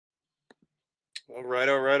All right,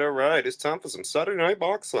 all right, all right. It's time for some Saturday Night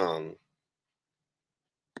Boxing.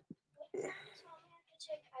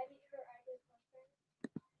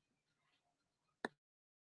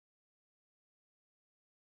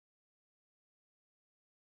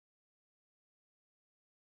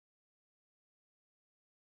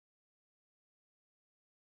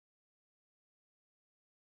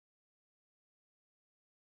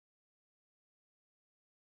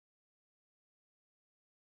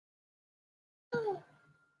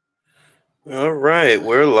 All right,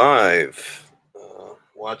 we're live.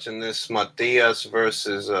 Watching this Matias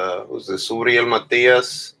versus who's this? Uriel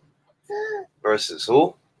Matias versus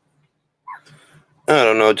who? I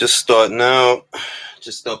don't know. Just starting out.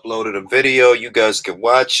 Just uploaded a video. You guys can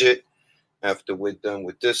watch it after we're done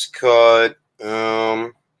with this card.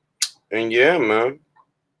 And yeah, man.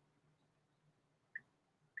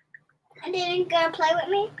 And you gonna play with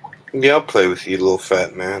me? Yeah, I'll play with you, little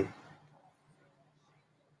fat man.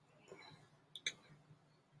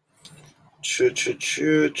 Ain't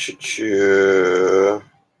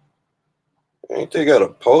they got a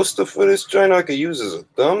poster for this joint I could use as a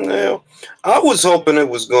thumbnail? I was hoping it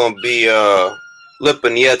was gonna be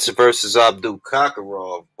Lipinets versus Abdul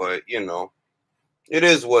Kakarov, but you know, it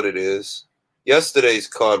is what it is. Yesterday's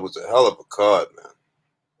card was a hell of a card, man.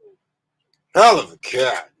 Hell of a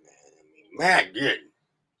card, man. My goodness.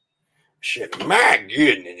 Shit, my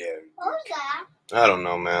goodness. What was that? I don't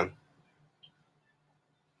know, man.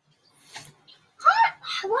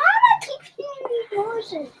 Why do I keep hearing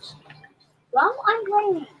these noises? Well, I'm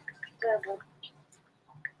playing.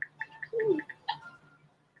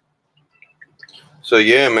 So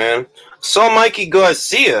yeah, man. Saw Mikey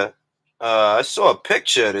Garcia. I saw a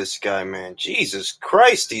picture of this guy, man. Jesus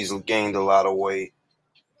Christ, he's gained a lot of weight.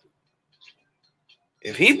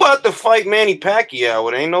 If he about to fight Manny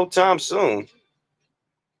Pacquiao, it ain't no time soon.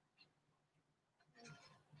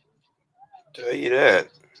 Tell you that.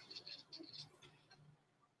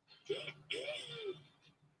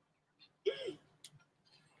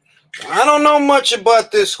 I don't know much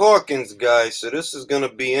about this Hawkins guy, so this is going to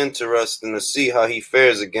be interesting to see how he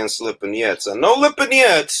fares against Lipinets. I know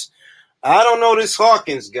Lipinets. I don't know this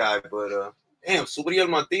Hawkins guy, but damn, Subriel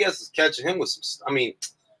Matias is catching him with some. I mean,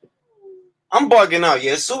 I'm bugging out.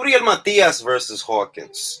 Yeah, Subriel Matias versus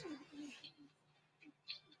Hawkins.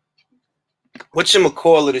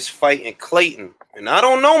 Whatchamacallit is fighting Clayton, and I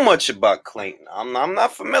don't know much about Clayton. I'm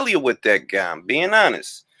not familiar with that guy. I'm being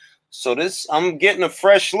honest. So I'm getting a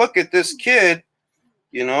fresh look at this kid,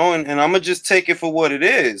 you know, and I'm gonna just take it for what it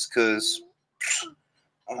is, cause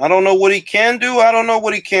I don't know what he can do. I don't know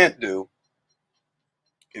what he can't do.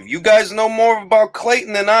 If you guys know more about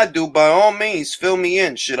Clayton than I do, by all means, fill me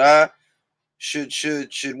in. Should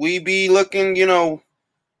we be looking, and you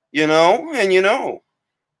know.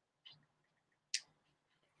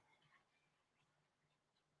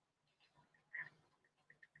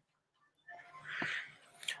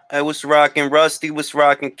 I was rocking Rusty, was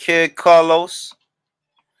rocking Kid Carlos.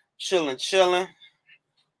 Chilling.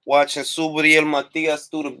 Watching Subriel Matias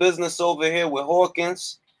do the business over here with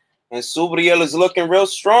Hawkins. And Subriel is looking real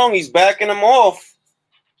strong. He's backing him off.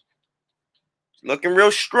 Looking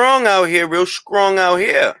real strong out here. You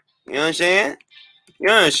know what I'm saying? You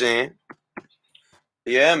know what I'm saying?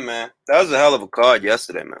 Yeah, man. That was a hell of a card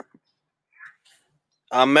yesterday, man.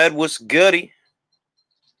 Ahmed was goody.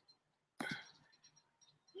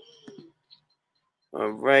 All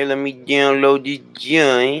right, let me download this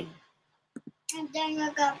joint. And then you're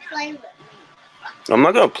gonna play with me. I'm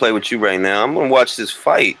not gonna play with you right now. I'm gonna watch this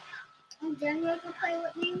fight. And then you're gonna play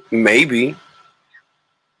with me? Maybe.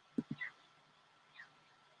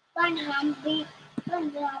 Fine, I'll be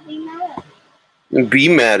mad. Be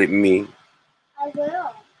mad at me. I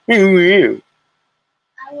will. You will.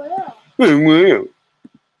 I will. You will.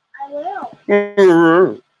 I will. You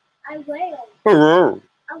will. I will. You will.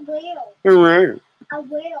 I will. You will. I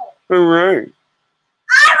will. You will.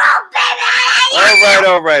 I will be mad at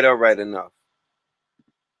you! All right, enough.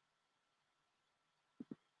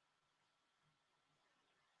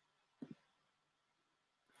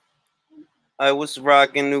 I was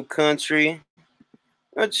rocking New Country.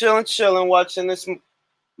 Chilling, watching this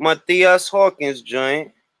Matias Hawkins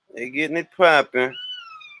joint. They getting it popping.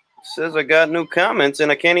 Says I got new comments and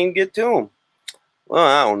I can't even get to them. Well,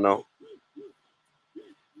 I don't know.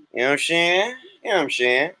 You know what I'm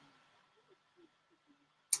saying?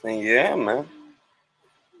 And yeah, man.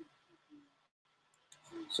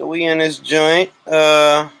 So we in this joint. You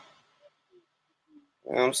know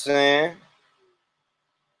what I'm saying?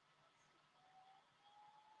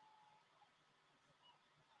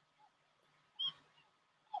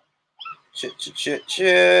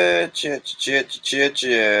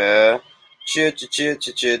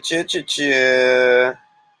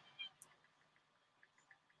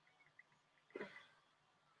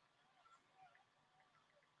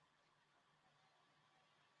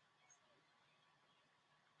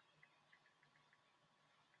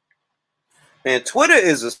 Man, Twitter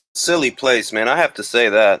is a silly place, man. I have to say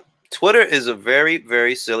that. Twitter is a very,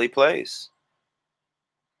 very silly place.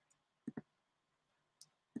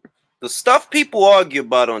 The stuff people argue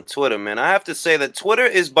about on Twitter, man, I have to say that Twitter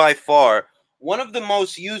is by far one of the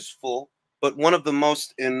most useful, but one of the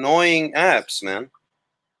most annoying apps, man.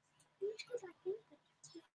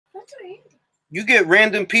 You get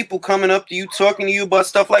random people coming up to you, talking to you about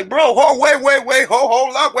stuff like, bro,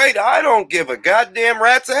 hold up, wait. I don't give a goddamn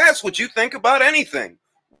rat's ass what you think about anything.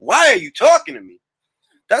 Why are you talking to me?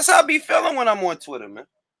 That's how I be feeling when I'm on Twitter, man.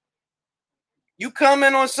 You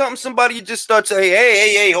comment on something, somebody you just start saying,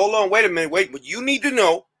 hey, hold on, wait a minute, wait. What you need to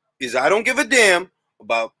know is I don't give a damn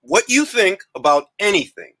about what you think about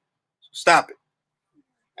anything. Stop it.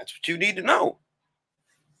 That's what you need to know.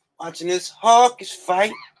 Watching this hawkish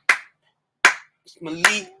fight. It's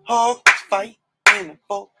Malik Hawkins fight in the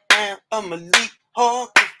 4th round. A Malik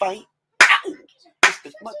Hawkins fight. Ow! It's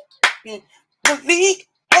the Malik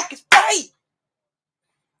Hawkins fight.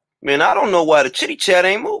 Man, I don't know why the chitty chat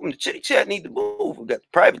ain't moving. The chitty chat need to move. We got the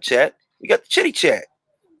private chat. We got the chitty chat.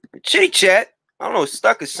 The chitty chat, I don't know, it's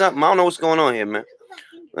stuck or something. I don't know what's going on here, man.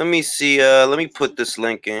 Let me see. Let me put this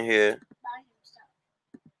link in here.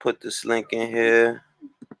 Put this link in here.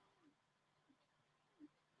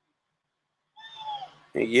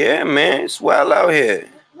 Yeah, man, it's wild out here.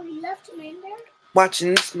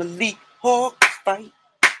 Watching this Malik Hawkins fight.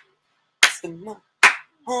 It's the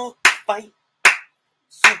Hawkins fight.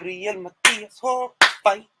 Subriel Matias Hawkins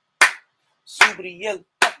fight. Subriel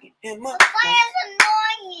fucking him up. The fight is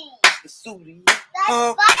annoying. The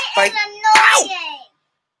Subriel fight is annoying.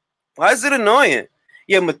 Why is it annoying?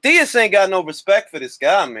 Yeah, Matias ain't got no respect for this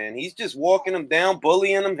guy, man. He's just walking him down,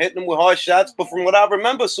 bullying him, hitting him with hard shots. But from what I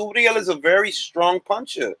remember, Subriel is a very strong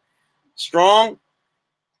puncher. Strong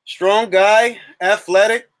guy,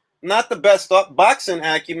 athletic. Not the best boxing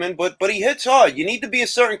acumen, but he hits hard. You need to be a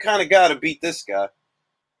certain kind of guy to beat this guy.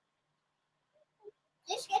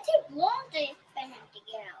 This gets too long for him to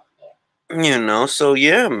get out there. You know, so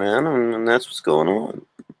yeah, man, and that's what's going on.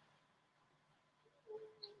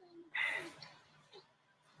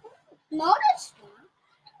 Notice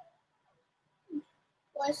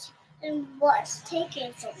was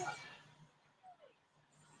taken from him.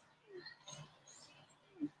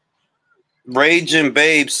 Rage and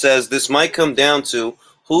Babe says this might come down to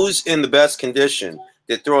who's in the best condition.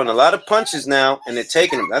 They're throwing a lot of punches now, and they're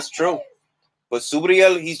taking them. That's true. But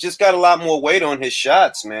Subriel, he's just got a lot more weight on his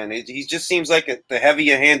shots, man. He just seems like the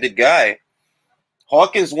heavier-handed guy.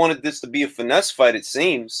 Hawkins wanted this to be a finesse fight, it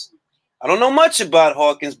seems. I don't know much about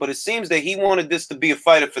Hawkins, but it seems that he wanted this to be a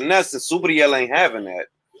fight of finesse, and Subriel ain't having that.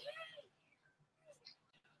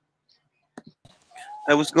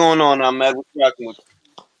 Hey, what's going on, Ahmed? What's rocking with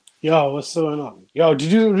you? Yo, what's going on? Yo,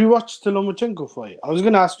 did you rewatch the Lomachenko fight? I was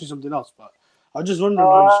going to ask you something else, but I just wondering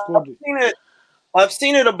how you scored it. I've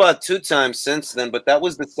seen it about 2 times since then, but that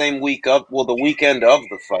was the same week the weekend of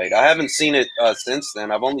the fight. I haven't seen it since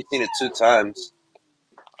then. I've only seen it 2 times.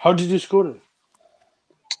 How did you score it?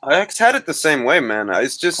 I had it the same way, man.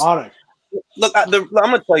 It's just all right. Look, I'm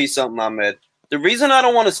gonna tell you something, Ahmed. The reason I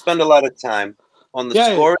don't want to spend a lot of time on the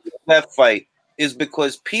scoring of that fight is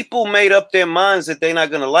because people made up their minds that they're not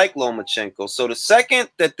gonna like Lomachenko. So the second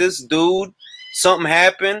that this dude something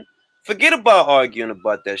happened, forget about arguing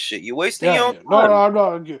about that shit. You're wasting your own time. No, I'm not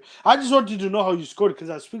arguing. I just wanted to know how you scored it because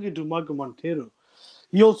I was speaking to Michael Montero.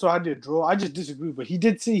 He also had a draw. I just disagree, but he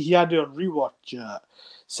did say he had it on rewatch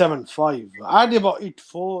 7-5. I had about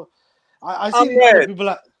 8-4. I see people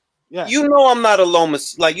like, yeah. You know I'm not a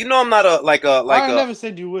Lomas, like you know I'm not I never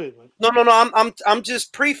said you would. Man. No. I'm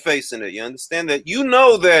just prefacing it. You understand that? You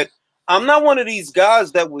know that I'm not one of these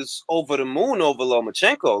guys that was over the moon over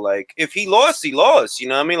Lomachenko. Like if he lost, he lost. You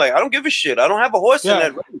know what I mean? Like I don't give a shit. I don't have a horse in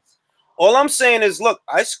that race. All I'm saying is, look,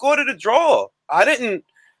 I scored it a draw. I didn't.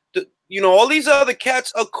 You know, all these other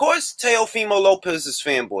cats, of course, Teofimo Lopez is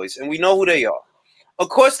fanboys, and we know who they are. Of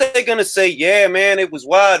course, they're going to say, yeah, man, it was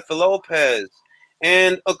wide for Lopez.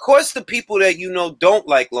 And, of course, the people that you know don't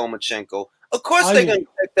like Lomachenko, of course, they're going to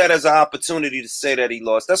take that as an opportunity to say that he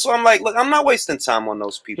lost. That's why I'm like, look, I'm not wasting time on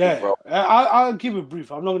those people, bro. I'll keep it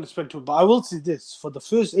brief. I'm not going to spend too much, but I will say this. For the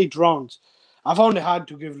first 8 rounds, I found it hard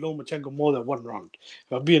to give Lomachenko more than 1 round,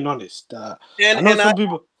 if I'm being honest. I know some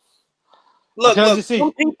people... Look, Can I look. just say,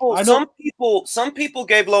 I Some know. people, some people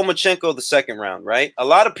gave Lomachenko the second round, right? A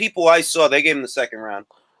lot of people I saw they gave him the second round.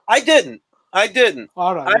 I didn't. I didn't.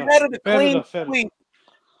 All right, I all had right. it a Fair clean enough, fair enough. sweep.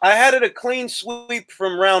 I had it a clean sweep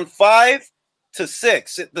from round 5 to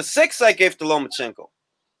 6. The 6 I gave to Lomachenko,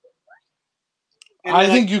 and I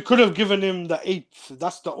then I think you could have given him the eighth.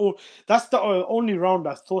 That's the only round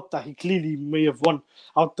I thought that he clearly may have won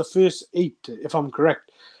out the first 8, if I'm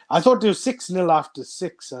correct. I thought it was 6-0 after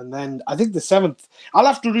 6, and then I think the 7th. I'll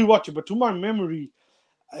have to rewatch it, but to my memory,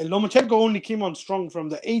 Lomachenko only came on strong from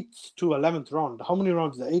the 8th to 11th round. How many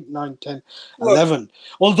rounds? The 8, 9, 10, look. 11.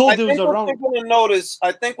 Although I there was think a what you're round. gonna notice.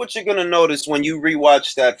 I think what you're gonna notice when you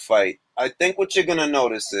rewatch that fight. I think what you're gonna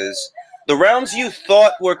notice is the rounds you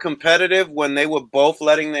thought were competitive when they were both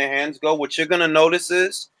letting their hands go. What you're gonna notice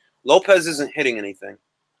is Lopez isn't hitting anything.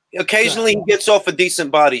 Yeah. Occasionally he gets off a decent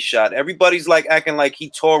body shot. Everybody's like acting like he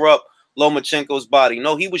tore up Lomachenko's body.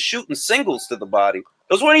 No, he was shooting singles to the body.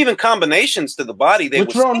 Those weren't even combinations to the body. They were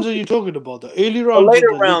Which rounds are singles. you talking about? The early rounds or the late?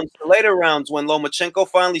 The later rounds when Lomachenko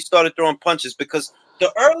finally started throwing punches, because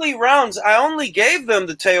the early rounds I only gave them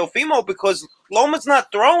to Teofimo because Loma's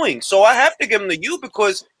not throwing. So I have to give them to you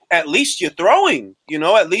because at least you're throwing,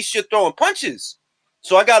 at least you're throwing punches.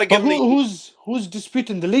 So I got to But give them to you. who's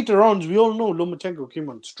disputing the later rounds? We all know Lomachenko came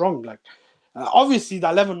on strong. Like, obviously the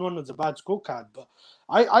 11-1 was a bad scorecard, but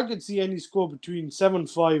I could see any score between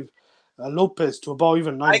 7-5 Lopez to about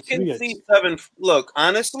even I can 9-3. I'd see say. 7. Look,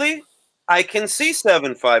 honestly, I can see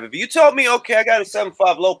 7-5. If you told me, okay, I got a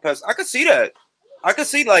 7-5 Lopez, I could see that. I could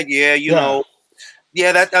see like, yeah, Yeah.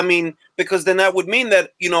 yeah, that I mean, because then that would mean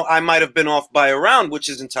that I might have been off by a round, which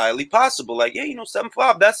is entirely possible. Like, yeah,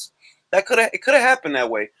 7-5. That could have happened that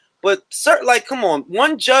way. But sir, like, come on,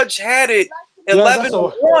 one judge had it Yeah, 11 that's and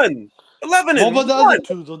all. 1. 11 What and about the other 1.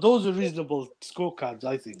 two though? Those are reasonable scorecards,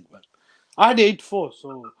 I think. But I had 8-4,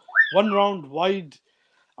 so one round wide.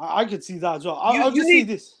 I could see that as well. I'll You just say need.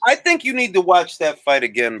 this. I think you need to watch that fight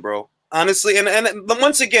again, bro. Honestly, and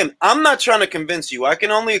once again, I'm not trying to convince you. I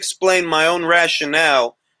can only explain my own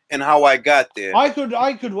rationale and how I got there. I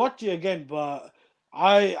could watch it again, but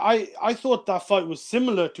I thought that fight was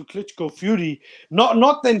similar to Klitschko Fury.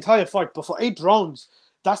 Not the entire fight, but for 8 rounds,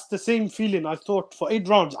 that's the same feeling. I thought for 8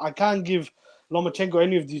 rounds, I can't give Lomachenko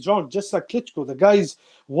any of these rounds. Just like Klitschko, the guy's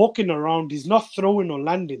walking around, he's not throwing or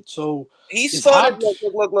landing, so He it's started.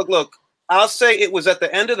 hard. Look. I'll say it was at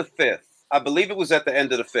the end of the 5th. I believe it was at the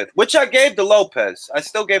end of the 5th, which I gave to Lopez. I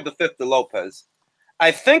still gave the 5th to Lopez. I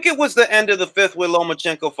think it was the end of the 5th where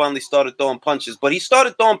Lomachenko finally started throwing punches, but he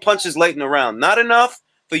started throwing punches late in the round. Not enough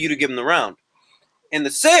for you to give him the round. In the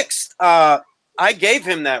 6th, I gave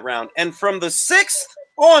him that round. And from the 6th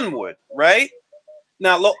onward, right?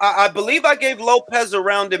 Now, I believe I gave Lopez a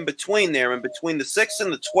round in between there, in between the 6th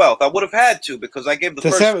and the 12th. I would have had to because I gave the The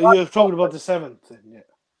first 5. seven, you're talking about the 7th, then, yeah.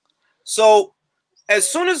 So, as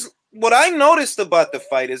soon as what I noticed about the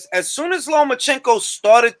fight is, as soon as Lomachenko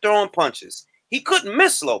started throwing punches, he couldn't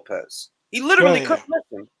miss Lopez. He literally Yeah, couldn't miss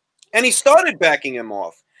him. And he started backing him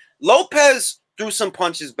off. Lopez threw some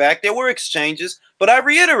punches back. There were exchanges. But I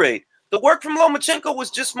reiterate, the work from Lomachenko was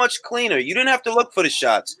just much cleaner. You didn't have to look for the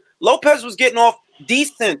shots. Lopez was getting off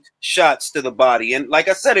decent shots to the body. And like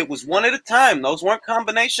I said, it was one at a time. Those weren't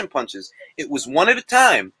combination punches. It was one at a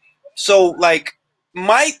time. So, like,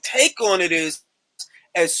 my take on it is,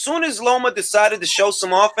 as soon as Loma decided to show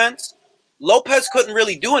some offense, Lopez couldn't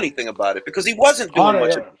really do anything about it because he wasn't All doing right,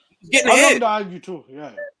 much. all He right. was getting I'm not going hit. to argue too.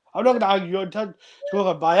 Yeah, I'm not going to argue your intent,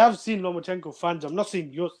 but I have seen Lomachenko fans. I'm not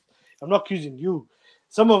saying you. I'm not accusing you.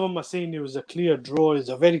 Some of them are saying it was a clear draw. It's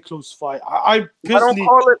a very close fight. I I don't personally,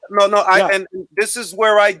 call it no. yeah, And this is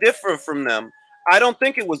where I differ from them. I don't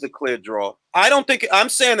think it was a clear draw. I don't think I'm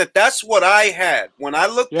saying that that's what I had when I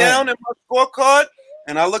looked yeah, down at my scorecard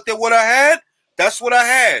and I looked at what I had. That's what I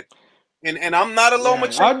had. And I'm not a yeah.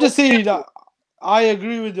 I'm Lomachenko just saying fan. that I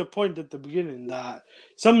agree with your point at the beginning that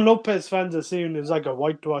some Lopez fans are saying it's like a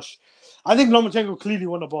whitewash. I think Lomachenko clearly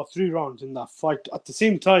won about 3 rounds in that fight. At the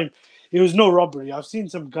same time, it was no robbery. I've seen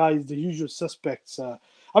some guys, the usual suspects.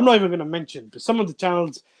 I'm not even going to mention, but some of the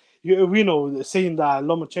channels, we know, saying that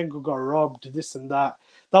Lomachenko got robbed, this and that.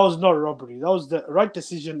 That was not a robbery. That was the right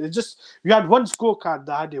decision. It's just we had one scorecard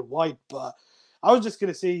that had it white, but I was just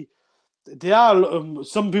going to say there are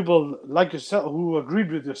some people like yourself who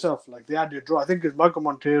agreed with yourself. Like they had your draw. I think it's Michael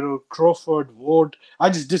Montero, Crawford, Ward. I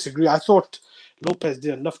just disagree. I thought Lopez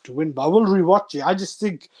did enough to win, but I will rewatch it. I just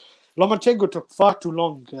think Lomachenko took far too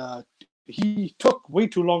long. He took way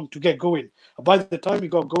too long to get going. By the time he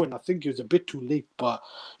got going, I think he was a bit too late. But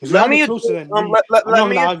if you Let had me it address, closer than me, I'm let not going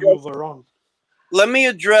me to argue address over round. let me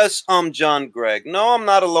address John Gregg. No, I'm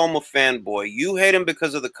not a Loma fanboy. You hate him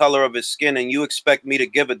because of the color of his skin, and you expect me to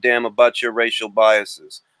give a damn about your racial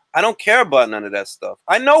biases. I don't care about none of that stuff.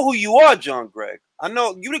 I know who you are, John Gregg. I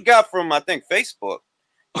know you the guy from, I think, Facebook.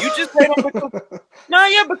 You just hate him because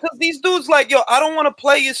because these dudes like, yo, I don't want to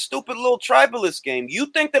play your stupid little tribalist game. You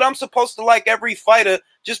think that I'm supposed to like every fighter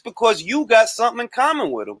just because you got something in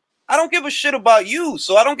common with them. I don't give a shit about you,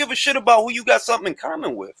 so I don't give a shit about who you got something in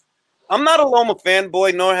common with. I'm not a Loma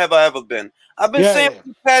fanboy, nor have I ever been. I've been saying for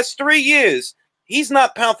the past 3 years, he's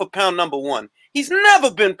not pound for pound number one. He's never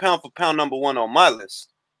been pound for pound number one on my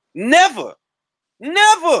list. Never.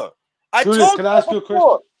 Never. Julius, can I ask you a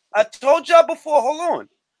question? I told y'all before, hold on.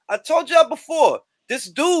 I told y'all before, this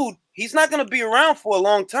dude, he's not going to be around for a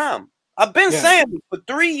long time. I've been saying this for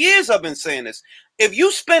 3 years. I've been saying this. If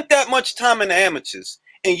you spent that much time in the amateurs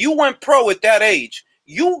and you went pro at that age,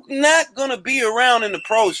 you're not going to be around in the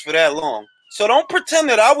pros for that long. So don't pretend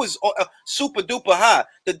that I was super duper high.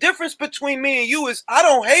 The difference between me and you is I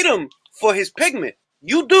don't hate him for his pigment.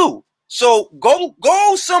 You do. So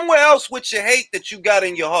go somewhere else with your hate that you got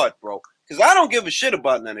in your heart, bro. Because I don't give a shit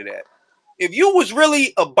about none of that. If you was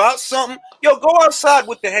really about something, yo, go outside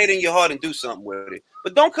with the hate in your heart and do something with it.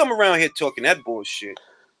 But don't come around here talking that bullshit.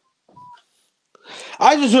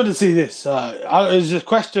 I just want to say this. This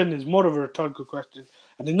question is more of a rhetorical question,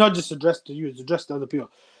 and it's not just addressed to you; it's addressed to other people.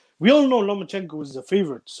 We all know Lomachenko is a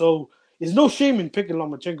favorite, so there's no shame in picking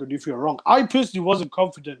Lomachenko if you're wrong. I personally wasn't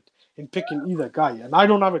confident in picking either guy, and I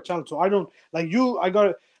don't have a channel, so I don't like you. I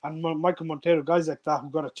got and Michael Montero, guys like that who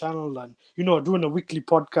got a channel and doing a weekly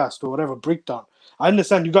podcast or whatever breakdown. I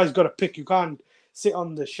understand you guys got to pick. You can't sit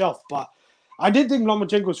on the shelf, but I did think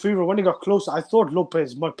Lomachenko's favorite when he got closer. I thought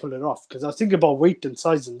Lopez might pull it off because I was thinking about weight and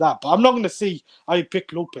size and that. But I'm not going to say I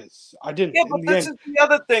picked Lopez. I didn't. Yeah, but this is the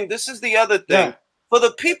other thing. This is the other thing. Yeah. For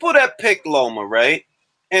the people that pick Loma, right?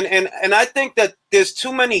 And I think that there's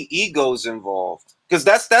too many egos involved because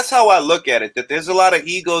that's how I look at it. That there's a lot of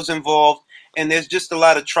egos involved, and there's just a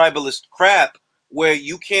lot of tribalist crap where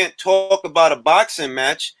you can't talk about a boxing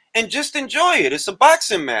match and just enjoy it. It's a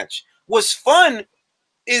boxing match. What's fun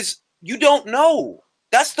is you don't know.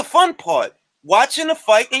 That's the fun part. Watching a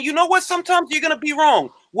fight, and you know what? Sometimes you're going to be wrong.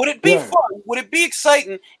 Would it be fun? Would it be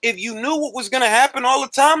exciting if you knew what was going to happen all the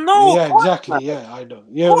time? No. Yeah, exactly. Not. Yeah, I know.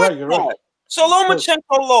 You're right. You're right. So Lomachenko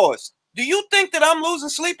lost. Do you think that I'm losing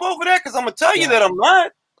sleep over that? Because I'm going to tell you that I'm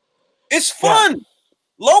not. It's fun. Yeah.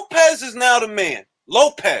 Lopez is now the man.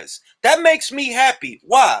 Lopez. That makes me happy.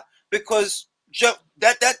 Why? Because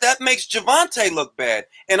that makes Gervonta look bad.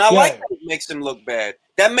 And I like that it makes him look bad.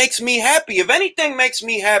 That makes me happy. If anything makes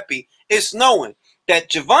me happy, it's knowing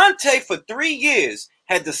that Gervonta for 3 years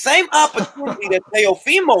had the same opportunity that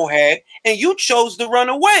Teofimo had, and you chose to run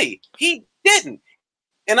away. He didn't.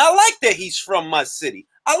 And I like that he's from my city.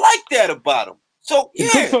 I like that about him. So,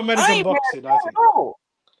 it's good for American boxing, I think.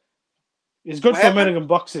 It's good for American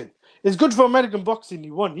boxing. It's good for American boxing.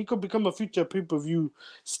 He won. He could become a future pay-per-view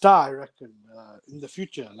star, I reckon, in the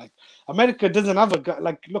future. Like, America doesn't have a guy.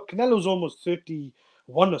 Like, look, Canelo's almost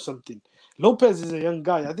 31 or something. Lopez is a young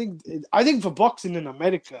guy. I think for boxing in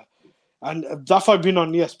America, and that's why I've been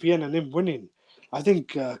on ESPN and him winning. I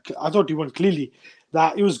think I thought he won clearly.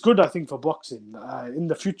 That it was good. I think for boxing in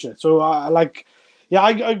the future. So I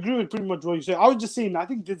agree with pretty much what you say. I was just saying. I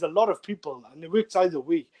think there's a lot of people, and it works either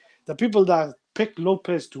way. The people that picked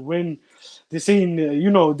Lopez to win, they're saying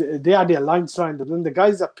they had their line signed, and then the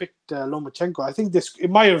guys that picked Lomachenko, I think it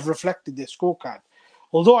might have reflected their scorecard.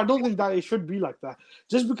 Although I don't think that it should be like that.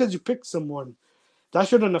 Just because you pick someone, that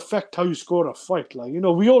shouldn't affect how you score a fight. Like,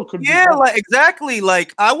 we all could. Yeah, like exactly.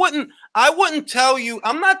 Like I wouldn't tell you.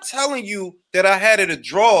 I'm not telling you that I had it a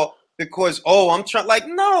draw because I'm trying. Like,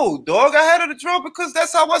 no, dog. I had it a draw because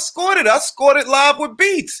that's how I scored it. I scored it live with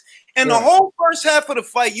Beats. And the whole first half of the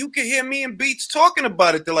fight, you could hear me and Beats talking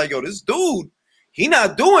about it. They're like, yo, this dude, he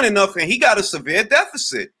not doing enough, and he got a severe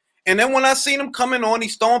deficit. And then when I seen him coming on,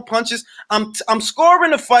 he's throwing punches. I'm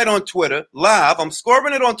scoring the fight on Twitter live. I'm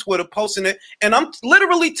scoring it on Twitter, posting it, and I'm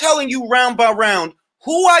literally telling you round by round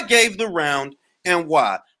who I gave the round and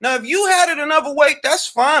why. Now, if you had it another way, that's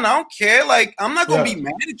fine. I don't care. Like, I'm not gonna be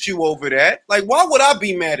mad at you over that. Like, why would I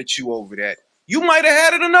be mad at you over that? You might have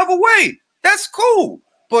had it another way. That's cool.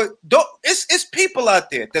 But it's people out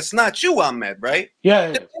there that's not you, Ahmed, right?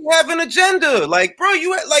 Yeah. They have an agenda. Like, bro,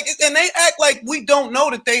 and they act like we don't know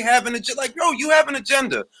that they have an agenda. Like, bro, you have an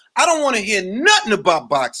agenda. I don't want to hear nothing about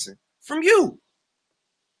boxing from you.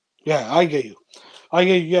 Yeah, I get you.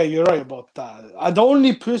 Yeah, you're right about that. The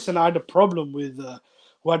only person I had a problem with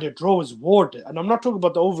who had a draw was Ward. And I'm not talking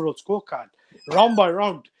about the overall scorecard. Round by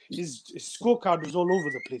round, his scorecard was all over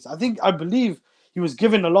the place. I believe he was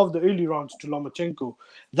giving a lot of the early rounds to Lomachenko.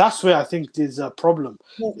 That's where I think there's a problem.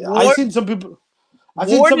 Ward, I've seen some people you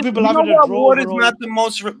know having a what? draw Ward is overall. not the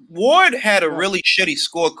most. Ward had a Yeah. really shitty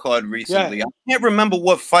scorecard recently. Yeah. I can't remember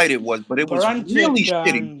what fight it was, but it was really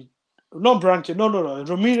shitty. And not Branchett. No.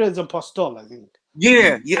 Ramirez and Postol, I think.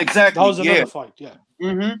 Yeah, That exactly. was another fight. Yeah.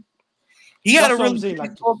 Mm-hmm. He had That's a what I'm really saying, shitty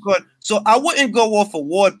like- scorecard. So I wouldn't go off of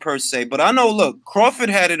Ward per se, but I know. Look, Crawford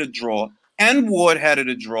had it a draw, and Ward had it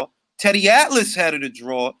a draw. Teddy Atlas had it a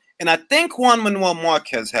draw, and I think Juan Manuel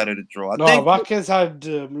Marquez had it a draw. I think Marquez had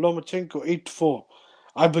Lomachenko 8-4.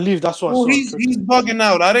 I believe that's what I saw. he's bugging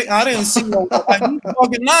out. I didn't see Loma. He's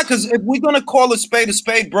bugging out because if we're gonna call a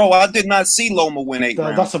spade, bro, I did not see Loma win 8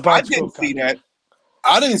 rounds. That's a bad I didn't see scorecard. that.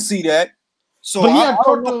 I didn't see that. So But he I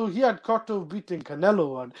don't know. had Cotto beating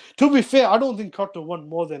Canelo, and to be fair, I don't think Cotto won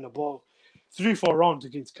more than about 3-4 rounds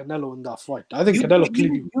against Canelo in that fight. I think Canelo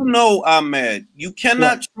clearly. You know, Ahmed, you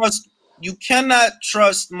cannot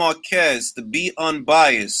trust Marquez to be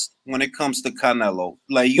unbiased when it comes to Canelo.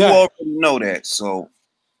 Like you already know that, so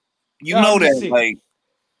you know that. Like,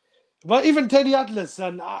 but even Teddy Atlas,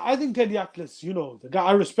 and I think Teddy Atlas, the guy,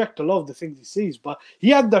 I respect a lot of the things he says, but he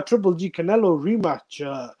had that Triple G Canelo rematch,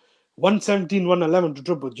 117-111 to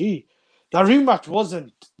Triple G. That rematch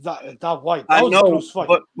wasn't that wide. That was a close fight.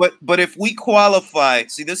 But if we qualify,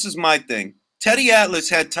 see, this is my thing. Teddy Atlas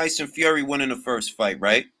had Tyson Fury winning the first fight,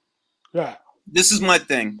 right? Yeah. This is my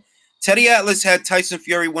thing. Teddy Atlas had Tyson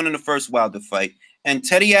Fury winning the first Wilder fight, and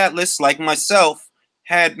Teddy Atlas, like myself,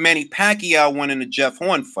 had Manny Pacquiao winning the Jeff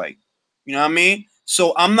Horn fight. You know what I mean?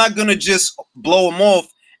 So I'm not gonna just blow him off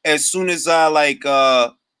as soon as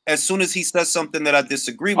as soon as he says something that I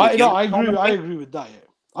disagree with. I agree with that. Yeah.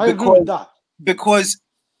 I agree with that. Because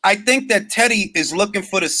I think that Teddy is looking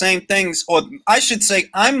for the same things, or I should say,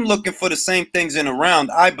 I'm looking for the same things in a round,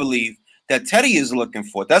 I believe, that Teddy is looking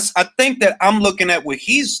for. I think that I'm looking at what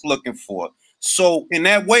he's looking for. So in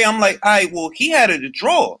that way, I'm like, all right, well, he had it a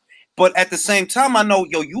draw. But at the same time, I know,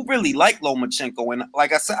 you really like Lomachenko. And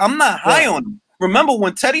like I said, I'm not high on him. Remember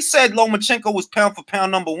when Teddy said Lomachenko was pound for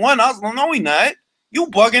pound number one? I was like, no, he not. You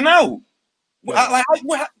bugging out. Yeah.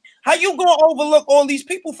 How you going to overlook all these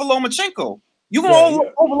people for Lomachenko? You going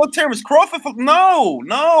to overlook Terrence Crawford? No.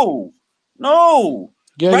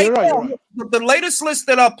 Yeah, right, you're right. The latest list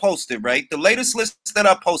that I posted, right? The latest list that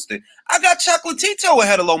I posted, I got Chocolatito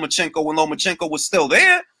ahead of Lomachenko when Lomachenko was still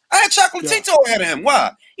there. I had Chocolatito ahead of him.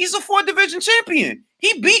 Why? He's a 4-division champion.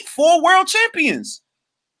 He beat 4 world champions.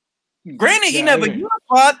 Granted, he never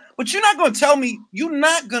unified, but you're not going to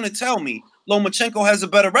tell me Lomachenko has a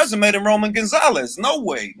better resume than Roman Gonzalez. No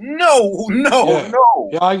way. No.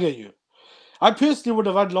 Yeah, I get you. I personally would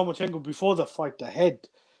have had Lomachenko before the fight ahead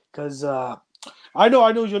because I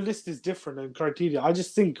know your list is different in criteria. I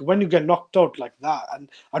just think when you get knocked out like that, and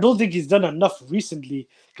I don't think he's done enough recently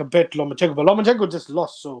compared to Lomachenko, but Lomachenko just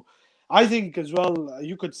lost. So I think as well,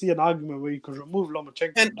 you could see an argument where you could remove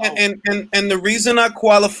Lomachenko. And the reason I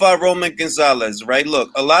qualify Roman Gonzalez, right?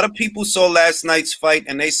 Look, a lot of people saw last night's fight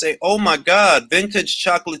and they say, oh my God, vintage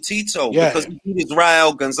Chocolatito, because he beat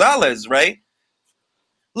Israel Gonzalez, right?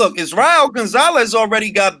 Look, Israel Gonzalez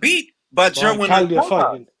already got beat by Jerwin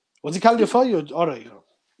Ancajas. Was it Caldiafai or Ora?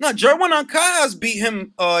 No, Jerwin Ancajas beat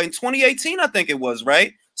him in 2018, I think it was,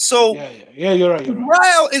 right? So yeah, you're right.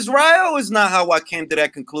 Israel is not how I came to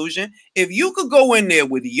that conclusion. If you could go in there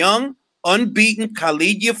with young, unbeaten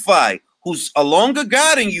Khalid Yafai, who's a longer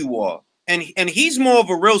guy than you are, and he's more of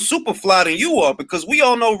a real superfly than you are, because we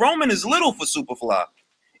all know Roman is little for superfly.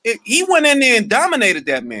 He went in there and dominated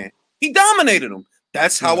that man. He dominated him.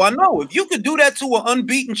 That's how I know. If you could do that to an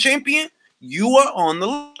unbeaten champion, you are on the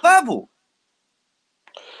level.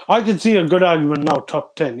 I can see a good argument now,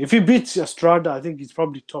 top 10. If he beats Estrada, I think he's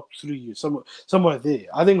probably top 3, somewhere there.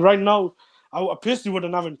 I think right now, I personally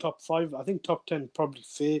wouldn't have him top 5. I think top 10 probably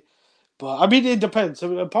fair. But I mean, it depends.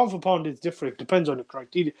 Pound for pound is different. It depends on the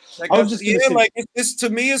criteria. To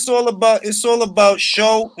me, it's all about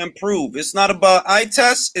show and prove. It's not about eye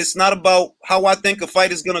test. It's not about how I think a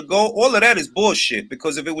fight is gonna go. All of that is bullshit.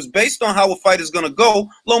 Because if it was based on how a fight is gonna go,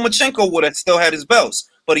 Lomachenko would have still had his belts,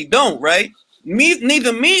 but he don't, right?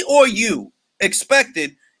 Neither me or you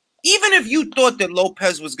expected, even if you thought that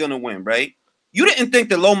Lopez was gonna win, right? You didn't think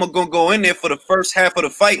that Loma gonna go in there for the first half of the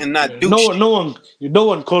fight and not do shit. No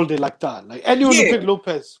one called it like that. Like anyone who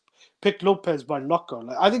picked Lopez by knockout.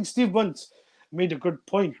 Like I think Steve Bunce made a good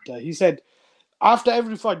point. He said after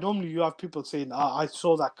every fight, normally you have people saying, "I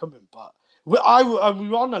saw that coming," but we were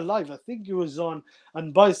on a live. I think it was on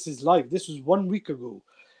Unbiased's live. This was 1 week ago,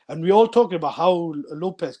 and we all talking about how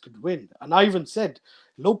Lopez could win. And I even said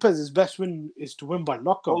Lopez's best win is to win by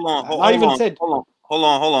knockout. Hold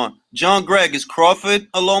Hold on. John Gregg, is Crawford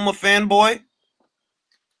a Loma fanboy?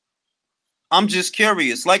 I'm just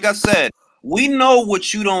curious. Like I said, we know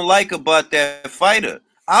what you don't like about that fighter.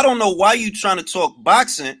 I don't know why you trying to talk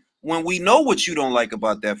boxing when we know what you don't like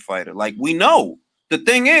about that fighter. Like, we know. The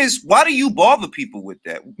thing is, why do you bother people with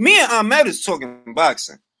that? Me and Ahmed is talking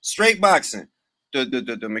boxing, straight boxing,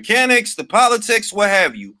 the mechanics, the politics, what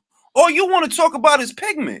have you. All you want to talk about is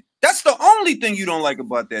pigment. That's the only thing you don't like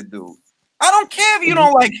about that dude. I don't care if you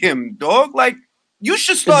don't like him, dog. Like, you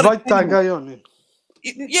should start. Invite that guy on it.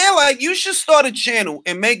 Yeah, like, you should start a channel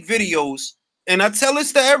and make videos. And I tell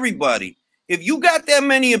this to everybody. If you got that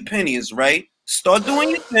many opinions, right? Start doing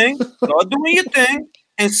your thing. Start doing your thing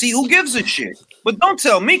and see who gives a shit. But don't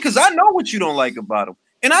tell me, because I know what you don't like about him.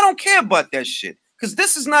 And I don't care about that shit. Because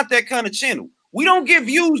this is not that kind of channel. We don't give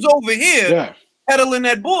views over here peddling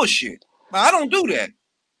that bullshit. I don't do that.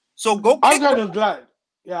 So go. I'm kind of glad.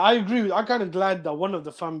 Yeah, I agree. I'm kind of glad that one of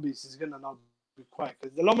the fan base is gonna now be quiet,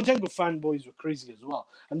 because the Lomachenko fanboys were crazy as well,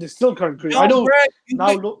 and they're still kind of crazy. I don't.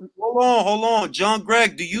 Hold on, John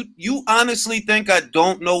Gregg. Do you honestly think I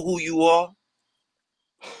don't know who you are?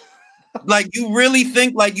 Like, you really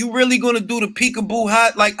think, like, you really gonna do the peekaboo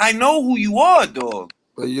hot? Like, I know who you are, dog.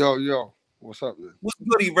 Yo, what's up, man? What's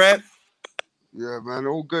goody, rap? Yeah, man,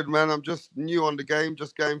 all good, man. I'm just new on the game,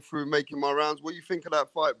 just going through, making my rounds. What do you think of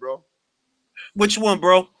that fight, bro? Which one,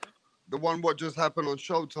 bro? The one what just happened on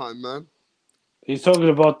Showtime, man. He's talking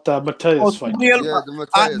about Mateus fight. Yeah, the Mateus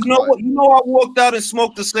fight. What? You know, I walked out and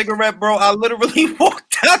smoked a cigarette, bro. I literally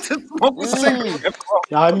walked out to smoke a cigarette, bro.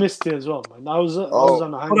 Yeah, I missed it as well, man. I was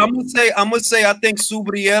on a hang. But I'm gonna say, I think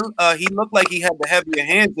Subriel, he looked like he had the heavier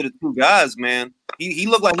hands of the two guys, man. He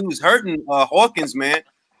looked like he was hurting Hawkins, man.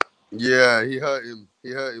 Yeah, he hurt him.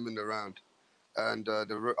 He hurt him in the round, and I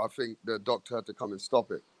think the doctor had to come and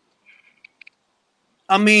stop it.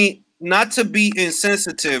 I mean, not to be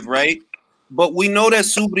insensitive, right? But we know that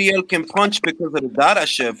Subriel can punch because of the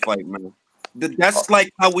Dadashev fight, man. That's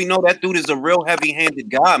like how we know that dude is a real heavy-handed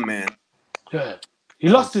guy, man. Yeah, he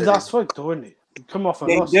lost his last fight, though, didn't he? He come off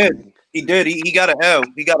and lost. He did. He got a L.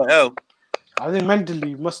 He got a L. I think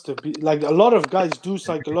mentally must have been like a lot of guys do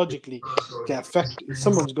psychologically get affected.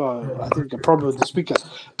 Someone's got, I think, a problem with the speaker.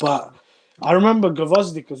 But I remember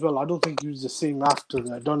Gvozdyk as well. I don't think he was the same after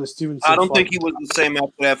the Adonis Stevenson I don't fight. think he was the same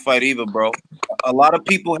after that fight either, bro. A lot of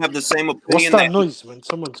people have the same opinion. What's that noise, man?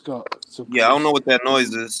 Someone's got. Yeah, I don't know what that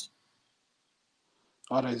noise is.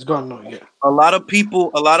 All right, it's gone now. Yeah. A lot of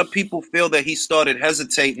people feel that he started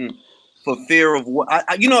hesitating for fear of what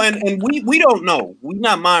and we don't know. We're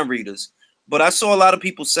not mind readers. But I saw a lot of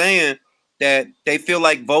people saying that they feel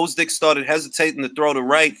like Gvozdyk started hesitating to throw the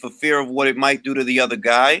right for fear of what it might do to the other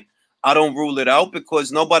guy. I don't rule it out,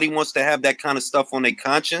 because nobody wants to have that kind of stuff on their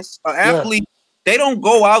conscience. Athlete, they don't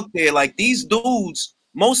go out there like these dudes.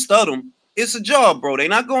 Most of them, it's a job, bro. They're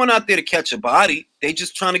not going out there to catch a body. They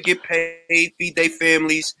just trying to get paid, feed their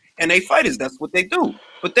families, and they fighters. That's what they do.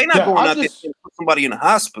 But they're not going out there to put somebody in a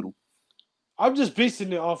hospital. I'm just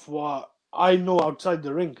basing it off what I know outside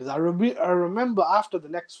the ring, because I remember after the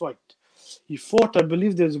next fight, he fought. I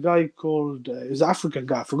believe there's a guy called he was an African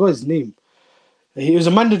guy. I forgot his name. He was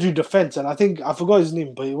a mandatory defense, and I forgot his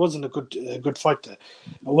name, but he wasn't a good fighter,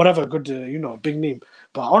 or whatever, good big name.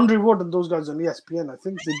 But Andre Ward and those guys on ESPN, I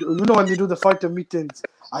think they do, when they do the fighter meetings,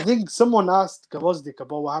 I think someone asked Gvozdyk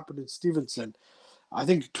about what happened in Stevenson. I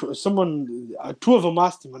think two of them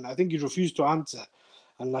asked him, and I think he refused to answer.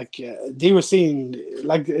 And they were saying,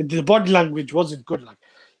 like, the body language wasn't good. Like,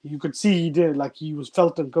 you could see he did, like, he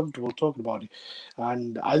felt uncomfortable talking about it.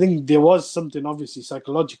 And I think there was something, obviously,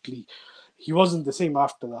 psychologically. He wasn't the same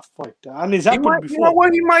after that fight. And it's happened before. You know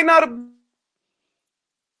what? He might not have.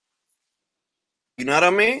 You know what I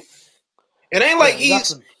mean? It ain't like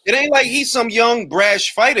he's some young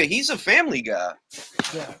brash fighter. He's a family guy.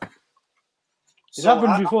 Yeah. It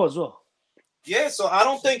happened before as well. Yeah, so I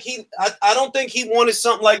don't think he wanted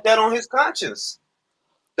something like that on his conscience.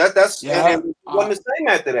 And he wasn't the same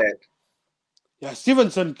after that. Yeah,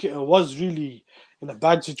 Stevenson was really in a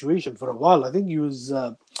bad situation for a while. I think he was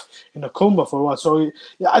in a coma for a while. So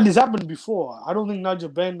yeah, and it's happened before. I don't think Nigel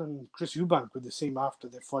Benn and Chris Eubank were the same after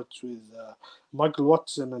their fights with Michael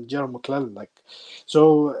Watson and Gerald McClellan.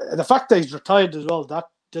 So the fact that he's retired as well, that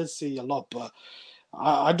does say a lot. But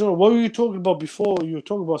I don't know, what were you talking about before? You were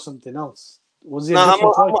talking about something else. Was it? I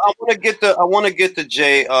want to get to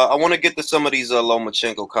some of these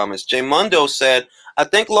Lomachenko comments. Jay Mundo said, "I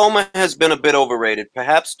think Loma has been a bit overrated,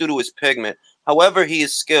 perhaps due to his pigment. However, he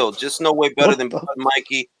is skilled. Just no way better than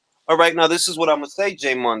Mikey." All right, now this is what I'm gonna say,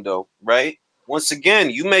 Jay Mundo. Right? Once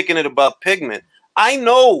again, you making it about pigment. I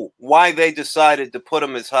know why they decided to put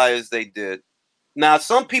him as high as they did. Now,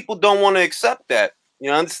 some people don't want to accept that.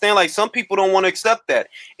 You understand? Like, some people don't want to accept that.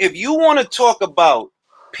 If you want to talk about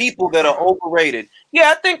people that are overrated, yeah,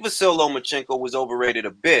 I think Vasyl Lomachenko was overrated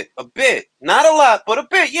a bit. Not a lot, but a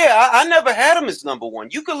bit. Yeah, I never had him as number one.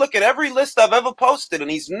 You can look at every list I've ever posted, and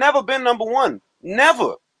he's never been number one.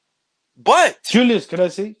 Never. But Julius, can I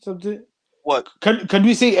say something? what? Can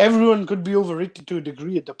we say everyone could be overrated to a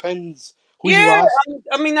degree? It depends who you Yeah, ask.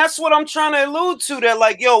 I mean, that's what I'm trying to allude to. That,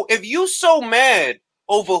 like, yo, if you so mad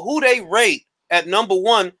over who they rate at number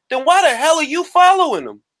one, then why the hell are you following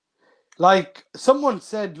them? Like someone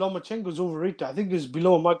said, Lomachenko's overrated. I think it was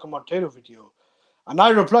below a Michael Montero video, and I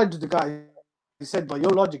replied to the guy. He said, "By your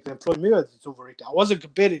logic, then Floyd Mayweather is overrated." I wasn't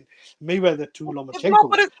comparing Mayweather to No, Lomachenko.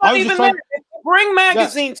 but it's I not was just even trying. that. If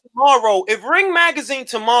Ring Magazine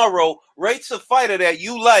tomorrow rates a fighter that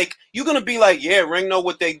you like, you're gonna be like, yeah, Ring know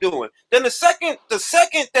what they doing. Then the second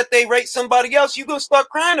that they rate somebody else, you're gonna start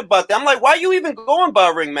crying about that. I'm like, why are you even going by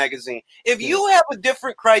Ring Magazine? If you have a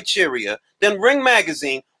different criteria than Ring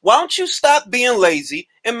Magazine, why don't you stop being lazy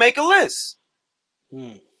and make a list?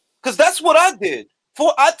 Because that's what I did.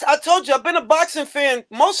 I told you, I've been a boxing fan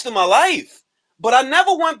most of my life, but I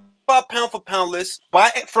never went by pound for pound list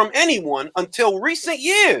from anyone until recent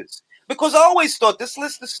years, because I always thought this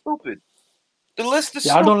list is stupid. The list is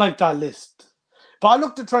stupid. I don't like that list. But I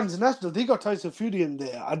looked at Transnational. They got Tyson Fury in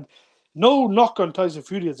there, and no knock on Tyson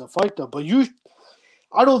Fury as a fighter, but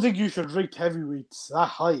I don't think you should rate heavyweights that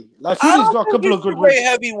high. Like Fury's got a couple of good wins.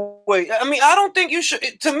 Heavyweight. I mean, I don't think you should.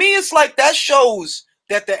 To me, it's like that shows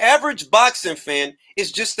that the average boxing fan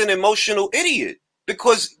is just an emotional idiot,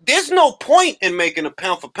 because there's no point in making a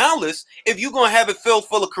pound for pound list if you're going to have it filled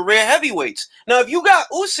full of career heavyweights. Now, if you got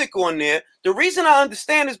Usyk on there, the reason I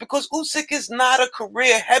understand is because Usyk is not a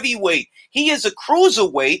career heavyweight. He is a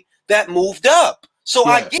cruiserweight that moved up. So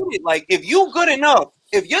I get it. Like, if you good enough,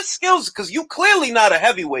 if your skills, because you clearly not a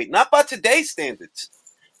heavyweight, not by today's standards,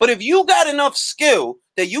 but if you got enough skill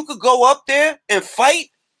that you could go up there and fight,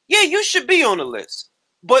 yeah, you should be on the list.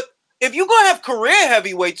 But if you're gonna have career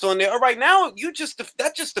heavyweights on there, all right, now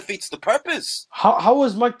that just defeats the purpose. How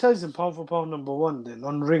was Mike Tyson pound for pound number one then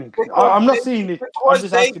on Ring? I'm not saying it. I'm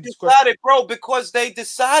just asking this question, bro. Because they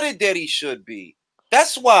decided that he should be.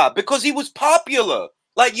 That's why. Because he was popular.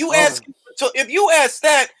 Like you ask, so if you ask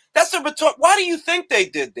that, that's a retort. Why do you think they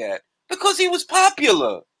did that? Because he was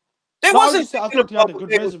popular. They wasn't. I thought he had a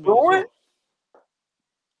good resume.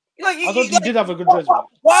 Like, I thought he did have a good resume.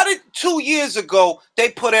 Why did 2 years ago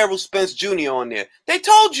they put Errol Spence Jr. on there? They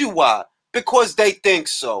told you why. Because they think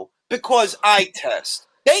so. Because I test.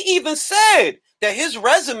 They even said that his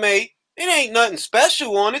resume, it ain't nothing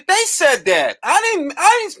special on it. They said that. I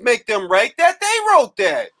didn't make them write that. They wrote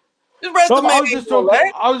that. His resume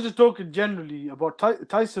I was just talking generally about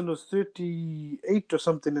Tyson was 38 or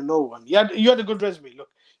something in 01. You had a good resume. Look,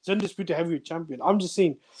 he's undisputed heavyweight champion. I'm just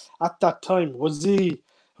saying, at that time, was he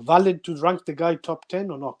valid to rank the guy top 10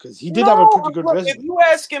 or not? Because he did have a pretty good resume. If you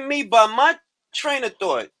asking me by my train of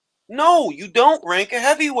thought, no, you don't rank a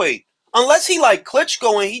heavyweight unless he like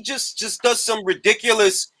Klitschko and he just does some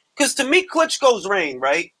ridiculous. Because to me, Klitschko's reign,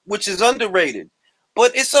 right, which is underrated,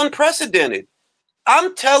 but it's unprecedented.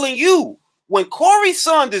 I'm telling you, when Corey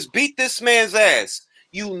Saunders beat this man's ass,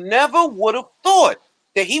 you never would have thought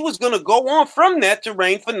that he was going to go on from that to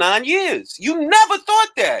reign for 9 years. You never thought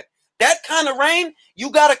that. That kind of reign, you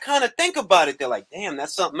got to kind of think about it. They're like, damn,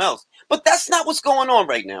 that's something else. But that's not what's going on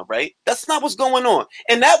right now, right? That's not what's going on.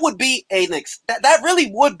 And that would be that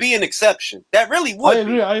really would be an exception. That really would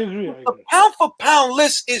I agree. The pound for pound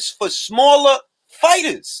list is for smaller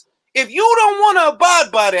fighters. If you don't want to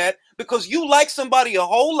abide by that because you like somebody a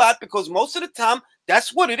whole lot, because most of the time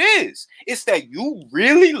that's what it is. It's that you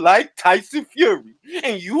really like Tyson Fury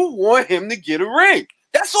and you want him to get a ring.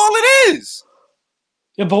 That's all it is.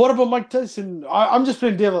 Yeah, but what about Mike Tyson? I'm just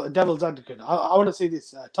playing devil's advocate. I want to say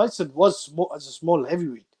this. Tyson was as a small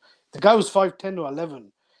heavyweight. The guy was 5'10" or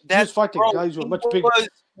 11. He was fighting guys who were much bigger.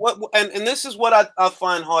 And this is what I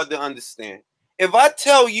find hard to understand. If I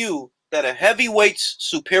tell you that a heavyweight's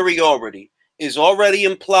superiority is already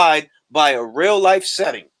implied by a real-life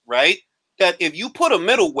setting, right? That if you put a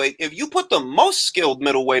middleweight, if you put the most skilled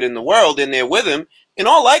middleweight in the world in there with him, in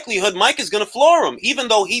all likelihood, Mike is going to floor him, even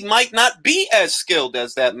though he might not be as skilled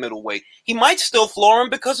as that middleweight. He might still floor him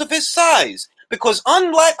because of his size. Because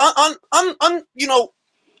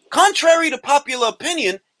contrary to popular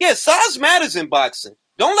opinion, yeah, size matters in boxing.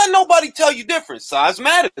 Don't let nobody tell you different. Size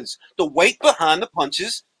matters. The weight behind the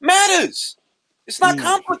punches matters. It's not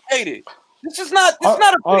complicated. This is not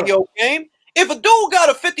a video game. If a dude got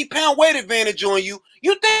a 50-pound weight advantage on you,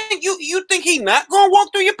 you think he not gonna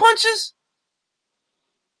walk through your punches?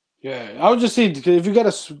 Yeah, I would just say if you get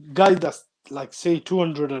a guy that's like say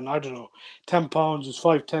 200 and I don't know 10 pounds, who's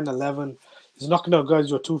 5'10", 11, he's knocking out guys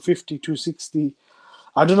who are 250, 260.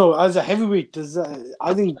 I don't know. As a heavyweight,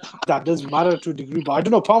 I think that does matter to a degree, but I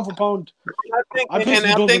don't know. Pound for pound, I think, I and personally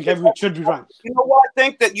I don't think think heavyweight should be ranked. you know why I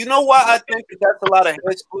think that. You know why I think that that's a lot of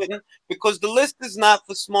head splitting, because the list is not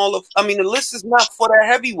for smaller. I mean, the list is not for that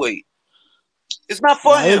heavyweight. It's not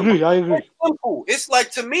for Yeah, I him. agree. I agree. It's simple. It's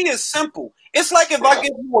like, to me, it's simple. It's like if I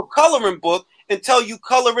give you a coloring book and tell you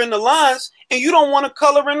color in the lines, and you don't want to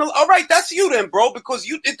color in the. All right, that's you then, bro, because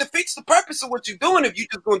it defeats the purpose of what you're doing if you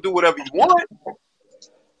just gonna do whatever you want.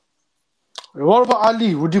 What about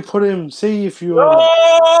Ali? Would you put him? Say if you.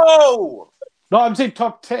 No, No, I'm saying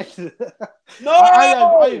top 10. no.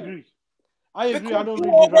 I agree. I agree. Because I don't you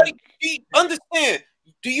really already rank. understand.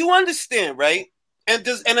 Do you understand, right? And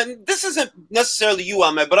this isn't necessarily you,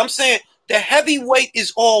 Ahmed, but I'm saying the heavyweight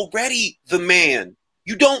is already the man.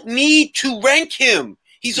 You don't need to rank him.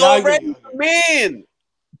 He's Yeah, I get already you. the man.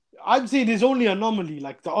 I'd say there's only anomaly,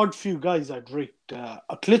 like the odd few guys I'd rate.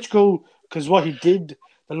 A Klitschko, because what he did,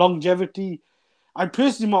 the longevity. I'd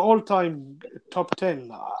personally, my all-time top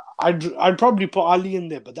 10, I'd probably put Ali in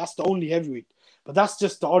there, but that's the only heavyweight. But that's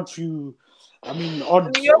just the odd few, I mean,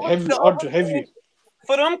 And the odd other heavy. thing,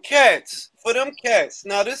 for them cats.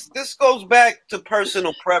 Now this goes back to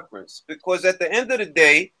personal preference, because at the end of the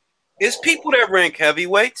day, it's people that rank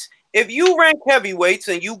heavyweights. If you rank heavyweights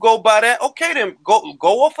and you go by that, okay, then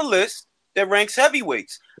go off a list that ranks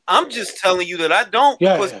heavyweights. I'm just telling you that I don't,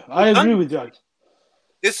 because Yeah, I agree with you.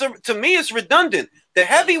 to me it's redundant. The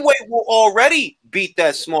heavyweight will already beat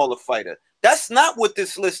that smaller fighter. That's not what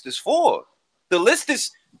this list is for. The list is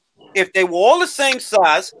if they were all the same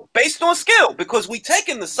size based on skill, because we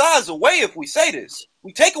taking the size away if we say this.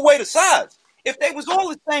 We take away the size. If they was all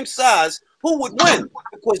the same size, who would win?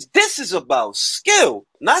 Because this is about skill,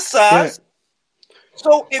 not size. Yeah.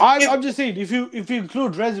 So I'm just saying, if you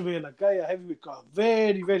include resume and a guy a heavyweight got a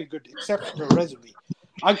very, very good, exceptional resume,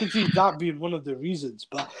 I could see that being one of the reasons.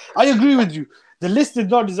 But I agree with you. The list is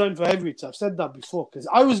not designed for heavyweights. I've said that before, because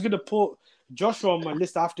I was gonna put Joshua on my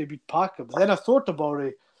list after he beat Parker, but then I thought about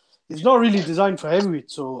it. It's not really designed for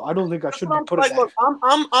heavyweights, so I don't think I should be putting like, that. look,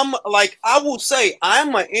 I'm like, I will say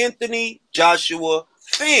I'm an Anthony Joshua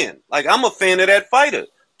fan. Like, I'm a fan of that fighter.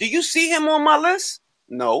 Do you see him on my list?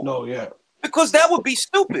 No. No, yeah. Because that would be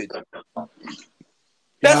stupid.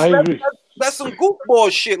 Yeah, I agree. That's some goofball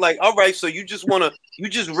shit. Like, all right, so you just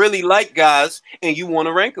really like guys and you want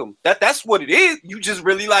to rank them. That's what it is. You just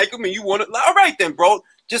really like them and you want to. All right, then, bro.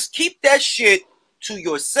 Just keep that shit to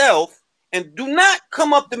yourself and do not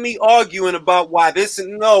come up to me arguing about why this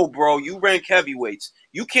and no, bro. You rank heavyweights.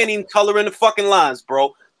 You can't even color in the fucking lines,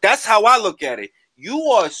 bro. That's how I look at it. You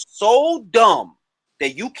are so dumb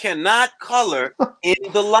that you cannot color in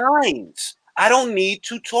the lines. I don't need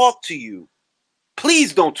to talk to you.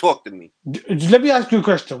 Please don't talk to me. Let me ask you a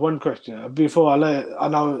question. One question before I let.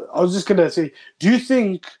 And I was just gonna say, do you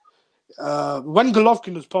think when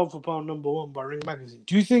Golovkin was pound for pound #1 by Ring Magazine,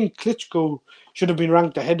 do you think Klitschko should have been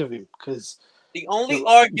ranked ahead of him? Because the only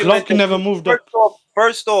argument Golovkin never moved up.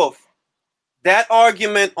 First off, that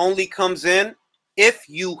argument only comes in if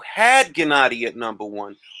you had Gennady at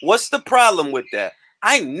 #1. What's the problem with that?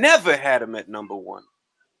 I never had him at #1.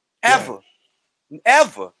 Ever. Yeah.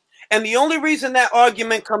 Ever. And the only reason that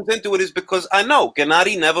argument comes into it is because I know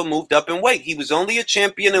Gennady never moved up in weight. He was only a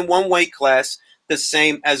champion in one weight class, the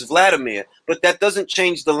same as Vladimir. But that doesn't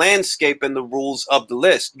change the landscape and the rules of the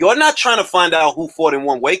list. You're not trying to find out who fought in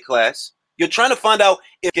one weight class. You're trying to find out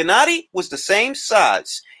if Gennady was the same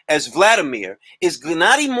size as Vladimir. Is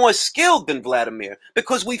Gennady more skilled than Vladimir?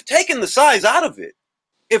 Because we've taken the size out of it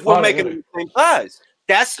if we're making them the same size.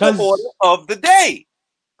 That's the order of the day.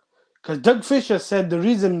 Because Doug Fisher said the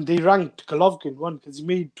reason they ranked Golovkin 1 because he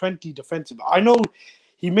made 20 defensive. I know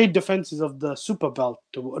he made defenses of the super belt,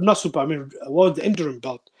 not super. I mean, was the interim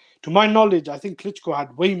belt. To my knowledge, I think Klitschko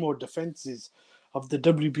had way more defenses of the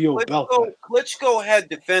WBO belt. Klitschko had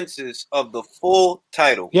defenses of the full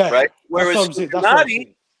title, right? Whereas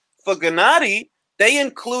for Gennady, they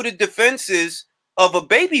included defenses of a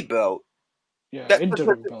baby belt. Yeah,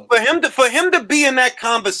 for him to be in that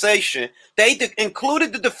conversation, they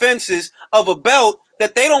included the defenses of a belt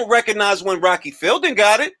that they don't recognize when Rocky Fielding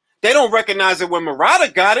got it. They don't recognize it when Murata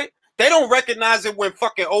got it. They don't recognize it when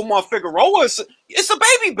fucking Omar Figueroa. It's a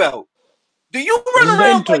baby belt. Do you run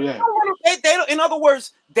around? In other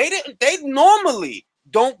words, they normally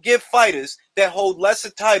don't give fighters that hold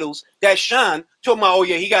lesser titles that shine. Talking about, oh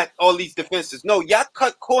yeah, he got all these defenses. No, y'all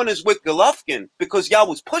cut corners with Golovkin because y'all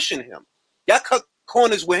was pushing him. Y'all cut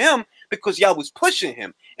corners with him because y'all was pushing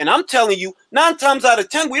him. And I'm telling you, 9 times out of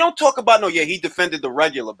 10, we don't talk about, no, yeah, he defended the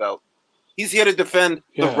regular belt. He's here to defend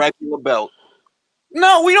the regular belt.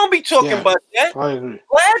 No, we don't be talking about that. I agree.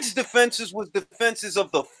 Vlad's defenses was defenses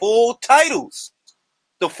of the full titles.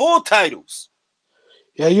 The full titles.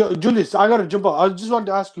 Yeah, Julius, I gotta jump out. I just want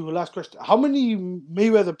to ask you a last question. How many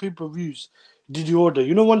Mayweather pay-per-views did you order?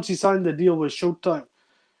 You know, once he signed the deal with Showtime,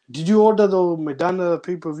 did you order the Medana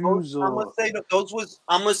pay-per-views? I'm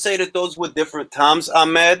gonna say that those were different times,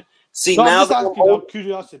 Ahmed. See, no, now I'm just asking out of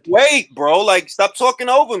curiosity. Wait, bro, like stop talking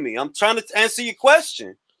over me. I'm trying to answer your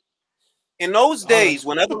question. In those days,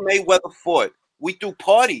 whenever Mayweather fought, we threw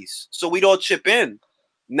parties, so we'd all chip in.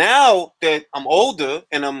 Now that I'm older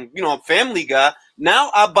and I'm a family guy, now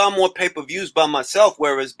I buy more pay-per-views by myself,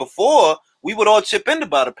 whereas before we would all chip in to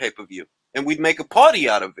buy the pay-per-view and we'd make a party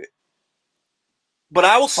out of it. But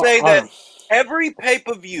I will say that every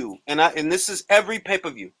pay-per-view, and this is every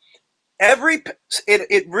pay-per-view,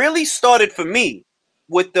 it really started for me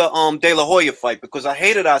with the De La Hoya fight, because I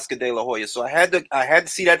hated Oscar De La Hoya, so I had to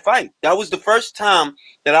see that fight. That was the first time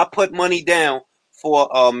that I put money down for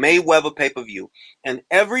a Mayweather pay-per-view, and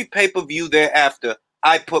every pay-per-view thereafter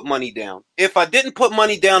I put money down. If I didn't put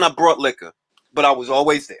money down, I brought liquor, but I was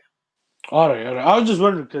always there. All right. I was just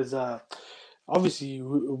wondering because obviously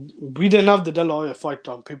we didn't have the De La Hoya fight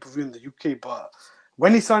on pay-per-view in the UK, but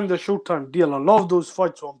when he signed the Showtime deal, a lot of those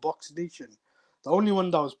fights were on Box Nation. The only one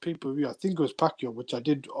that was pay-per-view, I think, was Pacquiao, which I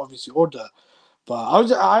did obviously order. But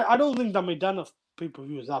I don't think that Maidana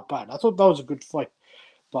pay-per-view is that bad. I thought that was a good fight.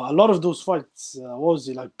 But a lot of those fights, what was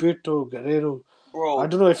it, like Berto, Guerrero? Bro, I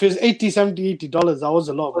don't know if it's $80, that was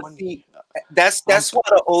a lot of money. See, that's why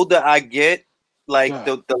the older I get,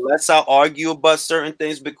 the less I argue about certain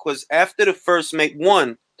things, because after the first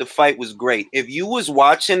the fight was great. If you was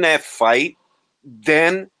watching that fight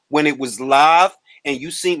then when it was live and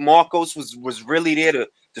you seen Marcos was really there to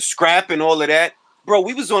scrap and all of that, bro,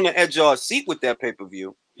 we was on the edge of our seat with that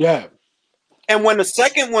pay-per-view. Yeah. And when the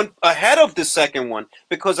second one, ahead of the second one,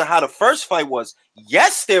 because of how the first fight was,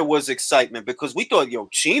 yes, there was excitement because we thought,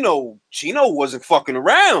 Chino wasn't fucking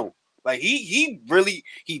around. Like he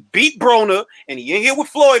beat Broner and he in here with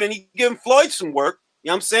Floyd and he giving Floyd some work. You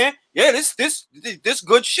know what I'm saying? Yeah, this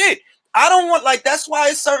good shit. I don't want, that's why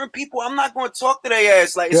it's certain people I'm not going to talk to their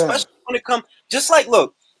ass, especially when it come, just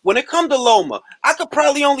look, when it come to Loma, I could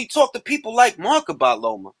probably only talk to people like Mark about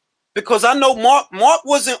Loma. Because I know Mark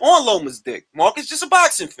wasn't on Loma's dick. Mark is just a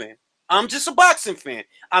boxing fan. I'm just a boxing fan.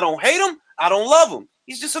 I don't hate him. I don't love him.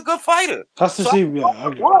 He's just a good fighter. That's the same,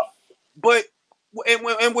 yeah. But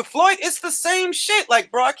and with Floyd, it's the same shit.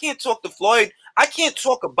 Bro, I can't talk to Floyd. I can't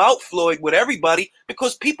talk about Floyd with everybody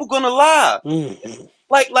because people gonna lie. Mm-hmm.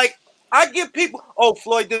 I give people,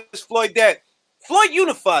 Floyd this, Floyd that. Floyd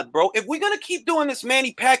unified, bro. If we're gonna keep doing this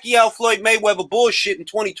Manny Pacquiao, Floyd Mayweather bullshit in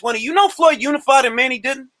 2020, Floyd unified and Manny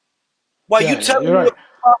didn't. Why you telling me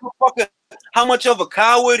how much of a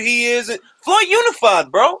coward he is? Floyd unified,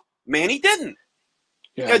 bro. Manny didn't.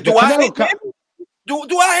 Yeah, do I hate Manny?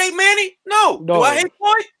 Do I hate Manny? No. Do I hate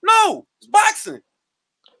Floyd? No. It's boxing.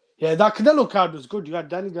 Yeah, that Canelo card was good. You had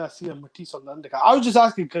Danny Garcia and Matisse on the undercard. I was just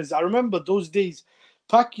asking because I remember those days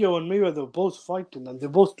Pacquiao and Mayweather were both fighting and they're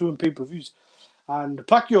both doing pay-per-views. And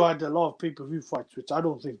Pacquiao had a lot of pay-per-view fights, which I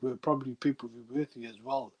don't think were probably pay-per-view worthy as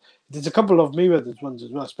well. There's a couple of Mayweather's ones as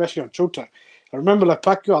well, especially on Showtime. I remember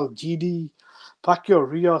Pacquiao Al-GD,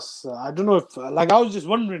 Pacquiao Rios. I don't know if, I was just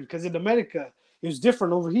wondering, because in America, it was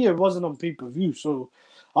different. Over here, it wasn't on pay-per-view. So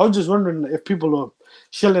I was just wondering if people are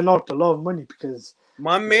shelling out a lot of money because...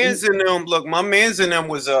 My man's in them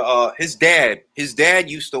was his dad. His dad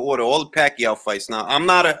used to order all the Pacquiao fights. Now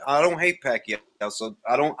I don't hate Pacquiao, so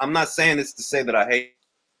I'm not saying this to say that I hate.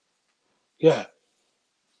 Yeah.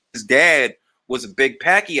 His dad was a big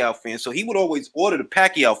Pacquiao fan, so he would always order the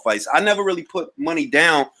Pacquiao fights. I never really put money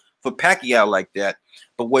down for Pacquiao like that.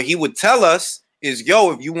 But what he would tell us is,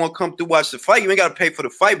 if you want to come through watch the fight, you ain't got to pay for the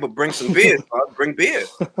fight, but bring some beer. Bring beer.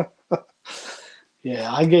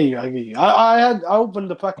 Yeah, I get you. I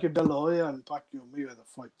opened the Pacquiao De La Hoya and Pacquiao Mayweather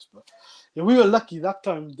fights, but we were lucky that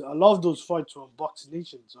time. A lot of those fights were on Box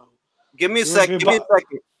Nation. So give me a second.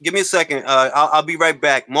 Give me a second. I'll be right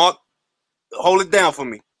back. Mark, hold it down for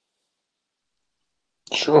me.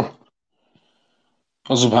 Sure.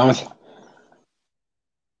 What's up, Hamid?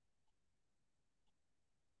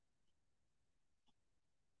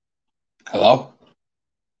 Hello?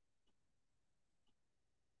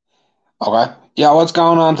 Okay. Yeah, what's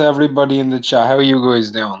going on to everybody in the chat? How are you guys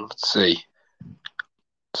doing? Let's see.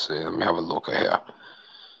 Let me have a look here.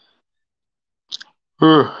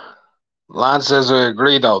 Lance says, I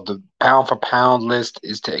agree, though. The pound-for-pound list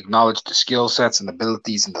is to acknowledge the skill sets and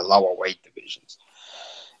abilities in the lower weight divisions.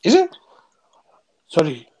 Is it?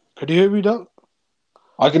 Sorry, could you hear me now?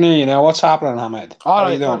 I can hear you now. What's happening, Hamid? All How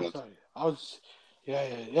right, you doing? sorry.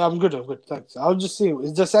 Yeah, I'm good, thanks. I was just saying,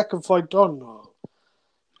 is the second fight on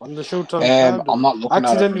the Showtime card? I'm Or not looking at it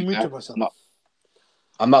accidentally right now. muted myself.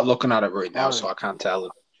 I'm not looking at it right now, All so right. I can't tell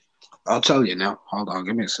it. I'll tell you now. Hold on,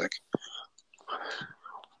 give me a sec.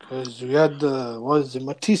 Because we had the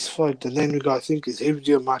Matisse fight, and then we got, I think, it's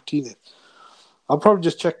Javier Martinez. I'll probably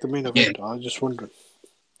just check the main Yeah, event. I was just wondering.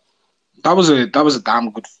 that was a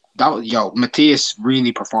damn good. Matthias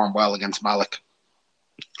really performed well against Malik.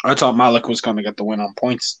 I thought Malik was going to get the win on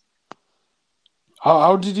points.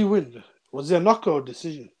 How did he win? Was there a knockout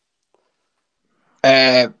decision?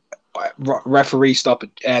 Referee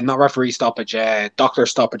stoppage, not referee stoppage, doctor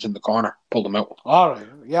stoppage in the corner. Pulled him out. All right.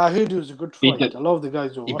 Yeah, I heard it was a good Beat fight. the, I love the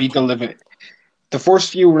guys who he were beat the watching. living. The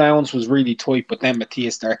first few rounds was really tight, but then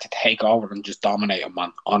Matthias started to take over and just dominate him,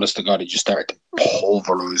 man. Honest to God, he just started to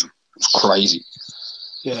pulverize him. It's crazy.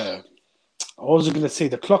 Yeah. I was going to say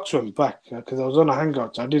the clocks went back because I was on a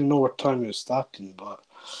hangout. So I didn't know what time it was starting, but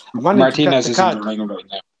I managed Martinez to is cut in the the card. ring right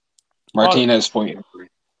now. Martinez fighting.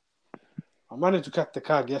 I managed to cut the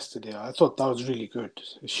card yesterday. I thought that was really good.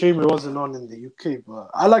 A shame it wasn't on in the UK,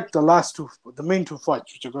 but I liked the main two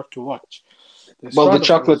fights, which I got to watch. Well, the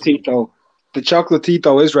Estrada fight was good.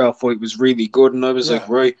 Chocolatito Israel fight was really good, and I was like, Yeah.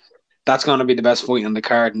 right, that's going to be the best fight on the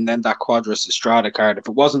card. And then that Quadras Estrada card, if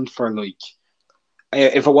it wasn't for the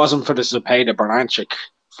Zepeda Bernanchik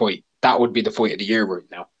fight, that would be the fight of the year right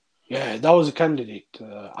now. Yeah, that was a candidate.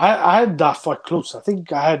 I had that fight close. I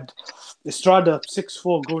think I had Estrada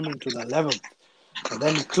 6-4 going into the 11th, but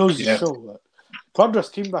then he closed the show. Quadras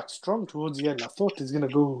came back strong towards the end. I thought he's going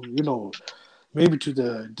to go, maybe to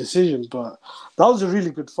the decision, but that was a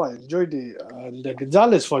really good fight. I enjoyed it. And the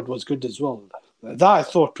Gonzalez fight was good as well. That I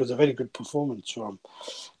thought was a very good performance from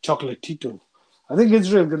Chocolatito. I think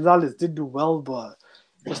Israel Gonzalez did do well, but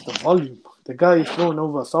just the volume. The guy throwing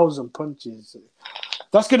over 1,000 punches.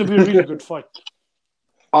 That's going to be a really good fight.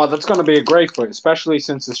 Oh, that's going to be a great fight, especially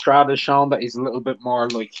since Estrada's shown that he's a little bit more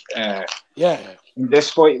like... In this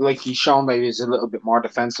fight, like, he's shown that he's a little bit more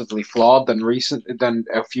defensively flawed than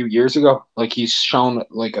a few years ago. Like, he's shown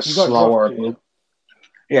like a slower...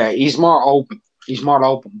 he's more open.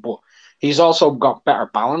 But he's also got better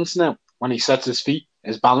balance now when he sets his feet.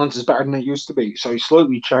 His balance is better than it used to be. So he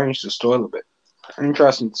slightly changed his style a bit.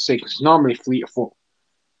 Interesting to see, because he's normally fleet of foot.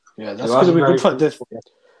 Yeah, that's going to be a good fight.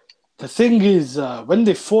 The thing is, when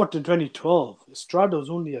they fought in 2012, Estrada was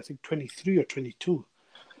only, I think, 23 or 22.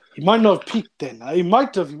 He might not have peaked then. He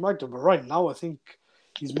might have, but right now I think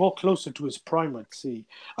he's more closer to his prime, I'd say.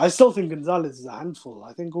 I still think Gonzalez is a handful.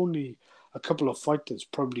 I think only a couple of fighters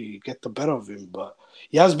probably get the better of him, but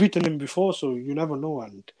he has beaten him before, so you never know.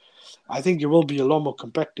 And I think it will be a lot more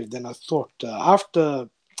competitive than I thought. After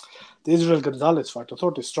the Israel Gonzalez fight, I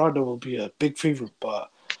thought Estrada will be a big favorite, but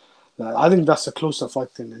I think that's a closer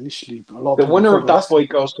fight than initially. The winner of that fight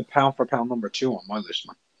goes to pound for pound number 2 on my list,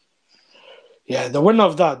 man. Yeah, the winner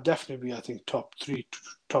of that definitely be, I think, top 3,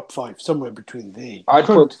 top 5, somewhere between there.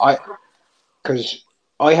 Because I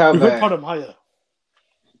have... You could put them higher.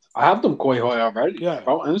 I have them quite high already. Yeah.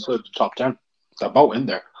 About inside the top 10. They're about in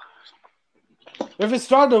there. If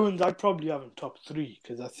Estrada wins, I'd probably have him top 3,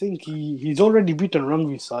 because I think he's already beaten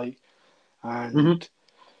Rungvisai and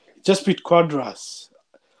just beat Quadras.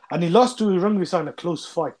 And he lost to Rungvisai in a close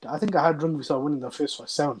fight. I think I had Rungvisai winning the first fight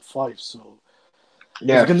 7-5, so...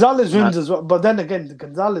 Yeah, if Gonzalez wins as well, but then again,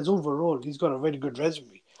 Gonzalez overall, he's got a very good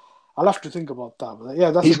resume. I'll have to think about that. But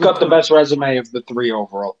yeah, he's got the best resume of the 3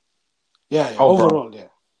 overall. Yeah, overall, yeah.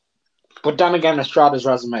 But then again, Estrada's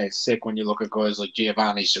resume is sick when you look at guys like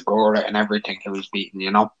Giovanni Segura and everything he was beating,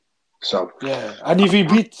 So yeah, and if he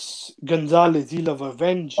beats Gonzalez, he'll have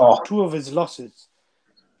avenged 2 of his losses.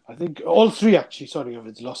 I think all 3 actually. Sorry, of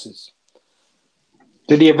his losses.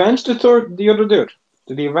 Did he avenge the other dude?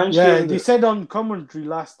 Did he avenge? Yeah, they said on commentary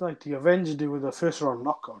last night he avenged it with a first round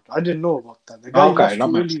knockout. I didn't know about that. The guy lost to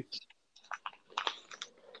really.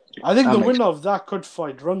 I think the winner of that could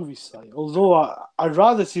fight Rungvisai. Although I'd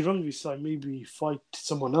rather see Rungvisai maybe fight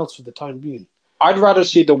someone else for the time being. I'd rather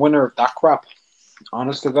see the winner of that crap.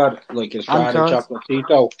 Honest to God, like Estrada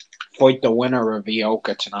Chocolatito fight the winner of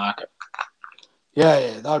Ioka Tanaka.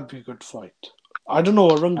 Yeah, that'd be a good fight. I don't know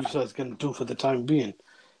what Rungvisai is going to do for the time being.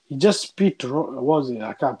 He just beat,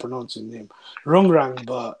 I can't pronounce his name, Rungrang,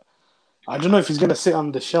 but I don't know if he's going to sit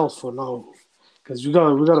on the shelf for now, because we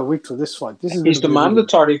gotta wait for this fight. He's the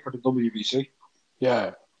mandatory for the WBC.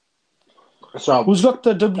 Yeah. So who's got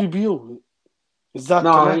the WBO? Is that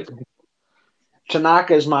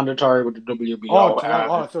Tanaka is mandatory with the WBO.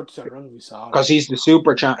 I thought you said Rungvisai. Because he's the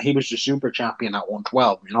super champ. He was the super champion at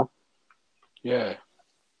 112. You know. Yeah.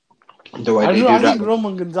 The way I that. think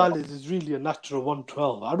Roman Gonzalez is really a natural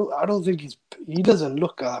 112. I don't think he doesn't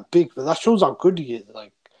look big, but that shows how good he is.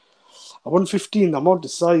 Like at 115, the amount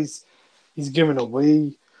of size he's giving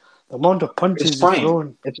away, the amount of punches he's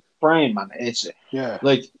throwing. It's a frame, man. It's yeah.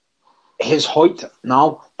 Like his height,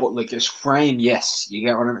 no, but like his frame, yes. You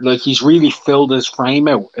get what I mean? Like he's really filled his frame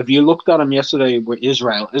out. If you looked at him yesterday with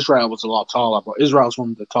Israel was a lot taller, but Israel's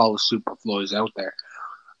one of the tallest superfluos out there.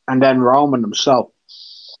 And then Roman himself,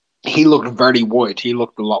 he looked very wide. He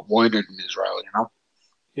looked a lot wider than Israel, you know?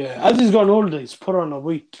 Yeah, as he's gotten older, he's put on a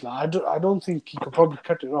weight. Like, I don't think he could probably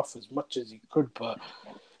cut it off as much as he could, but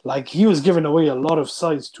like he was giving away a lot of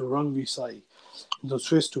size to Rungvisai in those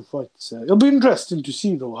first two fights. It'll be interesting to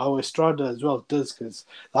see, though, how Estrada as well does, because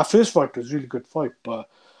that first fight was a really good fight, but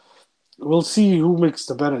we'll see who makes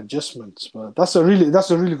the better adjustments. But that's a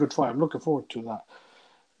really good fight. I'm looking forward to that.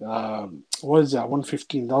 What is that?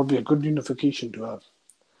 115. That'll be a good unification to have.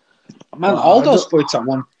 Man, all those fights at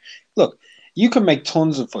one. Look, you can make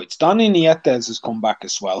tons of fights. Donny Nietes has come back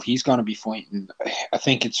as well. He's going to be fighting. I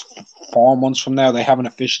think it's 4 months from now. They haven't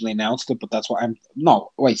officially announced it, but that's what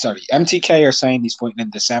MTK are saying he's fighting in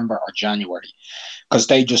December or January because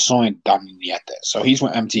they just signed Donny Nietes. So he's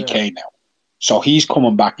with MTK now. So he's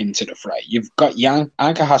coming back into the fray. You've got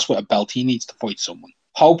Anka has with a belt. He needs to fight someone.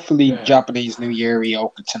 Hopefully, Japanese New Year,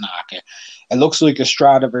 Ryoka Tanaka. It looks like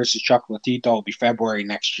Estrada versus Chocolatito will be February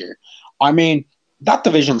next year. I mean, that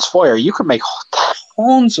division's fire. You can make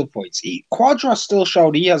tons of fights. Quadras still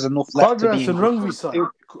showed he has enough left to be in. Rungvisai.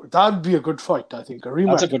 That'd be a good fight, I think.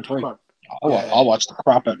 That's a good fight. I'll watch the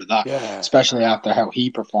crap out of that, especially after how he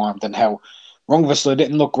performed and how Rungvisai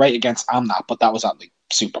didn't look great against Amnat, but that was at like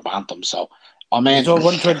Super Bantam. So, I mean, so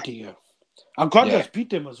 120, and Quadras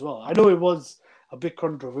beat him as well. I know it was a bit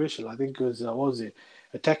controversial. I think it was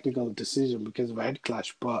a technical decision because of a head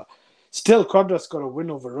clash, but still, Quadras got a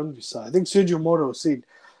win over Rungvisai. I think Sergio Moro said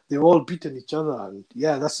they've all beaten each other, and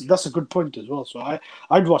that's a good point as well. So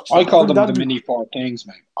I'd watch that. I call them the mini four things,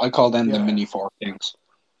 man. I call them the mini four things.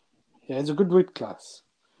 Yeah, it's a good weight class.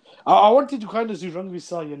 I wanted to kind of see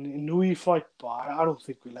Rungvisai and Inui fight, but I don't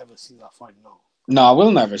think we'll ever see that fight now. No,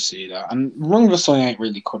 we'll never see that. And Rungvisai ain't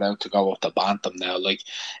really cut out to go up the Bantam now. Like,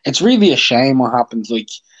 it's really a shame what happened, like,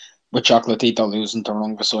 with Chocolatito losing to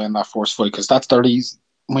Rungvisai in that first fight, because that's the reason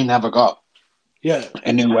we never got. Yeah.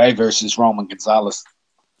 Inoue versus Roman Gonzalez.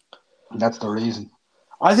 That's the reason.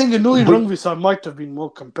 I think Inui Rungvisai might have been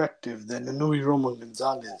more competitive than Inui Roman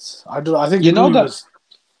Gonzalez. I think Inui was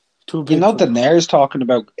too big. You know, Daenerys talking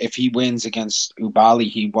about if he wins against Ubali,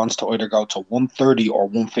 he wants to either go to 130 or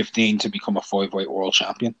 115 to become a 5-weight world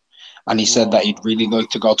champion. And he said that he'd really like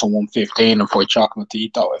to go to 115 and fight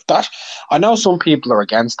Chocolatito. I know some people are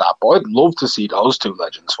against that, but I'd love to see those two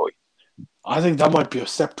legends fight. I think that might be a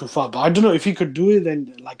step too far, but I don't know if he could do it.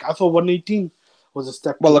 Then, like, I thought 118 was a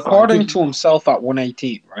step. Well, too far. According to himself, at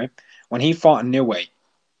 118, right, when he fought in Niue,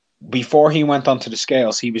 before he went onto the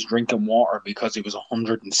scales, he was drinking water because he was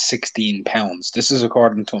 116 pounds. This is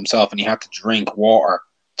according to himself, and he had to drink water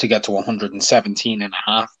to get to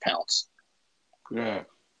 117.5 pounds. Yeah.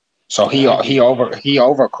 So he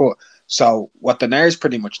overcut. So what Daenerys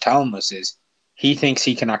pretty much telling us is he thinks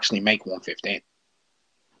he can actually make 115.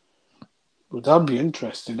 Well, that'd be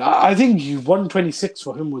interesting. I think 126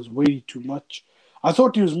 for him was way too much. I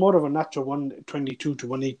thought he was more of a natural 122 to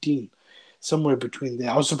 118, somewhere between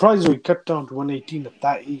there. I was surprised he cut down to 118 at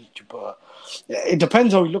that age, but it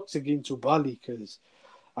depends how he looks against Ubali, because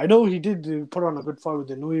I know he did put on a good fight with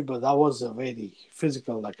Inui, but that was a very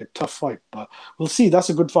physical, like a tough fight. But we'll see. That's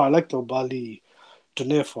a good fight. I like the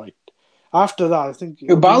Ubali-Daenerys fight. After that, I think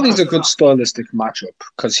Ubali's a good stylistic matchup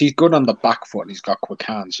because he's good on the back foot and he's got quick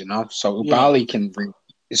hands, you know. So Ubali can,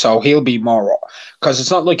 so he'll be more, because it's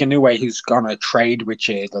not like Inoue who's gonna trade with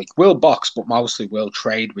you. Like, will box, but mostly will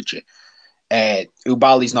trade with you.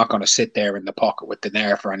 Ubali's not gonna sit there in the pocket with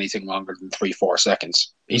Daenerys for anything longer than 3-4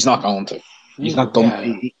 seconds. He's not going to. He's not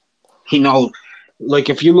done. Yeah. He knows. Like,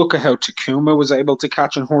 if you look at how Takuma was able to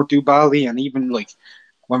catch and hurt Ubali, and even like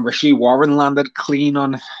when Rashid Warren landed clean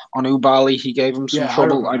on Ubali, he gave him some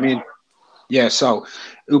trouble. I mean, so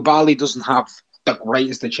Ubali doesn't have the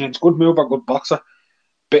greatest of chance. Good mover, good boxer.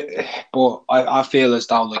 But I feel as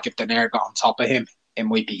though, like, if Daenerys got on top of him, it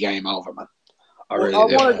might be game over, man. I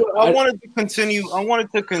wanted to continue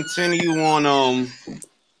on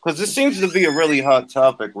because this seems to be a really hot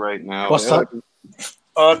topic right now. What's that?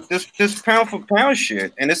 This pound for pound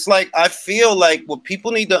shit. And it's like, I feel like what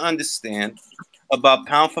people need to understand about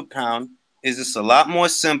pound for pound is it's a lot more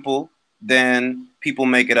simple than people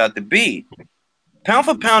make it out to be. Pound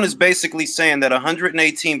for pound is basically saying that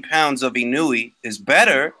 118 pounds of Inouye is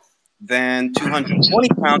better than 220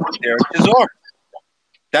 pounds of Derek Chisora.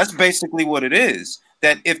 That's basically what it is.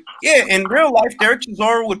 That in real life, Derek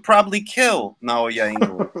Chisora would probably kill Naoya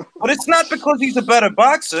Inoue. But it's not because he's a better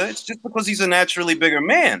boxer. It's just because he's a naturally bigger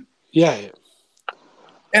man. Yeah.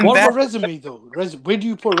 And what about resume, though? Where do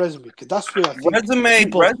you put resume? Because that's where I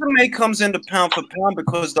think resume comes into pound for pound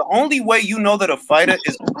because the only way you know that a fighter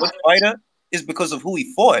is a good fighter is because of who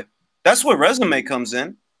he fought. That's where resume comes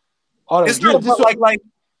in. All right, it's not about like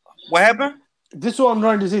what happened? This is what I'm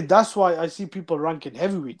trying to say. That's why I see people ranking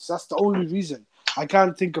heavyweights. That's the only reason. I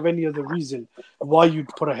can't think of any other reason why you'd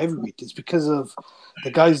put a heavyweight. It's because of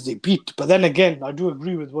the guys they beat. But then again, I do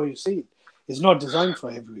agree with what you're saying. It's not designed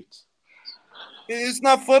for heavyweights. It's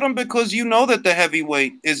not for them because you know that the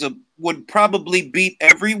heavyweight would probably beat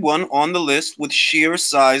everyone on the list with sheer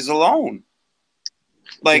size alone.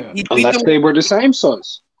 Like unless they were the same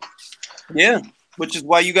size. Yeah, which is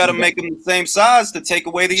why you got to make them the same size to take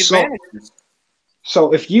away the advantages.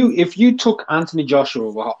 So if you took Anthony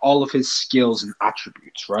Joshua with all of his skills and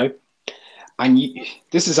attributes, right, and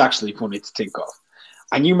this is actually funny to think of,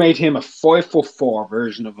 and you made him a 5'4"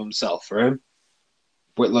 version of himself, right,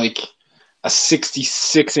 with like a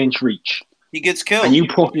 66-inch reach, he gets killed. And you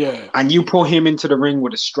put him into the ring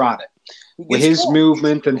with Estrada, with his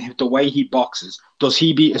movement and the way he boxes. Does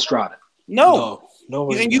he beat Estrada? No.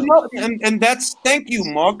 And you know, and that's thank you,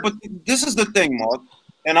 Mark. But this is the thing, Mark.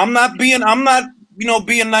 And I'm not being nice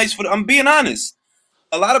I'm being honest.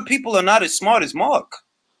 A lot of people are not as smart as Mark.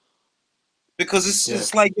 Because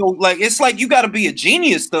it's like you gotta be a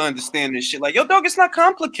genius to understand this shit. Like, yo, dog, it's not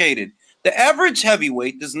complicated. The average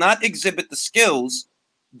heavyweight does not exhibit the skills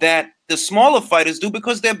that the smaller fighters do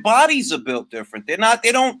because their bodies are built different. They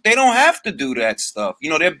don't have to do that stuff.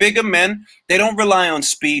 You know, they're bigger men. They don't rely on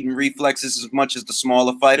speed and reflexes as much as the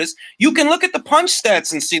smaller fighters. You can look at the punch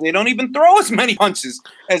stats and see they don't even throw as many punches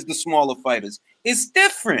as the smaller fighters. It's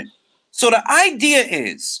different. So the idea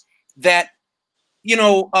is that,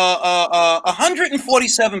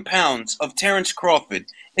 147 pounds of Terrence Crawford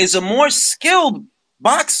is a more skilled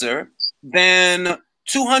boxer than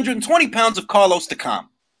 220 pounds of Carlos Takam.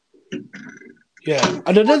 Yeah,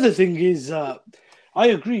 and another thing is, I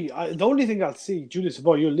agree. The only thing I'll say, Julius,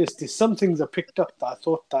 about your list is some things I picked up that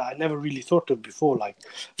I never really thought of before, like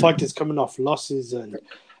fighters coming off losses and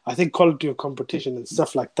I think quality of competition and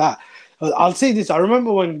stuff like that. I'll say this. I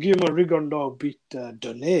remember when Guillermo Rigondeaux beat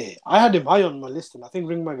Donet, I had him high on my list, and I think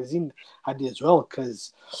Ring Magazine had it as well,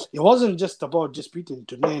 because it wasn't just about just beating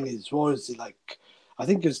Donet. It was like, I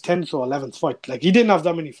think his 10th or 11th fight. Like, he didn't have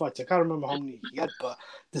that many fights. I can't remember how many he had, but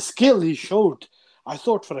the skill he showed, I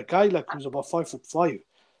thought for a guy like who's about 5'5",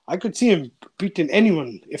 I could see him beating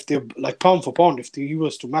anyone if they like pound for pound if he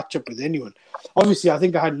was to match up with anyone. Obviously, I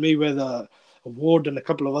think I had Mayweather, Ward, and a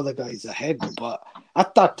couple of other guys ahead, but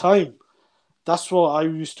at that time, that's what I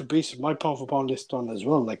used to base my pound for pound list on as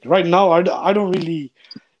well. Like right now, I don't really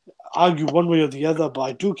argue one way or the other, but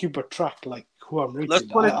I do keep a track like who I'm rating.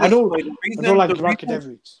 I don't like bracket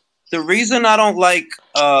heavyweights. The reason I don't like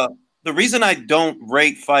the reason I don't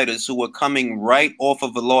rate fighters who are coming right off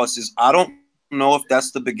of a loss is I don't know if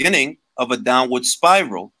that's the beginning of a downward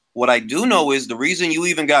spiral. What I do know is the reason you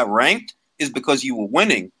even got ranked is because you were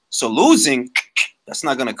winning. So losing, that's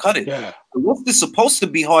not going to cut it. Yeah. The list is supposed to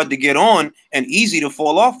be hard to get on and easy to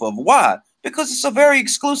fall off of. Why? Because it's a very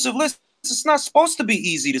exclusive list. It's not supposed to be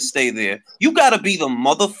easy to stay there. You got to be the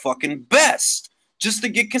motherfucking best just to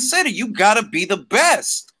get considered. You got to be the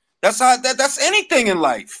best. That's how. That's anything in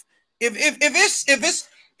life. If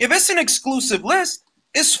it's an exclusive list,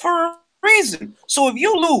 it's for a reason. So if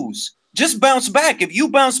you lose, just bounce back. If you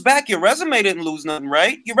bounce back, your resume didn't lose nothing,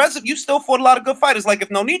 right? You still fought a lot of good fighters. Like if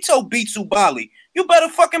Nonito beats Ubali, you better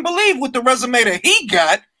fucking believe with the resume that he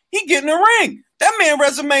got, he get in the ring. That man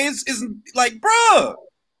resume is like, bruh.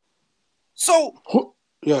 So who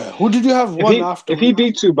did you have after? If he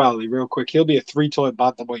beats Ubali real quick, he'll be a 3-time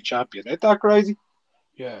bantamweight champion. Ain't that crazy?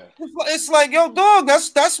 Yeah. It's like, yo, dog,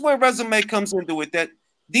 that's where resume comes into it. That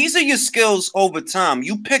these are your skills over time.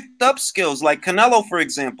 You picked up skills like Canelo, for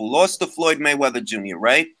example, lost to Floyd Mayweather Jr.,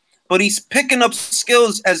 right? But he's picking up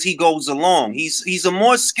skills as he goes along. He's a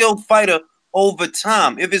more skilled fighter over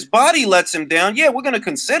time. If his body lets him down, yeah, we're going to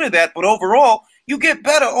consider that. But overall, you get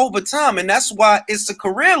better over time. And that's why it's a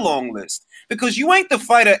career-long list. Because you ain't the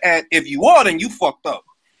fighter if you are, then you fucked up.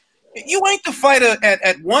 You ain't the fighter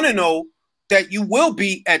at 1-0 that you will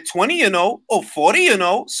be at 20-0 or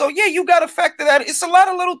 40-0. So, yeah, you got to factor that. It's a lot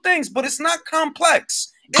of little things, but it's not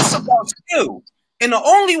complex. It's about skill. And the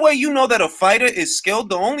only way you know that a fighter is skilled,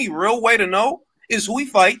 the only real way to know is who he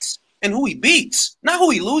fights and who he beats, not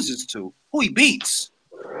who he loses to, who he beats.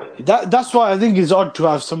 That's why I think it's odd to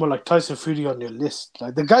have someone like Tyson Fury on your list.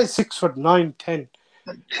 Like the guy's 6'9", 10.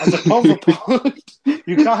 As a pound for pound,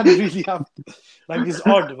 you can't really have like it's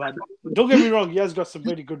odd, man. Don't get me wrong, he has got some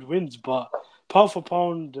very good wins, but pound for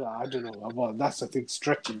pound, I don't know. Well, that's I think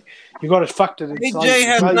stretching. You got to factor in. AJ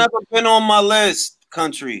has never been on my list.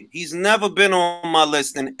 Country. He's never been on my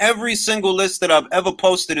list, and every single list that I've ever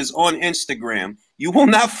posted is on Instagram. You will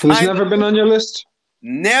not find. Who's never been on your list?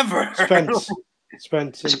 Never.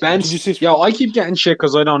 Spence. Yo, I keep getting shit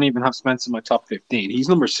because I don't even have Spence in my top 15. He's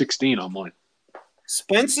number 16 on mine.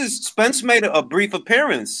 Spence made a brief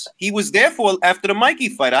appearance. He was there for after the Mikey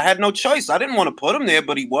fight. I had no choice. I didn't want to put him there,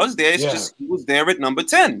 but he was there. It's just he was there at number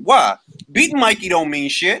 10. Why? Beating Mikey don't mean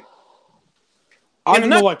shit. I don't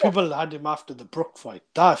know why people had him after the Brook fight.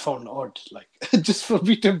 That I found odd, like just for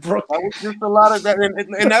beating Brook. That was just a lot of that,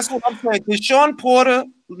 and that's what I'm saying. Did Sean Porter?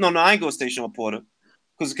 No, I ain't gonna say Sean Porter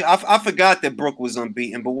because I forgot that Brook was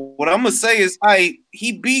unbeaten. But what I'm gonna say is,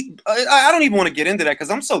 he beat. I don't even want to get into that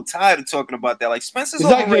because I'm so tired of talking about that. Like Spencer's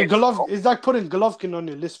overrated. Is that putting Golovkin on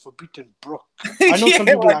your list for beating Brook? I know some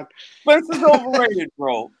people like Spencer's overrated,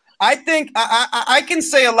 bro. I think I can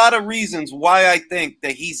say a lot of reasons why I think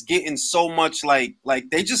that he's getting so much like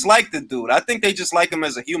they just like the dude. I think they just like him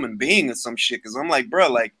as a human being or some shit. Because I'm like,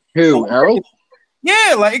 bro, like who, Errol?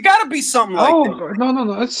 Yeah, like it got to be something like that.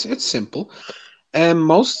 No. It's simple.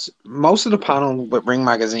 Most of the panel with Ring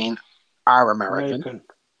Magazine are American.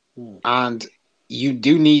 And you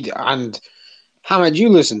do need Hamid, you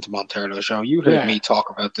listened to Montero's show. You heard me talk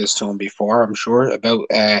about this to him before, I'm sure, about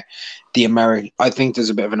the American. I think there's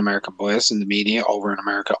a bit of an American bias in the media over in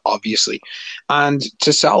America, obviously. And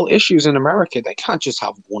to sell issues in America, they can't just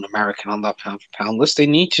have one American on that pound for pound list. They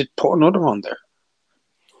need to put another on there.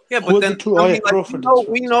 Yeah, but then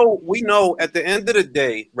we know at the end of the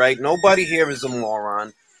day, right? Nobody here is a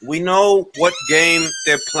moron. We know what game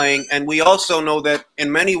they're playing, and we also know that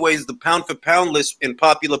in many ways the pound-for-pound list in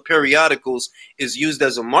popular periodicals is used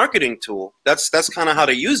as a marketing tool. That's kind of how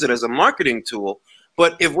they use it, as a marketing tool.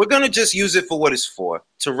 But if we're going to just use it for what it's for,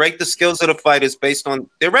 to rate the skills of the fighters based on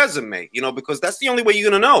their resume, because that's the only way you're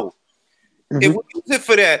going to know. Mm-hmm. If we use it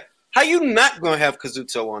for that, how you not going to have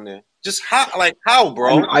Kazuto on there? Just how,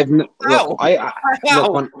 bro? I don't know. I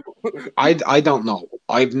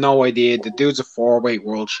have no idea. The dude's a 4-weight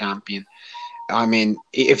world champion. I mean,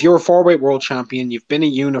 if you're a 4-weight world champion, you've been a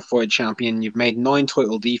unified champion, you've made 9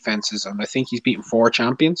 title defenses, and I think he's beaten 4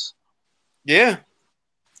 champions. Yeah.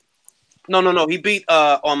 No. He beat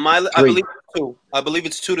on my. 3. I believe it's 2. I believe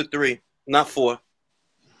it's 2 to 3, not 4.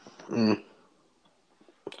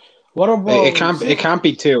 What about it can't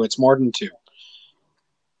be 2. It's more than 2.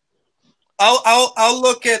 I'll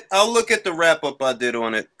look at the wrap up I did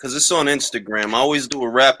on it because it's on Instagram. I always do a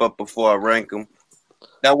wrap up before I rank them.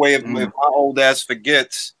 That way, if my old ass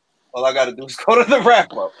forgets, all I got to do is go to the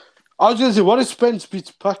wrap up. I was gonna say, what if Spence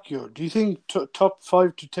beats Pacquiao? Do you think top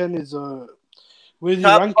 5 to 10 is with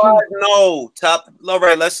top ranking? 5? No, top. All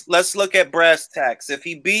right, let's look at brass tacks. If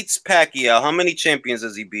he beats Pacquiao, how many champions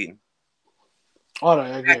has he beaten? All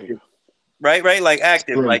right, I get you. Right, like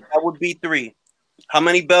active, like that would be 3. How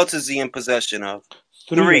many belts is he in possession of?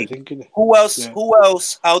 3. Who else? Yeah. Who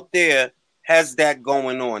else out there has that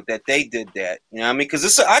going on? That they did that? You know what I mean? Because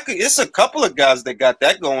it's a couple of guys that got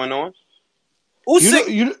that going on.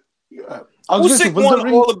 Usyk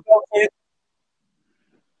won all the belts.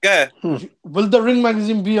 Yeah. Will the Ring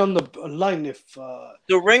magazine be on the line if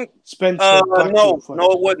the Ring? Spence no,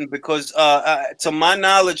 it wouldn't because to my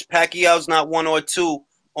knowledge, Pacquiao's not 1 or 2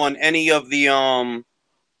 on any of the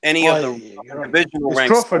divisional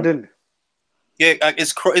ranks. Crawford, didn't it? Yeah,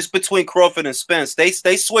 it's between Crawford and Spence.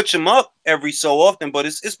 They switch him up every so often, but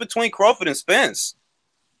it's between Crawford and Spence.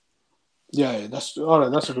 Yeah, that's all right.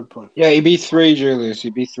 That's a good point. Yeah, he beat 3, Julius. He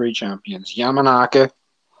beat 3 champions: Yamanaka,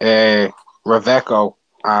 Reveco,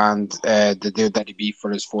 and the dude that he beat for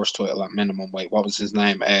his first title at minimum weight. What was his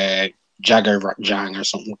name? Jagger Jang or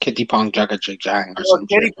something. Kitty Pong Jagger Jang or something.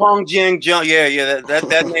 Kitty Pong Jang Jang. Yeah.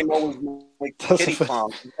 That name always like Kitty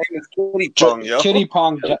Pong. His name is Kitty Pong, yo. Kitty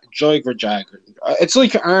Pong Jagger Jagger. It's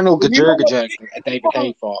like Arnold the Jagger Jagger at David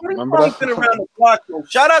Hay fought. Remember that? Been around the block, though.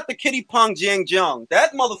 Shout out to Kitty Pong Jang Jang.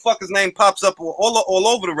 That motherfucker's name pops up all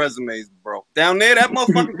over the resumes, bro. Down there, that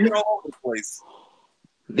motherfucker's been all over the place.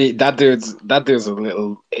 That dude's a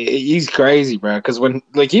little. He's crazy, bro. Because when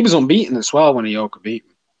he was unbeaten as well when Ioka beat him.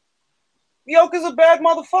 Ioka's a bad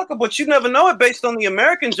motherfucker, but you never know it based on the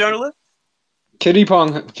American journalist. Kitty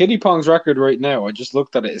Pong's record right now, I just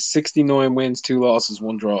looked at it, is 69 wins, 2 losses,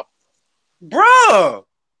 1 draw. Bruh.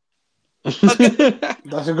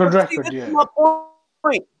 That's a good record, This yeah. is my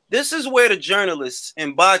point. This is where the journalists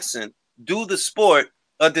in boxing do the sport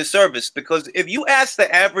a disservice, because if you ask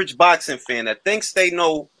the average boxing fan that thinks they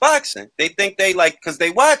know boxing, they think they like, because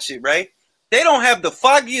they watch it, right? They don't have the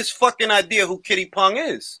foggiest fucking idea who Kitty Pong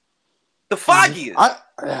is. The foggiest.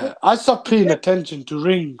 I stopped paying attention to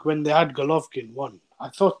Ring when they had Golovkin won. I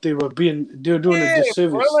thought they were doing a disservice.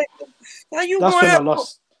 Bro, like, how you That's gonna when I have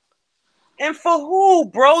lost. And for who,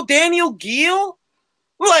 bro? Daniel Gill?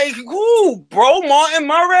 Like who, bro? Martin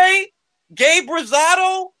Murray? Gabe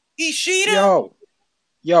Rosado? Ishida?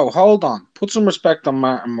 Yo, hold on. Put some respect on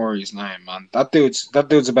Martin Murray's name, man. That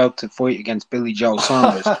dude's about to fight against Billy Joe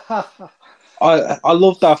Saunders. I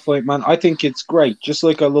love that fight, man. I think it's great. Just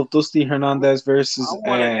like I love Dusty Hernandez versus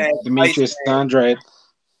Demetrius Andrade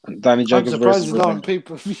and Danny Jacobs versus I'm surprised it's not on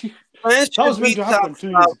pay-per-view. That was meant to happen 2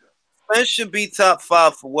 years ago. Flynn should be top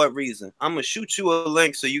 5 for what reason? I'm gonna shoot you a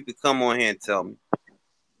link so you could come on here and tell me.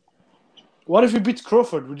 What if he beats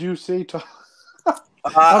Crawford? Would you say to?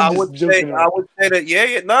 I would say that.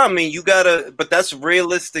 Yeah. No, I mean you gotta, but that's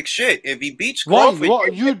realistic shit. If he beats Crawford,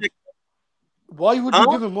 why would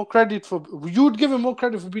you give him more credit for? You would give him more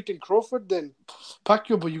credit for beating Crawford than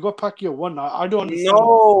Pacquiao, but you got Pacquiao 1. I don't understand.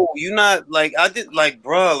 No, you're not like I did. Like,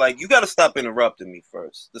 bro, like you got to stop interrupting me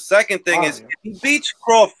first. The second thing is, if he beats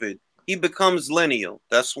Crawford, he becomes lineal.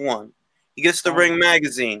 That's 1. He gets the Ring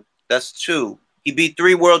magazine. That's 2. He beat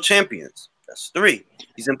 3 world champions. That's 3.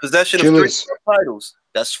 He's in possession of 3 titles.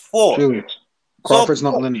 That's 4. Crawford's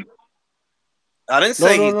not lineal. I didn't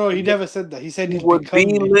say no. He never said that. He said he would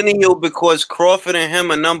be lineal because Crawford and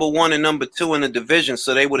him are number 1 and number 2 in the division,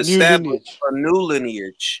 so they would establish a new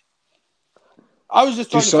lineage. I was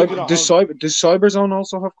just trying to figure out. Does Cyberzone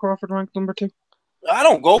also have Crawford ranked number 2? I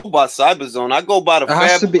don't go by Cyberzone. I go by the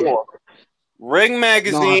Fab Four. Ring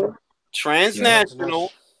Magazine,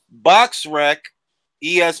 Transnational, Box Rec,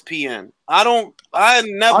 ESPN. I don't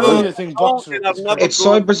think Box Rec. It's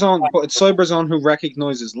Cyberzone, but it's Cyberzone who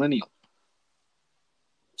recognizes lineal.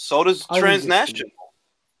 So does Transnational.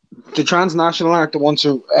 The Transnational aren't the ones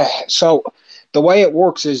who. So the way it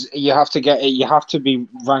works is you have to be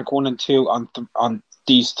rank 1 and 2 on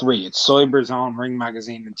these 3. It's Cyberzone, Ring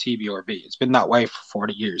Magazine, and TBRB. It's been that way for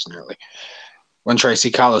 40 years nearly. When Tracy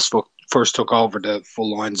Callis first took over the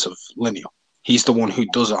full lines of lineal, he's the one who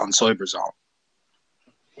does it on Cyberzone.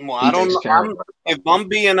 Well, I don't know. If I'm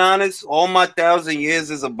being honest, all my 1,000 years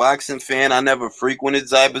as a boxing fan, I never frequented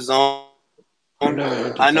Cyberzone.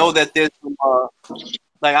 I know that there's some,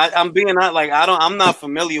 I'm being like I'm not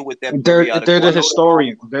familiar with that. They're the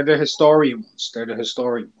historian. They're the historian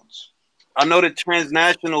ones. I know that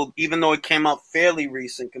Transnational, even though it came out fairly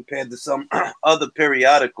recent compared to some other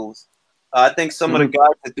periodicals, I think some of the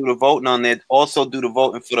guys that do the voting on there also do the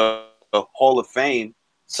voting for the Hall of Fame.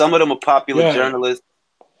 Some of them are popular journalists.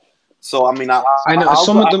 So I mean, I know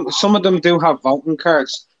some of them do have voting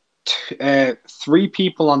cards. 3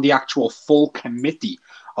 people on the actual full committee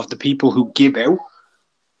of the people who give out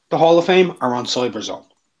the Hall of Fame are on Cyberzone.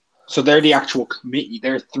 So they're the actual committee.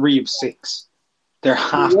 They're 3 of 6. They're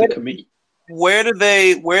half the committee. Where do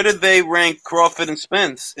they rank Crawford and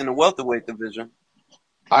Spence in the welterweight division?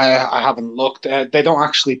 I haven't looked. They don't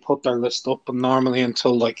actually put their list up normally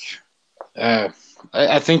until I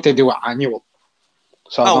think they do it annual.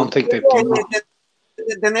 So I don't think they've done that.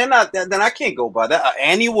 Then they're not. Then I can't go by that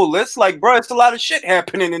annual list. Like, bro, it's a lot of shit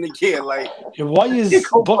happening in the year. Like, why is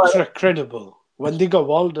BoxRec credible when they got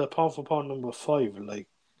Wilder pound for pound number 5? Like,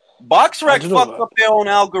 BoxRec fucked up their own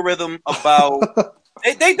algorithm about.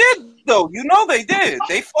 they did though. You know they did.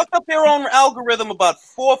 They fucked up their own algorithm about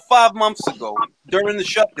 4 or 5 months ago during the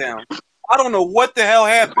shutdown. I don't know what the hell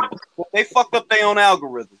happened, but they fucked up their own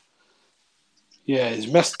algorithm. Yeah, it's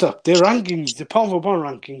messed up. Their rankings, the pound for pound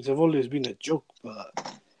rankings, have always been a joke.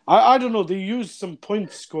 But I don't know. They use some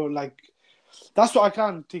point score. Like, that's what I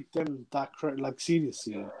can't take them that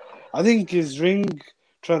seriously. I think it's Ring,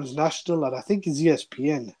 Transnational, and I think it's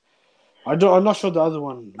ESPN. I'm not sure the other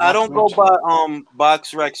one. I don't go by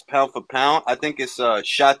BoxRec's pound for pound. I think it's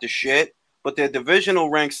shot to shit. But their divisional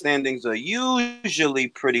rank standings are usually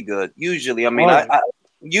pretty good. Usually, I mean,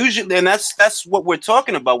 usually, and that's what we're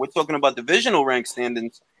talking about. We're talking about divisional rank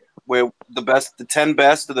standings, where the 10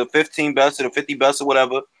 best, or the 15 best, or the 50 best, or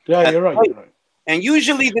whatever. Yeah, you're right. And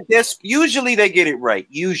usually they get it right.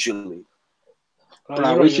 Usually.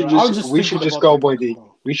 We should just go by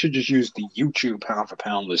we should just use the YouTube pound for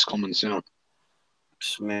pound list coming soon.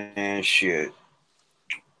 Man, shit.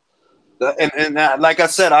 And like I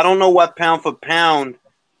said, I don't know why pound for pound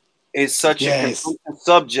is such a contentious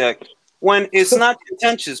subject when it's not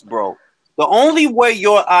contentious, bro. The only way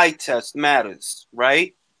your eye test matters,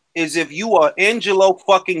 right, is if you are Angelo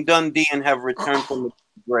fucking Dundee and have returned from the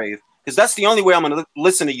grave. Because that's the only way I'm going to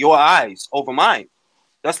listen to your eyes over mine.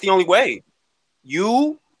 That's the only way.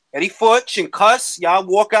 You, Eddie Futch, and Cuss, y'all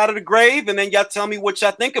walk out of the grave, and then y'all tell me what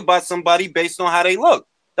y'all think about somebody based on how they look.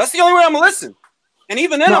 That's the only way I'm going to listen. And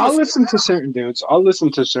even then, I'll listen to certain dudes. I'll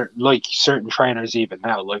listen to certain trainers even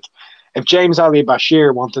now. Like, if James Ali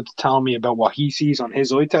Bashir wanted to tell me about what he sees on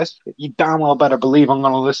his eye test, you damn well better believe I'm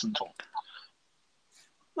going to listen to him.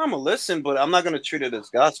 I'm going to listen, but I'm not going to treat it as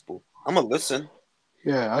gospel. I'm going to listen.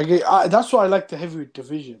 Yeah, that's why I like the heavyweight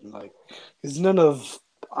division. Like, it's none of...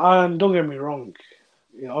 And don't get me wrong.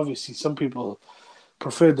 You know, obviously, some people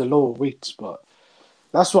prefer the lower weights, but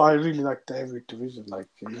that's why I really like the heavyweight division. Like,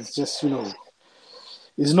 it's just, you know...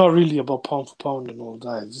 It's not really about pound for pound and all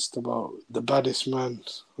that. It's just about the baddest man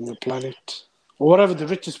on the planet. Or whatever the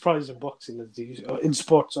richest prize in boxing is. In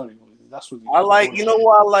sports, sorry. That's what I like, you know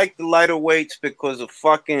why I like the lighter weights? Because of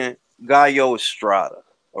fucking Gallo Estrada.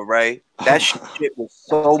 All right? That shit was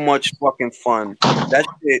so much fucking fun.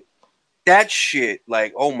 That shit,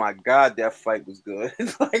 like, oh my God, that fight was good.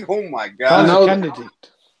 Like, oh my God.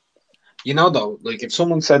 You know, though, like, if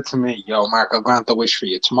someone said to me, yo, Mark, I'll grant the wish for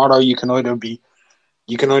you. Tomorrow you can either be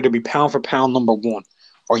pound for pound number one,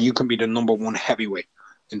 or you can be the number one heavyweight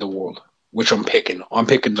in the world. Which I'm picking. I'm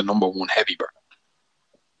picking the number one heavyweight.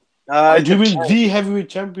 Do you mean the heavyweight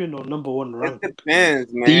champion or number one ranked? It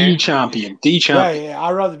depends, man. The champion. Yeah.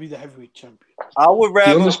 I'd rather be the heavyweight champion. I would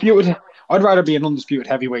rather I'd rather be an undisputed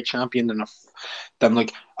heavyweight champion than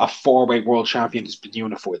like a 4-weight world champion who's been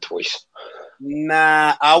unified twice.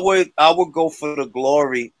 Nah, I would go for the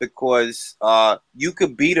glory because you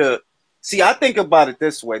could beat a. See, I think about it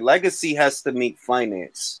this way: legacy has to meet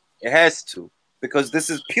finance. It has to, because this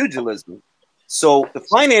is pugilism. So the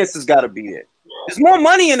finance has got to be there. There's more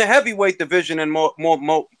money in the heavyweight division than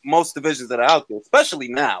most divisions that are out there, especially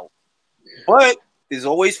now. But there's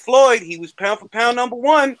always Floyd. He was pound for pound number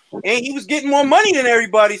one, and he was getting more money than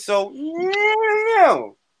everybody. So,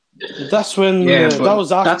 no. That's when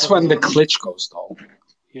that's when the Klitschko's though.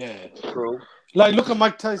 Yeah, true. Like, look at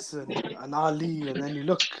Mike Tyson and Ali, and then you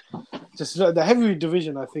look the heavyweight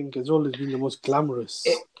division. I think has always been the most glamorous.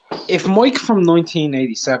 If Mike from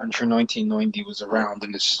 1987 through 1990 was around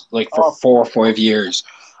in this, like, for 4 or 5 years,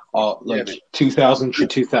 2000 through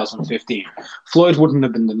 2015, Floyd wouldn't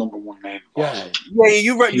have been the number one name. Yeah,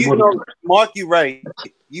 you're right. Mark, you're right.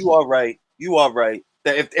 You are right.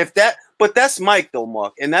 If that, but that's Mike though,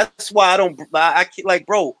 Mark, and that's why I can't, like,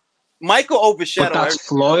 bro, Michael overshadowed. But that's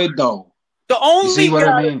Floyd though. The only you see what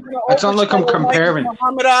I mean? It's not like I'm comparing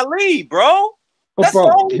Muhammad Ali, bro. But that's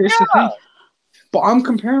bro, here's the thing. But I'm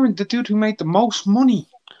comparing the dude who made the most money.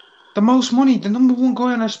 The number one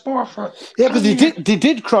guy in our sport for. Yeah, but they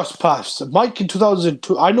did cross paths. Mike in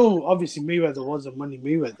 2002. I know obviously Mayweather wasn't Money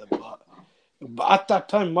Mayweather, but at that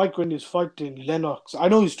time, Mike, when he was fighting Lennox, I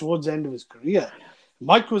know he's towards the end of his career.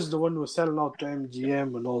 Mike was the one who was selling out to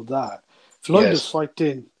MGM and all that. Floyd was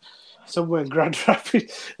fighting somewhere in Grand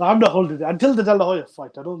Rapids. I'm not holding it until the De La Hoya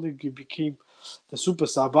fight. I don't think he became the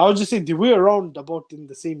superstar. But I was just saying they were around about in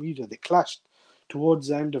the same era. They clashed towards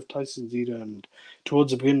the end of Tyson's era and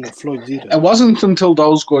towards the beginning of Floyd's era. It wasn't until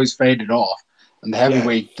those guys faded off and the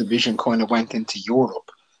heavyweight division kind of went into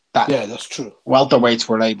Europe that that's true. Welterweights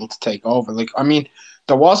were able to take over. Like, I mean,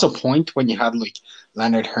 there was a point when you had like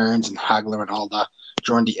Leonard Hearns and Hagler and all that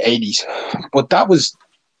during the 80s, but that was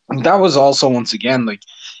also, once again, like,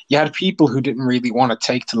 you had people who didn't really want to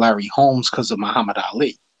take to Larry Holmes because of Muhammad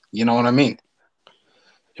Ali. You know what I mean?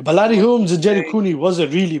 Yeah, but Larry Holmes and Jerry Cooney was a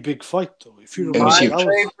really big fight, though. If you remember, my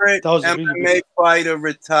favorite MMA fighter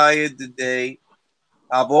retired today.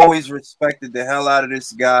 I've always respected the hell out of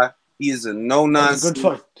this guy. He is a no-nonsense. Good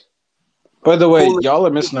fight. By the way, y'all are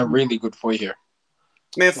missing a really good fight here.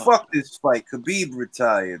 Man, fuck this fight. Khabib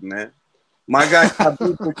retired, man. My guy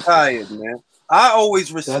Khabib retired, man. I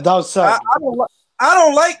always respect. I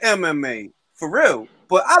don't like MMA for real,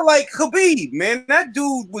 but I like Khabib, man. That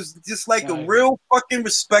dude was just like a real fucking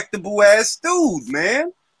respectable ass dude,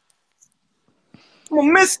 man. I'm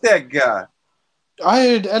gonna miss that guy. I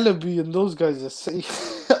heard Ellaby and those guys are saying,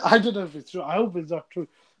 I don't know if it's true. I hope it's not true.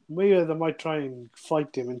 Mayweather might try and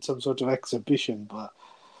fight him in some sort of exhibition, but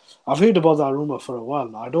I've heard about that rumor for a while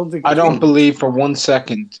now. I don't believe for 1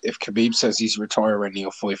 second if Khabib says he's retiring,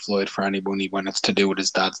 he'll fight Floyd for anybody when it's to do with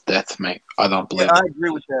his dad's death, mate. I don't believe it.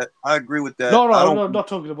 I agree with that. No, I'm not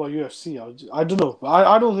talking about UFC. I don't know.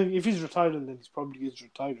 I don't think if he's retiring, then he probably is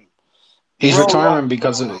retiring. He's retiring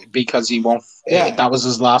because he won't. That was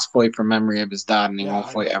his last fight from memory of his dad, and he won't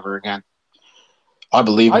fight ever again. I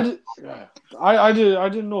believe it. I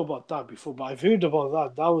didn't know about that before, but I've heard about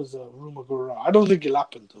that. That was a rumor going around. I don't think it'll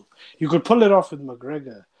happen though. You could pull it off with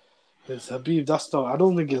McGregor. Because Habib, I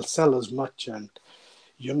don't think he'll sell as much, and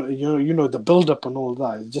you know the build up and all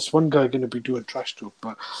that. It's just one guy going to be doing trash talk.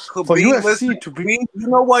 But Khabib, for UFC listen, to be, you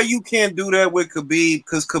know why you can't do that with Khabib?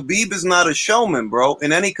 Because Khabib is not a showman, bro.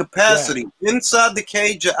 In any capacity, inside the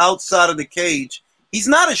cage or outside of the cage, he's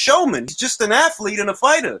not a showman. He's just an athlete and a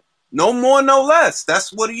fighter. No more, no less.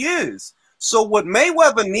 That's what he is. So what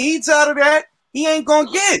Mayweather needs out of that, he ain't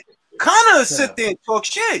gonna get. Conor sit there and talk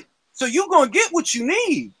shit. So you gonna get what you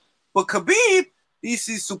need. But Khabib, this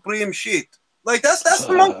is supreme shit. Like that's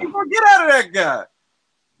the most you're gonna get out of that guy.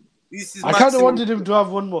 I kind of wanted him to have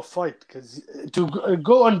one more fight because to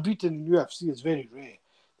go unbeaten in UFC is very rare.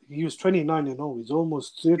 He was 29-0. He's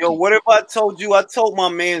almost 30. Yo, what if I told you? I told my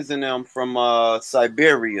mans and them from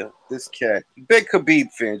Siberia. This cat, big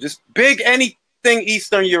Khabib fan, just big anything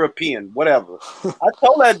Eastern European, whatever. I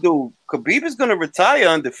told that dude, Khabib is gonna retire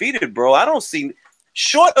undefeated, bro. I don't see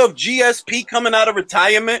short of GSP coming out of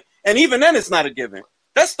retirement, and even then, it's not a given.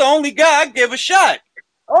 That's the only guy I give a shot.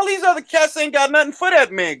 All these other cats ain't got nothing for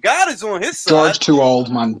that man. God is on his side. George too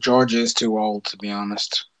old, man. George is too old, to be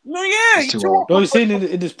honest. No, yeah, he's too old. No, he's saying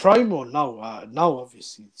in his prime or now. Now,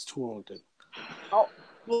 obviously, it's too old.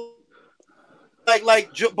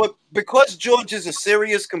 But because George is a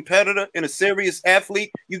serious competitor and a serious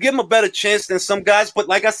athlete, you give him a better chance than some guys. But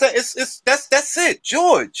like I said, that's it,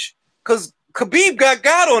 George. Because Khabib got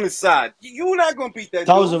God on his side. You're not going to beat that.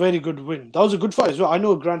 That was a very good win. That was a good fight as well. I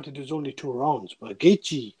know, granted, it was only 2 rounds, but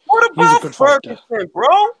Gaethje, what about he's a good Ferguson, fighter, bro?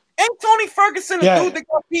 Ain't Tony Ferguson a dude that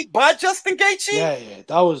got beat by Justin Gaethje? Yeah,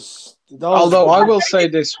 that was. Although I will say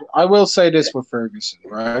this with Ferguson,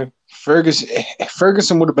 right?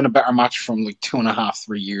 Ferguson would have been a better match from like 2.5,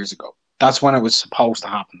 3 years ago. That's when it was supposed to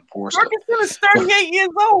happen. Ferguson is 38 years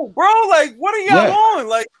old, bro. Like, what are y'all on?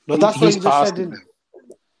 Like, no, that's what he just said.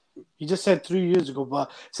 He just said 3 years ago, but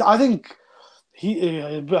so I think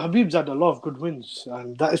Habib's had a lot of good wins,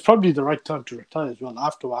 and that is probably the right time to retire as well.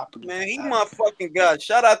 After what happened, man, he's my fucking God.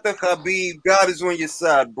 Shout out to Habib. God is on your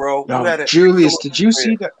side, bro. Julius, did you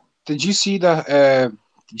see that? Did you see that?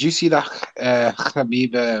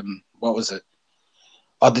 Habib? What was it?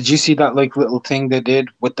 Oh, did you see that like little thing they did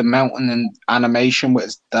with the mountain and animation with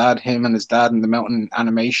his dad, him and his dad, and the mountain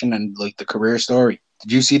animation and like the career story?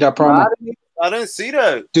 Did you see that promo? I didn't see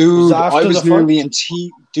that. Dude, I was nearly in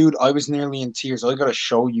tears. Dude, I was nearly in tears. I gotta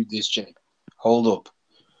show you this, Jay. Hold up.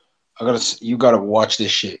 You gotta watch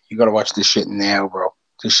this shit. You gotta watch this shit now, bro.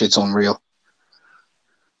 This shit's unreal.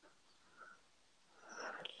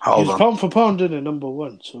 He's pound for pound in at number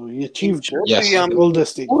 1, so he achieved all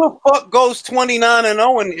this thing. Who the fuck goes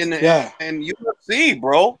 29-0 in UFC,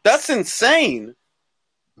 bro? That's insane.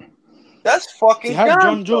 That's fucking. He had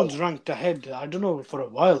John Jones ranked ahead. I don't know for a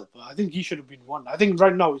while, but I think he should have been 1. I think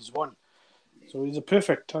right now he's 1, so it's a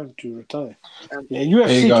perfect time to retire. Yeah,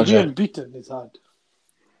 UFC to be unbeaten is hard.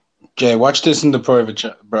 Jay, watch this in the private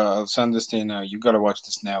chat, bro. I'll send this to you now. You gotta watch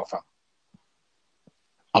this now, fam.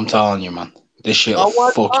 I'm telling you, man. This shit will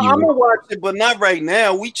fuck you. I'm gonna watch it, but not right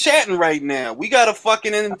now. We chatting right now. We gotta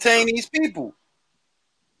fucking entertain these people.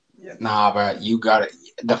 Nah, bro. You got it.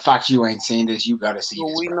 The fact you ain't seen this, you gotta see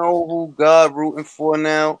this. We know who God rooting for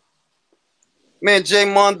now. Man, Jay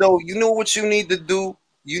Mondo, you know what you need to do?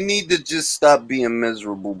 You need to just stop being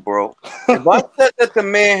miserable, bro. If I said that the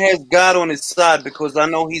man has God on his side because I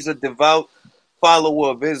know he's a devout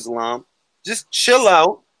follower of Islam, just chill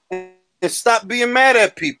out and stop being mad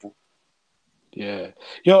at people. Yeah.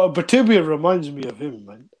 Yo, Batubia reminds me of him,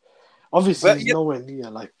 man. Obviously, he's nowhere near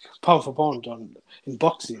like pound for pound in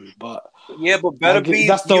boxing, but but Better Beef,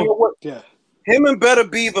 you know what? Yeah. Him and Better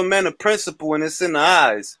Beef are men of principle, and it's in the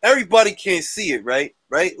eyes. Everybody can't see it, right?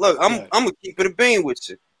 Right? Look, I'm gonna keep it a bean with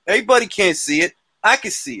you. Everybody can't see it. I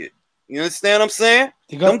can see it. You understand what I'm saying?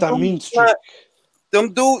 You got that mean streak.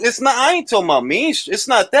 Them dudes, it's not. I ain't talking about mean. It's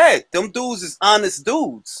not that. Them dudes is honest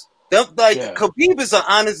dudes. Khabib is an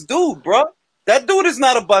honest dude, bro. That dude is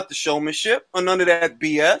not about the showmanship or none of that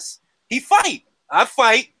BS. He fight. I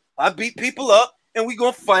fight. I beat people up, and we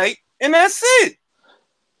gonna fight, and that's it.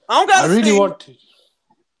 I don't got. I really want to.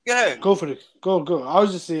 Go ahead. Go for it. Go. I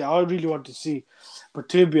was just saying, I really want to see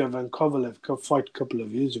Batubiev and Kovalev fight a couple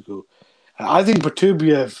of years ago. I think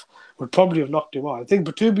Batubiev would probably have knocked him out. I think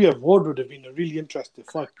Batubiev Ward would have been a really interesting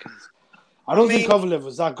fight because I don't think Kovalev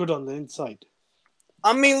was that good on the inside.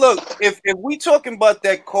 I mean, look, if we talking about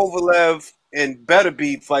that Kovalev and Better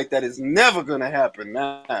Beef fight, that is never gonna happen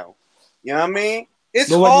now. You know what I mean?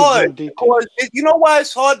 It's hard. You know why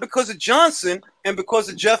it's hard? Because of Johnson and because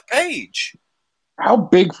of Jeff Page. How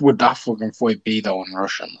big would that fucking fight be though in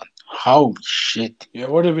Russia, man? Holy shit! Yeah,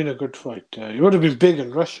 it would have been a good fight. It would have been big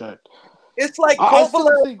in Russia. It's like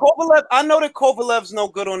Kovalev. I know that Kovalev's no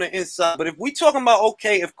good on the inside, but if we talking about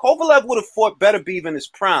if Kovalev would have fought Beterbiev in his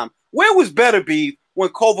prime, where was Beterbiev when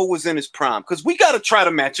Koval was in his prime? Because we got to try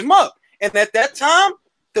to match him up. And at that time,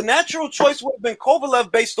 the natural choice would have been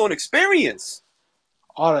Kovalev based on experience.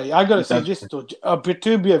 All right, I gotta say this though.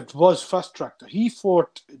 Beterbiev was fast tracked. He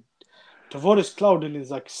fought Tavoris Cloud in his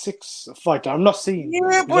like sixth fight. I'm not saying.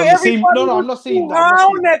 Yeah, but everybody I'm not saying that.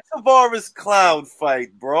 Around that Tavares Cloud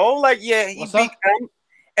fight, bro. Like, yeah, he beat him.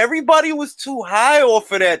 Everybody was too high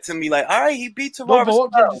off of that to me. Like, all right, he beat Tavares. No, but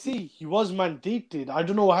what did you see? He was mandated. I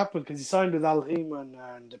don't know what happened because he signed with Al Heyman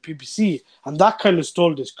and the PBC, and that kind of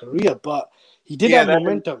stalled his career. But he did have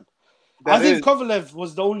momentum. I think Kovalev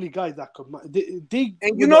was the only guy that could.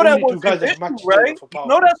 And you know that was the issue, right? You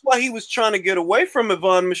know that's why he was trying to get away from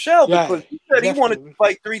Ivan Michel because he said he wanted to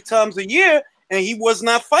fight 3 times a year, and he was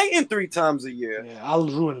not fighting 3 times a year. Yeah, Al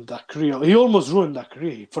ruined that career. He almost ruined that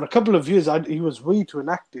career. For a couple of years, he was way too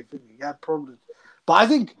inactive. He had problems. But I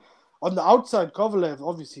think on the outside, Kovalev,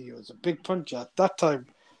 obviously, he was a big puncher. At that time,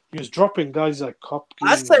 he was dropping guys like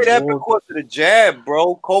Hopkins. I say that because of the jab,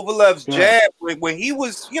 bro. Kovalev's jab when he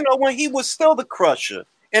was, when he was still the crusher.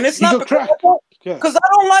 And it's not because I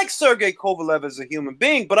don't like Sergey Kovalev as a human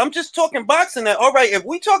being, but I'm just talking boxing. That all right? If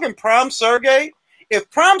we talking prime Sergey, if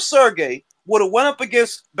prime Sergey would have went up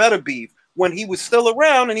against Beterbiev when he was still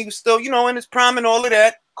around and he was still, in his prime and all of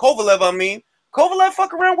that, Kovalev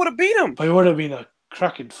fuck around would have beat him. But it would have been a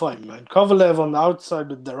cracking fight, man. Kovalev on the outside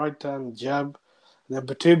with the right hand jab. And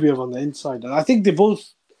then Beterbiev on the inside. And I think they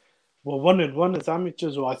both were 1-1 as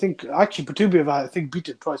amateurs. Or I think, actually, Beterbiev, beat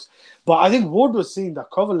him twice. But I think Ward was saying that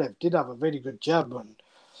Kovalev did have a very good jab. And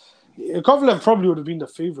Kovalev probably would have been the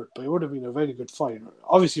favorite, but it would have been a very good fight.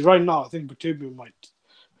 Obviously, right now, I think Beterbiev might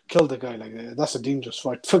kill the guy like that. That's a dangerous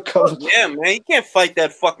fight for Kovalev. Yeah, man. He can't fight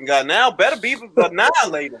that fucking guy now. Beterbiev will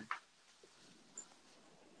annihilate him.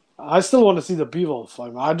 I still want to see the Bivol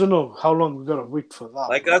fight, man. I don't know how long we gotta wait for that.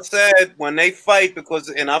 Like I said, when they fight,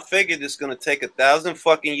 and I figured it's gonna take 1,000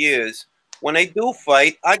 fucking years. When they do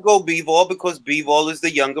fight, I go Bivol because Bivol is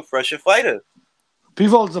the younger, fresher fighter.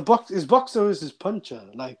 Bivol's his boxer is his puncher.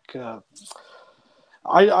 Like,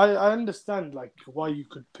 I understand like why you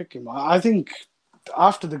could pick him. I think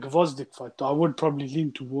after the Gvozdyk fight, I would probably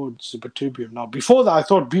lean towards Beterbiev now. Before that, I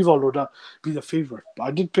thought Bivol would be the favorite, but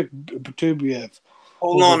I did pick Beterbiev.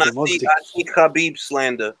 Hold on, I see Khabib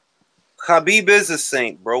slander. Khabib is a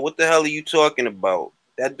saint, bro. What the hell are you talking about?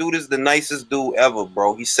 That dude is the nicest dude ever,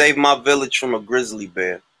 bro. He saved my village from a grizzly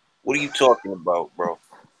bear. What are you talking about, bro?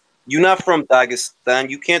 You're not from Dagestan.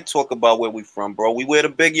 You can't talk about where we from, bro. We wear the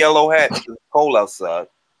big yellow hat. It's cold outside.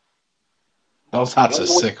 Those hats are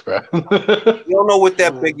sick, bro. You don't know what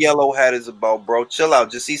that big yellow hat is about, bro. Chill out.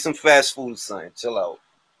 Just eat some fast food, son. Chill out.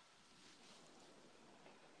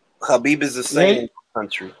 Khabib is the same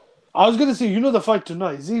country. I was gonna say, the fight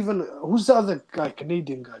tonight is who's the other guy,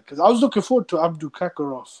 Canadian guy? Because I was looking forward to Abdul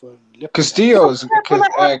Kakarov. Castillo's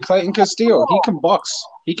Clayton Castillo. He can box.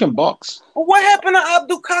 But what happened to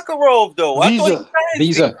Abdul Kakarov though?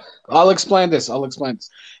 Visa. I'll explain this.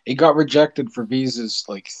 He got rejected for visas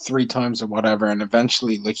like 3 times or whatever, and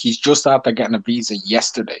eventually, like he's just after getting a visa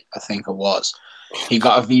yesterday. I think it was. He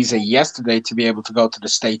got a visa yesterday to be able to go to the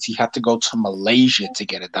States. He had to go to Malaysia to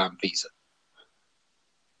get a damn visa.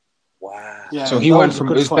 Wow. Yeah, so he went from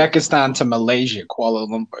Uzbekistan to Malaysia, Kuala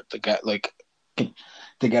Lumpur, to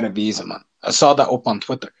get a visa, man. I saw that up on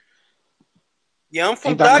Twitter. Yeah, I'm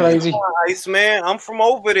from Dagestan, Ice, man. I'm from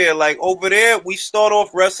over there. Like over there, we start off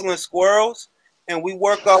wrestling squirrels, and we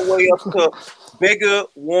work our way up to bigger,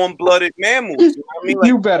 warm-blooded mammals. You know what I mean?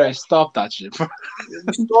 You better stop that shit. You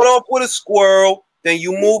start off with a squirrel, then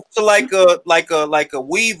you move to like a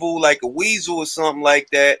weasel or something like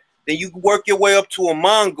that. Then you work your way up to a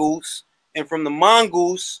mongoose, and from the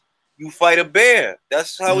mongoose, you fight a bear.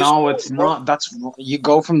 That's how. No, it's not. You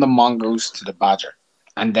go from the mongoose to the badger,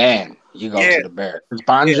 and then you go to the bear.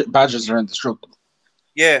 Because badgers are indestructible.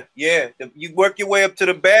 Yeah. You work your way up to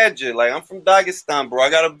the badger. Like, I'm from Dagestan, bro.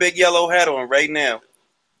 I got a big yellow hat on right now.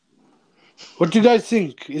 What do you guys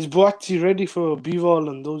think? Is Boatsi ready for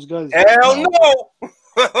Bivol and those guys? Hell no.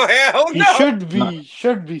 Hell no. He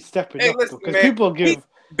should be stepping up because people give.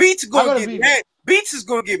 Beats gonna get mad. Beats is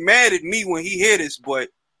gonna get mad at me when he hear this, but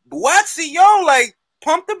Boatsi, like,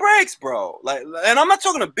 pump the brakes, bro. Like, and I'm not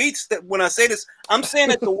talking to Beats that when I say this, I'm saying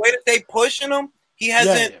that the way that they pushing him, he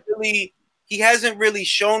hasn't really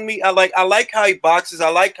shown me. I like how he boxes, I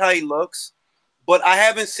like how he looks, but I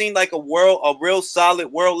haven't seen like a real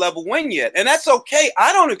solid world level win yet. And that's okay.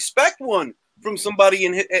 I don't expect one, from somebody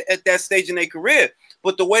at that stage in their career.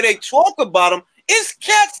 But the way they talk about him is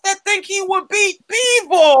cats that think he would beat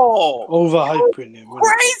Bivol. Overhyping him.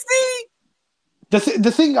 Crazy.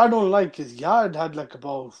 The thing I don't like is Yard had like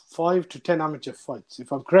about 5 to 10 amateur fights,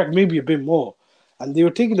 if I'm correct, maybe a bit more. And they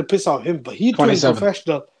were taking the piss out of him, but he turned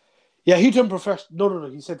professional. Yeah, he turned professional. No,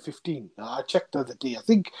 he said 15. I checked the other day. I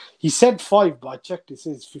think he said 5, but I checked. It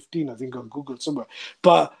says 15, I think, on Google somewhere.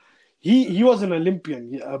 But he was an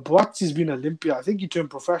Olympian. Buatsi's been an Olympian. I think he turned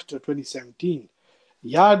professional 2017.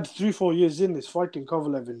 Yard 3-4 years in is fighting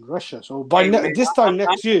Kovalev in Russia. So by this time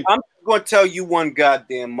next year, I'm going to tell you one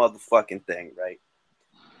goddamn motherfucking thing, right?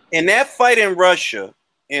 In that fight in Russia,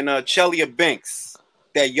 in Chelyabinsk,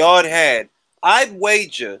 that Yard had, I'd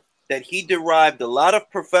wager that he derived a lot of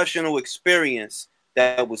professional experience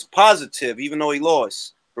that was positive, even though he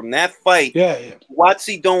lost from that fight. Yeah.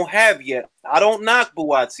 Buatsi don't have yet. I don't knock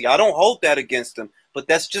Buatsi. I don't hold that against him, but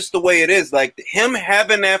that's just the way it is. Like him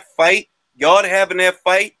having that fight, Yard having that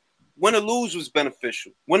fight, win or lose was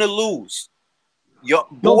beneficial. Win or lose. No,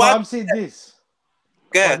 but I'm saying this.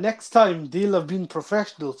 Yeah. Next time they'll have been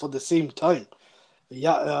professional for the same time.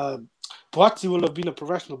 Yeah, Buatsi will have been a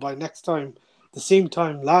professional by next time. The same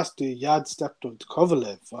time last year, Yard stepped on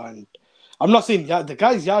Kovalev, and I'm not saying the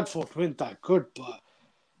guys Yard fought weren't that good, but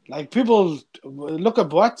like people look at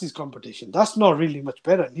Buatsi's competition. That's not really much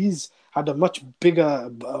better. He's had a much bigger,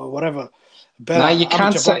 better. No, you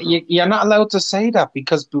can't say you're not allowed to say that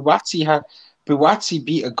because Buatsi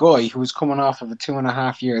beat a guy who was coming off of a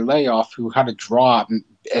 2.5-year layoff who had a draw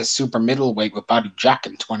as super middleweight with Badu Jack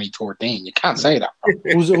in 2014. You can't say that.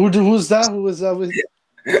 Who's that? Who was that with?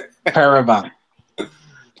 Paravan.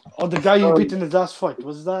 Oh, the guy you beat in the last fight.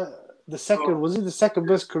 Was that the second? Was it the second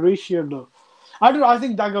best Croatian? No. I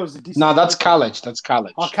think that guy was a decent. No, that's Kalic. That's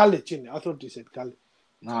Kalic. Oh, Kalic, I thought you said Kalic.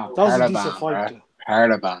 No, that was a decent fighter.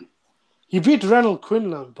 Paravan. He beat Reynold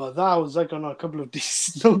Quinlan, but that was like on a couple of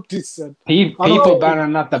decent. People better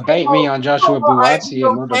not debate me on Joshua Buatsi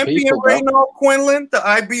and other people. Reynold Quinlan, the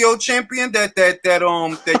IBO champion that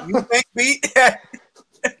you think beat.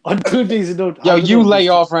 On 2 days ago. Yo, you lay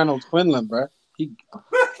off Reynold Quinlan, bro.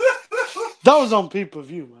 That was on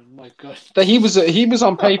pay-per-view, man. My God. That he was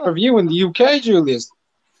on pay-per-view in the UK, Julius.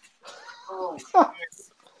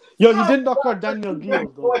 Yo, he did knock out Daniel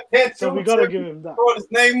Gill, though. So we gotta give him that. Brought his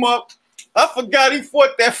name up. I forgot he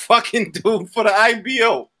fought that fucking dude for the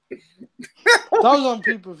IBO. That was on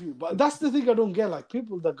pay-per-view. But that's the thing I don't get. Like,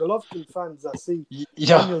 people, the Golovkin fans that say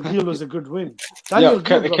Daniel Gill was a good win. Daniel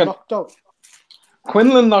Gill got knocked out.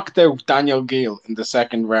 Quinlan knocked out Daniel Gill in the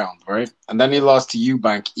second round, right? And then he lost to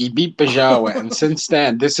Eubank. He beat Bajawa, and since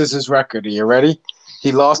then, this is his record. Are you ready?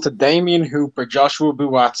 He lost to Damian Hooper, Joshua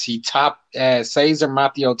Buatsi, Cesar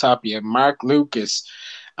Matteo Tapia, Mark Lucas,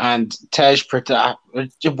 and Tej Pratap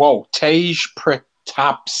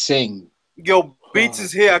Singh. Yo, Beats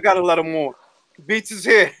is here. I gotta let him more. Beats is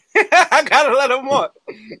here. I gotta let him more.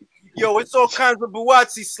 Yo, it's all kinds of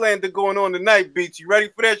Buatsi slander going on tonight, Beats. You ready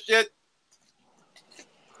for that shit?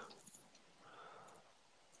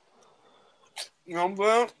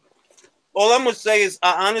 Well, all I'm gonna say is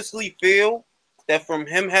I honestly feel that from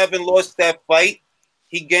him having lost that fight,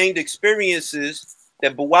 he gained experiences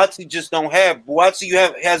that Buatsi just don't have. Buatsi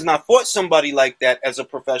has not fought somebody like that as a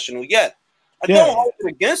professional yet. I don't hold it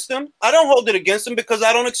against him. I don't hold it against him because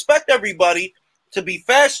I don't expect everybody to be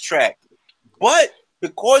fast-tracked. But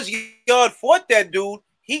because Yard fought that dude,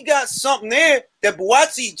 he got something there that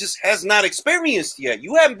Buatsi just has not experienced yet.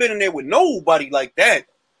 You haven't been in there with nobody like that.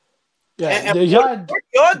 Yeah, Yard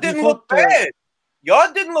didn't look bad.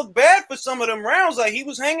 Yard didn't look bad for some of them rounds. Like, he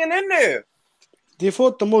was hanging in there. They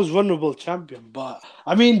fought the most vulnerable champion, but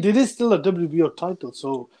I mean, it is still a WBO title.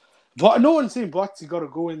 So, but no one's saying Buatsi got to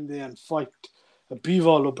go in there and fight a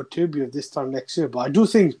Bivol or Batubia this time next year. But I do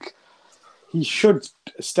think he should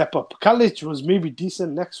step up. Kalic was maybe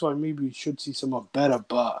decent. Next one, maybe we should see someone better.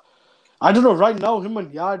 But I don't know. Right now, him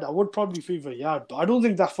and Yard, I would probably favor Yard. But I don't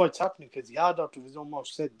think that fight's happening because Yard, out of his own mouth,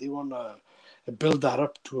 said they want to build that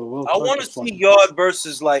up to a world. I want to see Yard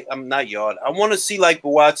versus not Yard. I want to see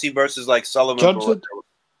Buatsi versus Sullivan.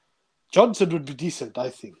 Johnson would be decent, I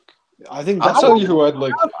think. I'll tell you who I'd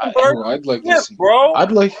like. To see. Bro.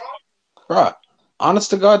 Bro.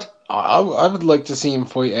 Honest to God, I would like to see him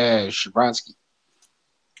fight Shabransky.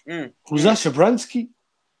 Who's that, Shabransky?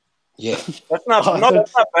 Yeah, that's not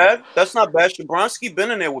bad. That's not bad. Shabransky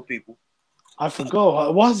been in there with people. I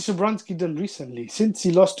forgot. What has Shabransky done recently? Since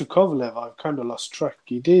he lost to Kovalev, I've kind of lost track.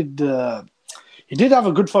 He did have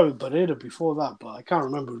a good fight with Barrera before that, but I can't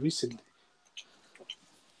remember recently.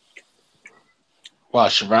 Well,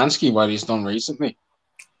 Shabransky, what he's done recently.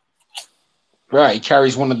 Right, he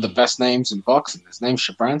carries one of the best names in boxing. His name's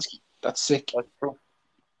Shabransky. That's sick. That's true.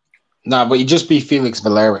 Nah, but he just beat Felix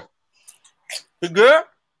Valera. You good?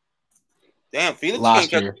 Damn, Felix can't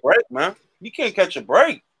catch a break, man. He can't catch a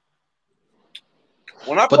break.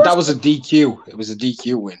 But that was a DQ. It was a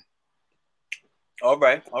DQ win. All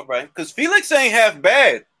right. Because Felix ain't half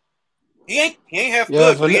bad. He ain't half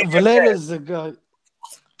good. Valera's the guy.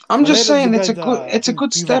 I'm just saying it's a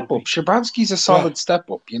good step up. Shabransky's a solid step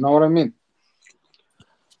up. You know what I mean?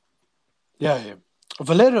 Yeah.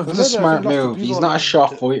 Valera, it's a smart move. He's not a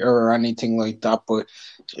shot fighter or anything like that, but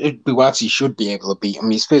Buatsi should be able to beat him.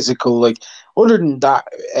 He's physical. Like, other than that,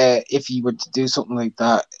 if he were to do something like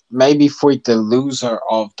that, maybe fight the loser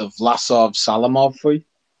of the Vlasov-Salamov fight.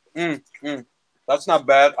 That's not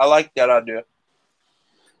bad. I like that idea.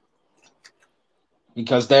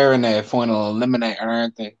 Because they're in a final eliminator,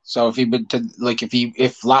 aren't they? So if he would to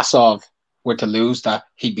if Vlasov were to lose that,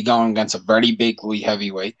 he'd be going against a very big light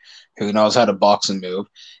heavyweight who knows how to box and move.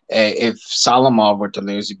 If Salamov were to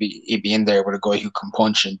lose, he'd be in there with a guy who can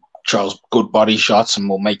punch and throws good body shots and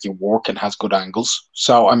will make you work and has good angles.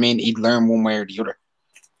 So I mean, he'd learn one way or the other,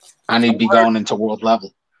 and he'd be going into world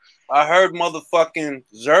level. I heard motherfucking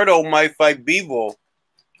Zerto might fight Bivol.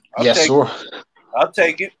 Yes, sir. I'll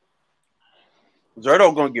take it.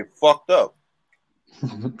 Zerto gonna get fucked up.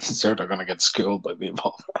 Zerto gonna get schooled by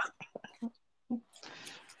Bivol.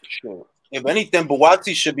 Sure. If anything,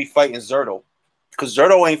 Buatsi should be fighting Zerto, because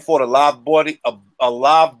Zerto ain't fought a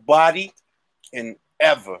live body in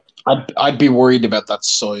ever. I'd be worried about that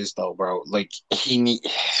size though, bro. Like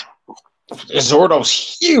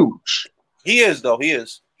Zerto's huge. He is though. He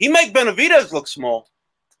is. He make Benavidez look small.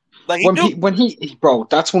 Like bro,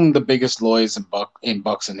 that's one of the biggest lies in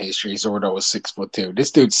boxing history. Zerto was 6'2".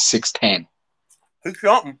 This dude's 6'10". He's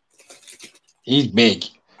something. He's big.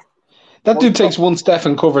 That dude takes one step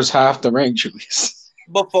and covers half the ring, Julius.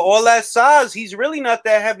 But for all that size, he's really not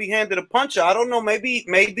that heavy-handed a puncher. I don't know. Maybe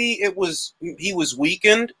he was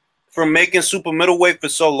weakened from making super middleweight for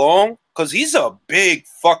so long, because he's a big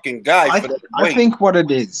fucking guy. I think what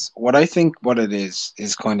it is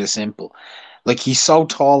is kind of simple. Like, he's so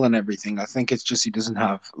tall and everything. I think it's just he doesn't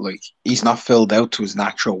have, like, he's not filled out to his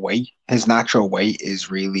natural weight. His natural weight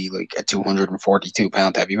is really like a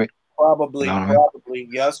 242-pound heavyweight. Probably,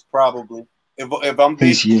 yes, probably. If I'm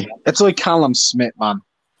being, it's like Callum Smith, man.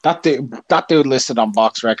 That dude listed on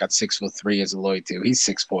BoxRec at 6'3" as a lie too. He's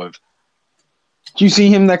 6'5". Do you see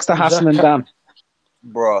him next to Hassan and Dan?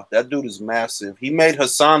 Bro, that dude is massive. He made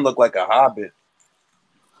Hassan look like a hobbit.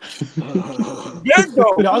 Yeah,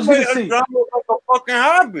 I was gonna say, Hassan look like a fucking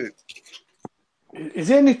hobbit. Is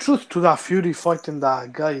there any truth to that Fury fighting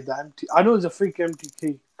that guy? I know it's a fake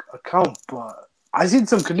MTK account, but I seen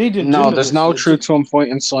some Canadian. No, there's no truth to him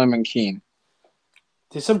fighting Simon Keane.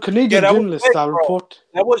 There's some Canadian journalists that report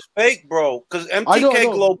that was fake, bro. Because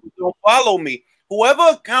MTK Global don't follow me. Whoever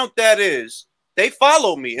account that is, they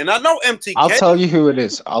follow me, and I know MTK. I'll tell you who it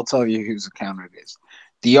is. I'll tell you whose account it is.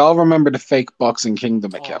 Do y'all remember the fake Boxing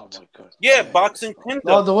Kingdom account? Oh my God. Yeah, Boxing Kingdom.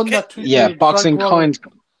 Oh, the one that tweeted Boxing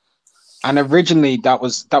Kingdom. And originally, that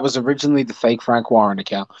was originally the fake Frank Warren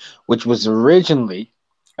account, which was originally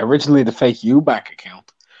the fake Eubank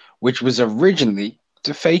account, which was originally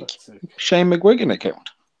the fake Shane McGuigan account.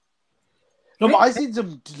 No, but I seen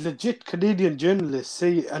some legit Canadian journalists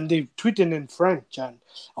say, and they tweeting in French, and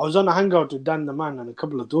I was on a hangout with Dan the Man and a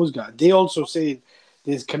couple of those guys. They also say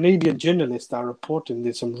there's Canadian journalists that are reporting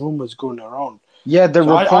there's some rumors going around. Yeah, they're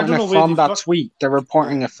reporting it from that tweet. They're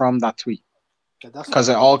reporting it from that tweet. Because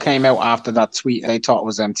it all came out after that tweet. They thought it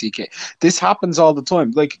was MTK. This happens all the time.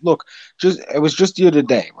 Like, look, it was just the other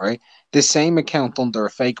day, right? The same account under a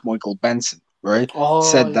fake Michael Benson, right?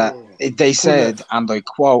 Said that they said, and I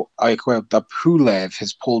quote, that Pulev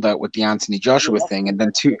has pulled out with the Anthony Joshua thing, and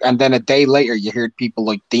then a day later you heard people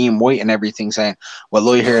like Dean White and everything saying, well,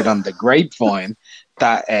 I heard on the grapevine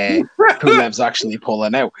that Pulev's actually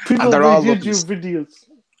pulling out. People and they're all YouTube videos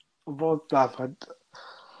about that.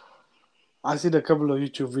 I seen a couple of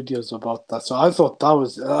YouTube videos about that, so I thought that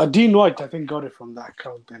was Dean White. I think got it from that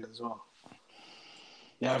account then as well.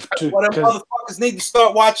 Yeah, what motherfuckers need to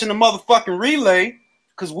start watching the motherfucking relay,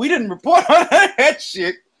 because we didn't report on that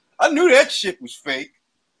shit. I knew that shit was fake.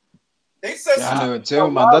 They said I knew it too,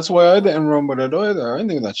 man. That's why I didn't run with it either. I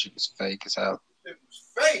knew that shit was fake as hell. It was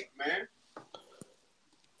fake, man.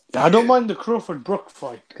 I don't mind the Crawford Brook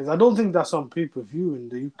fight because I don't think that's on pay-per-view in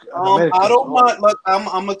the UK. I don't mind. Look, I'm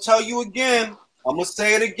gonna tell you again. I'm gonna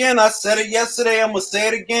say it again. I said it yesterday. I'm gonna say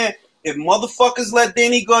it again. If motherfuckers let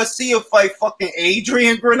Danny Garcia fight fucking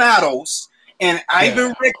Adrian Granados and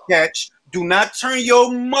Ivan Ricketch, do not turn your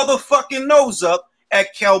motherfucking nose up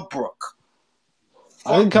at Kell Brook.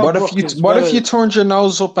 I think what if you turned your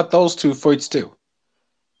nose up at those two fights too?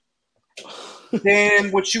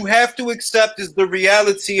 Then what you have to accept is the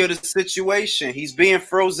reality of the situation. He's being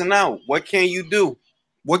frozen out. What can you do?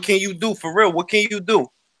 What can you do for real? What can you do?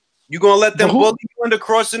 You gonna let them bully you into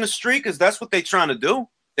crossing the street? Because that's what they trying to do.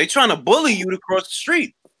 They trying to bully you to cross the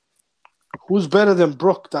street. Who's better than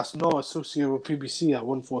Brook that's not associated with PBC at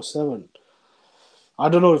 147? I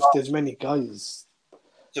don't know if there's many guys.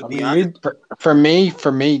 To be honest, for me,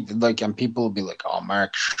 like, and people will be like, "Oh,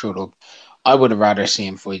 Mark, shut up." I would have rather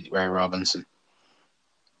seen him fight Ray Robinson.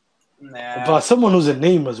 Nah. But someone who's a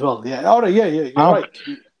name as well. Yeah. All right. Yeah. You're right.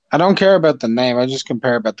 I don't care about the name. I just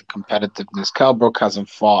compare about the competitiveness. Cal Brook hasn't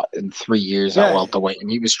fought in 3 years at welterweight, and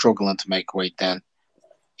he was struggling to make weight then.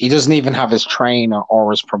 He doesn't even have his trainer or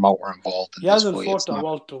his promoter involved in this fight. He hasn't fought at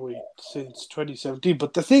welterweight since 2017.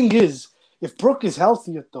 But the thing is, if Brook is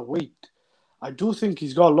healthy at the weight, I do think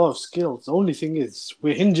he's got a lot of skills. The only thing is,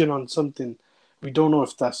 we're hinging on something. We don't know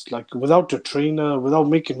if that's like without a trainer, without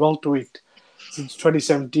making welterweight since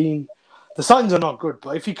 2017. The signs are not good,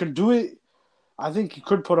 but if he can do it, I think he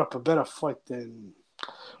could put up a better fight than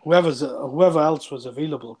whoever else was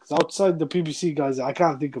available. Because outside the PBC guys, I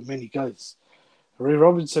can't think of many guys. Ray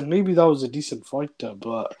Robinson, maybe that was a decent fighter,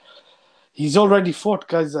 but he's already fought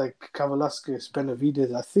guys like Kavalaskis,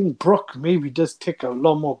 Benavidez. I think Brook maybe does tick a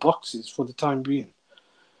lot more boxes for the time being.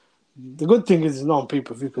 The good thing is it's not on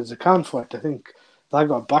pay-per-view because they can't fight. I think I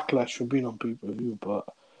got backlash for being on pay-per-view, but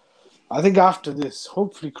I think after this,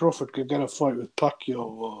 hopefully Crawford could get a fight with Pacquiao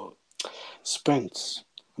or Spence.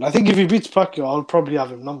 And I think if he beats Pacquiao, I'll probably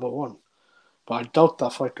have him number one. But I doubt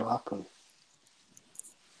that fight will happen.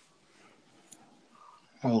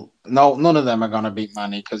 Well, no, none of them are going to beat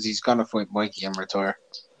Manny because he's going to fight Mikey and retire.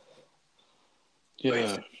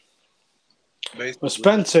 Yeah. Well,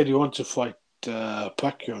 Spence said he wants to fight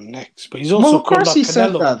Pacquiao next, but he's also of course he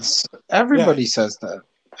said Canelo. that. Everybody says that.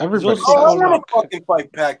 Everybody says I want to fucking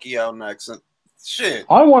fight Pacquiao next. Shit.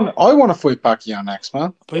 I want to fight Pacquiao next,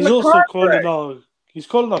 man. But he's also calling out. He's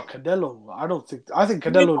calling out Canelo. I think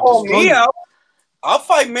Canelo destroyed him. I'll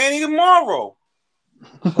fight Manny tomorrow.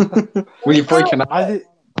 Will you fight Canelo?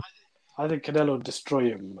 I think Canelo will destroy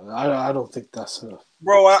him. I don't think that's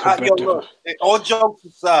bro. Yo, look, all jokes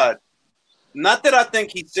aside, not that I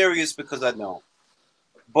think he's serious because I don't.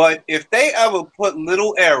 But if they ever put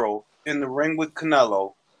Little Arrow in the ring with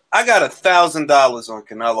Canelo, I got $1,000 on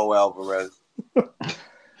Canelo Alvarez.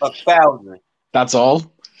 1,000. That's all.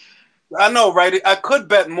 I know, right? I could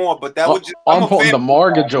bet more, but that would just. I'm putting the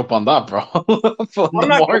mortgage up on that, bro.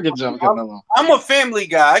 I'm a family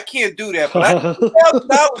guy. I can't do that, but I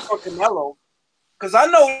 $1,000 for Canelo because I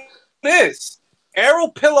know this. Arrow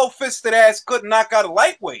pillow fisted ass couldn't knock out a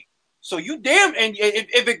lightweight. So you damn, and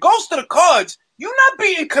if it goes to the cards, you're not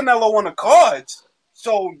beating Canelo on the cards.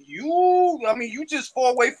 So you just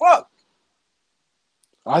 4-way fucked.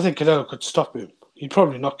 I think Canelo could stop him. He'd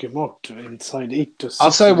probably knock him out inside 8 to 6.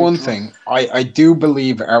 I'll say one thing. I do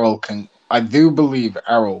believe Errol can. I do believe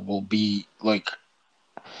Errol will be like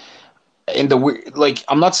in the like.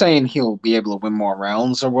 I'm not saying he'll be able to win more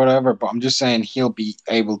rounds or whatever, but I'm just saying he'll be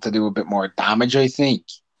able to do a bit more damage. I think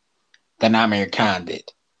than Amir Khan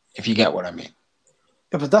did, if you get what I mean.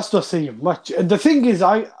 Yeah, but that's not saying much. And the thing is,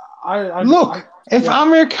 if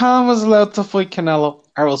Amir Khan was allowed to fight Canelo,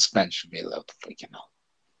 Errol Spence should be allowed to fight Canelo.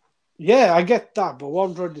 Yeah, I get that, but what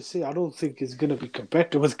I'm trying to say, I don't think it's going to be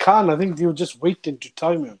competitive. With Khan, I think they were just waiting to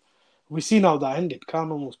time him. We see how that ended.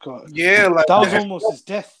 Khan almost got it. Yeah, like that was almost his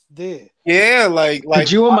death there. Yeah, like.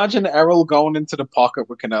 Could you imagine Errol going into the pocket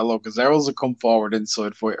with Canelo? Because Errol's a come forward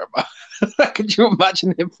inside fighter. Could you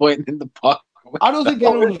imagine him fighting in the pocket? I don't think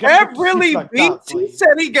Errol that really like beats. That, he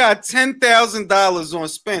said he got $10,000 on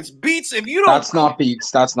Spence. Beats if you don't. That's not beats.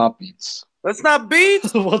 That's not beats. That's not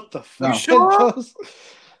beats. What the fuck? You sure?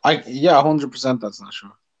 100%. That's not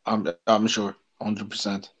sure. I'm sure,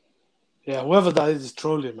 100%. Yeah, whoever that is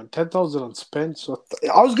trolling, man. 10,000 on Spence.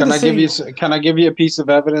 I was gonna say. Can I give you a piece of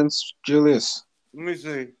evidence, Julius? Let me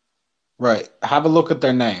see. Right, have a look at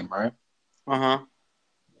their name, right? Uh-huh.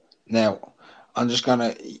 Now, I'm just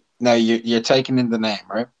gonna. Now you're taking in the name,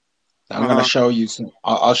 right? Now I'm gonna show you some.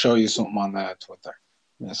 I'll show you something on Twitter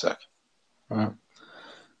in a sec. All right.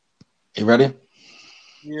 You ready?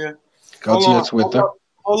 Yeah. Go to your Twitter.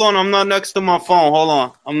 Hold on, I'm not next to my phone. Hold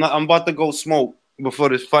on. I'm about to go smoke before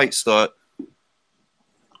this fight start.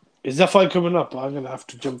 Is that fight coming up? I'm gonna have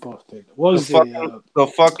to jump off there. What is the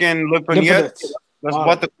fucking Lipinets? That's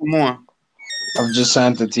about to come on. I've just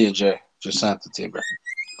sent it to you, Jay. Just sent it to you, bro.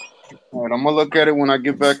 All right, I'm gonna look at it when I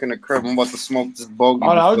get back in the crib. I'm about to smoke this bogey. All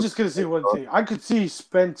right, I was just gonna say one thing. I could see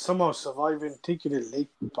Spence somehow surviving, taking it late,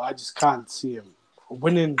 but I just can't see him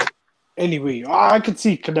winning anyway. I could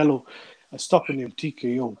see Canelo stopping him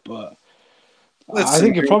TKO, but I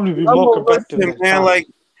think it'd probably be more competitive. Listen, man, like,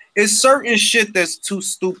 it's certain shit that's too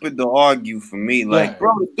stupid to argue for me. Like,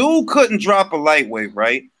 bro, the dude couldn't drop a lightweight,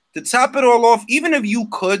 right? To top it all off, even if you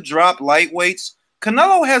could drop lightweights,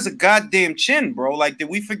 Canelo has a goddamn chin, bro. Like, did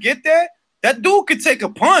we forget that? That dude could take a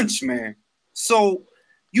punch, man. So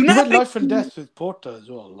you not life and death with Porter as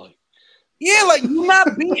well, like. Yeah, like you're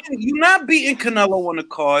not beating Canelo on the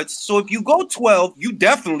cards. So if you go 12, you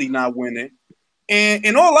definitely not winning. And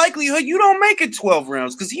in all likelihood, you don't make it 12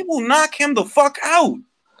 rounds because he will knock him the fuck out.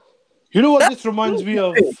 You know what this reminds me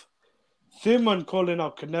of? Thurman calling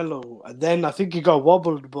out Canelo, and then I think he got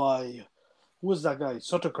wobbled by who was that guy?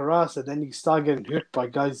 Soto Carras, and then he started getting hurt by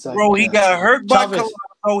guys like he got hurt Chavez. by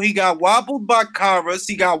Colazo, he got wobbled by Carras,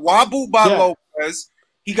 he got wobbled by Lopez,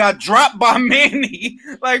 he got dropped by Manny.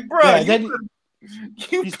 Like, bro,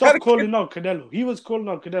 he stopped calling out Canelo. He was calling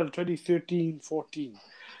out Canelo 2013-14.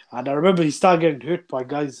 And I remember he started getting hurt by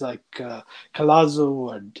guys like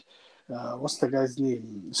Colazo and what's the guy's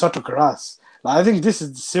name? Soto Carras. I think this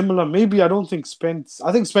is similar. Maybe I don't think Spence.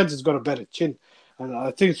 I think Spence has got a better chin, and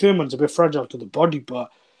I think Thurman's a bit fragile to the body.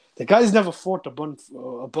 But the guy's never fought above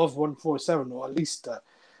 147, or at least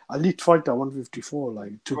elite fighter 154.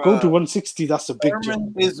 Like to go to 160, that's a big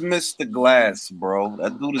jump. Is Mr. Glass, bro.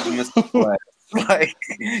 That dude is Mr. Glass. Like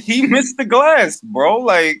he missed the glass, bro.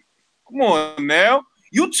 Like, come on now.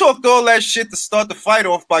 You talked all that shit to start the fight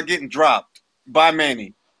off by getting dropped by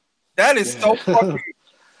Manny. That is so fucking.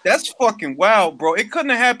 That's fucking wild, bro. It couldn't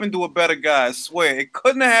have happened to a better guy, I swear. It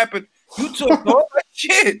couldn't have happened. You took all that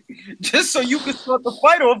shit just so you could start the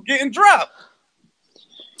fight off getting dropped.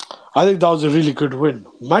 I think that was a really good win.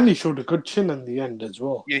 Manny showed a good chin in the end as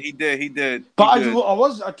well. Yeah, he did. But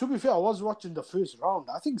to be fair, I was watching the first round.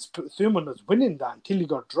 I think Thurman was winning that until he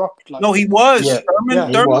got dropped. Like, no, he was. Yeah.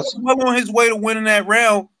 Thurman was well on his way to winning that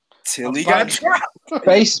round till he got dropped.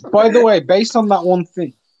 By the way, based on that one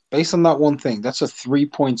thing, that's a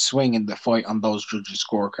 3-point swing in the fight on those judges'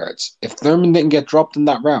 scorecards. If Thurman didn't get dropped in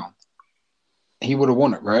that round, he would have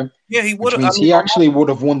won it, right? Yeah, he would have. Which means he actually would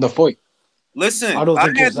have won the fight. Listen,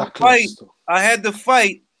 I had the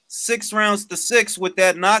fight 6-6 with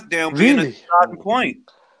that knockdown being a starting point.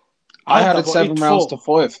 I had it 7 rounds to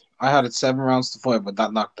 5. I had it 7 rounds to 5 with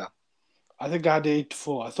that knockdown. I think I had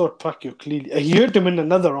 8-4. I thought Pacquiao clearly. He hurt him in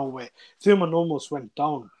another round where Thurman almost went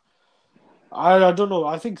down. I don't know.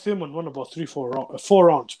 I think Thurman won about 4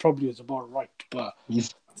 rounds. Probably is about right. But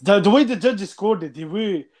the way the judges scored it, they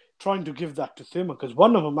were trying to give that to Thurman because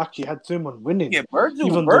one of them actually had Thurman winning. Yeah, Virgil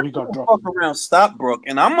though he got dropped. Fuck around, stop Brook,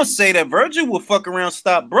 and I'm gonna say that Virgil will fuck around,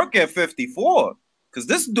 stop Brook at 54 because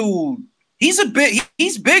this dude, he's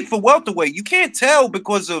big for welterweight. You can't tell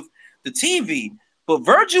because of the TV, but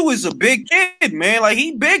Virgil is a big kid, man. Like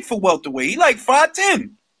he big for welterweight. He like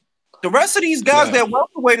 5'10". The rest of these guys that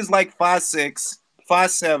welterweight is like 5'6",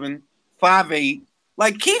 5'7", 5'8".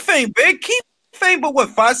 Like Keith ain't big. Keith ain't but what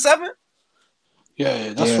 5'7".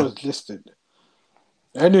 Yeah, that's what's listed.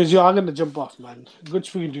 Anyways, I'm gonna jump off, man. Good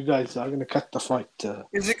speaking to you guys. I'm gonna cut the fight.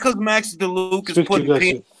 Is it because Max DeLuke is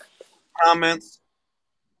putting comments?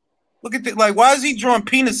 Look at that. Like, why is he drawing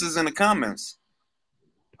penises in the comments?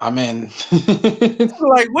 I mean,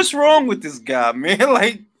 like, what's wrong with this guy, man?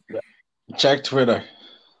 Like, check Twitter.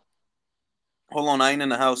 Hold on, I ain't in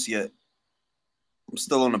the house yet. I'm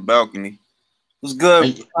still on the balcony. What's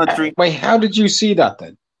good, country? Wait, how did you see that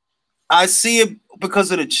then? I see it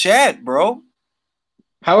because of the chat, bro.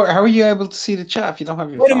 How are you able to see the chat if you don't have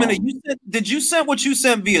your phone? Wait a minute. Did you send what you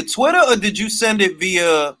sent via Twitter or did you send it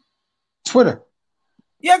via Twitter?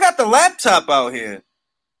 Yeah, I got the laptop out here.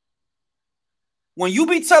 When you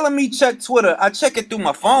be telling me check Twitter, I check it through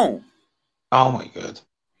my phone. Oh my god.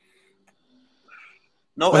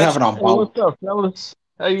 No extra. What's up, fellas?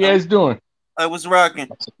 How you guys doing? I was rocking.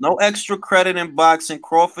 No extra credit in boxing.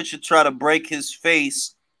 Crawford should try to break his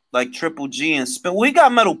face like Triple G and spin. Well, he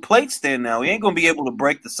got metal plates there now. He ain't gonna be able to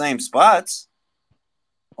break the same spots.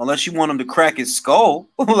 Unless you want him to crack his skull.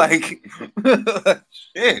 Like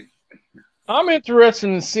shit. I'm interested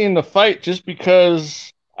in seeing the fight just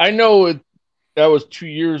because I know that was 2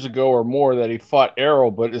 years ago or more that he fought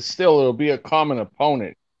Errol, but it'll be a common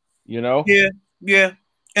opponent, you know? Yeah.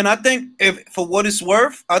 And I think if for what it's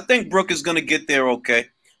worth, I think Brook is gonna get there okay.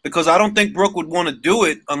 Because I don't think Brook would want to do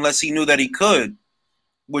it unless he knew that he could.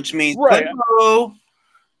 Which means Clayton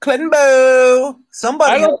Bow.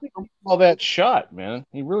 Somebody I don't think he's all that shot, man.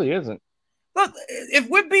 He really isn't. Look, if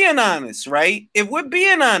we're being honest, right? If we're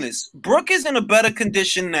being honest, Brook is in a better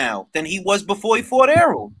condition now than he was before he fought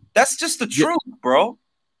Errol. That's just the truth, bro.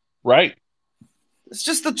 Right. It's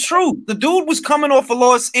just the truth. The dude was coming off a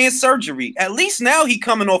loss and surgery. At least now he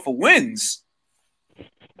coming off of wins.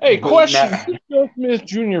 Hey, question: who's Joe Smith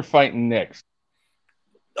Jr. fighting next?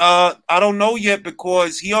 I don't know yet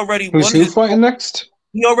because he already won. Who's fighting next?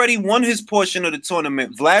 He already won his portion of the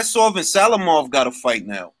tournament. Vlasov and Salamov got a fight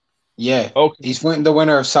now. Yeah, okay. He's fighting the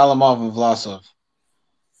winner of Salamov and Vlasov.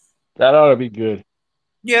 That ought to be good.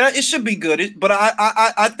 Yeah, it should be good. But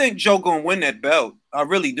I think Joe gonna win that belt. I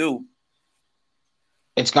really do.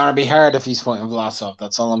 It's gonna be hard if he's fighting Vlasov.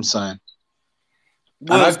 That's all I'm saying.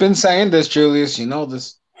 Well, and I've been saying this, Julius. You know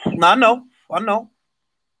this. No, I know.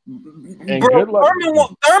 And bro,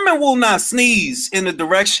 Thurman will not sneeze in the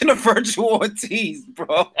direction of Virgil Ortiz, bro.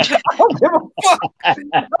 I don't give a fuck. I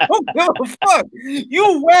don't give a fuck.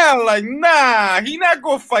 You wild, like, nah, he not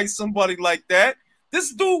gonna fight somebody like that.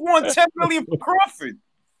 This dude won $10 million for Crawford.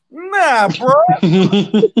 Nah, bro.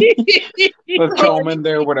 Let's throw him in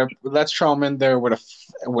there with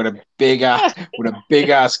a big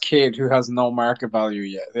ass kid who has no market value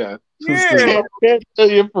yet. Yeah. $10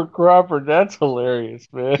 million for Crawford. That's hilarious,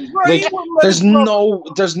 man.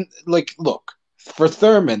 Like, look, for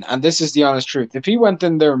Thurman, and this is the honest truth. If he went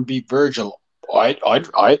in there and beat Virgil, I'd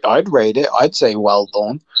rate it. I'd say well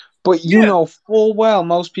done. But you know full well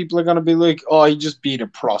most people are gonna be like, oh, he just beat a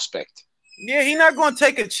prospect. Yeah, he's not gonna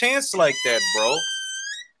take a chance like that, bro.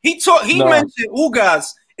 He mentioned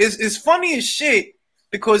Ugas. It's funny as shit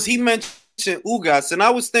because he mentioned Ugas, and I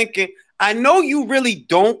was thinking, I know you really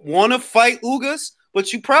don't want to fight Ugas,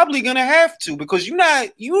 but you're probably gonna have to because you're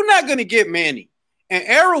not gonna get Manny. And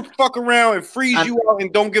Arrow fuck around and freeze you out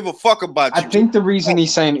and don't give a fuck about you. I think the reason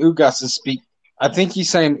he's saying Ugas is I think he's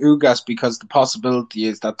saying Ugas because the possibility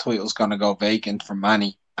is that title's gonna go vacant for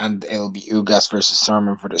Manny. And it'll be Ugas versus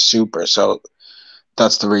Thurman for the Super, so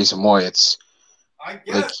that's the reason why it's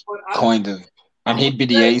kind of, and he'd be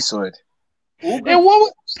the A side. And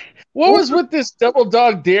what was with this double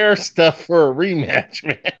dog dare stuff for a rematch,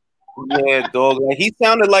 man? Yeah, dog. Like, he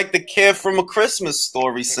sounded like the kid from A Christmas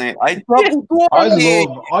Story saying, I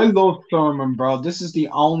love Thurman, bro. This is the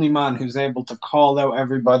only man who's able to call out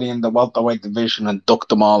everybody in the welterweight division and duck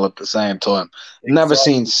them all at the same time. Exactly. Never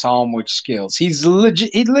seen so much skills. He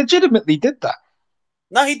legitimately did that.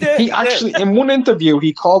 No, he did. He actually, in one interview,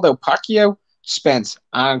 he called out Pacquiao, Spence,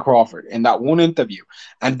 and Crawford in that one interview.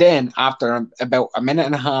 And then after about a minute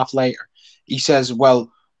and a half later, he says, well,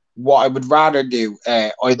 what I would rather do,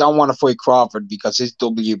 I don't want to fight Crawford because his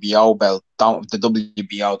WBO belt, the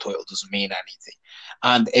WBO title doesn't mean anything.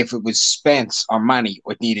 And if it was Spence or Manny,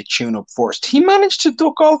 I'd need a tune-up first. He managed to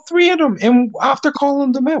duck all three of them after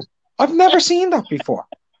calling them out. I've never seen that before.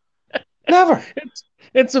 Never.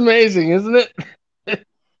 It's amazing, isn't it?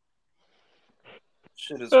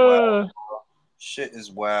 Shit is wild. Shit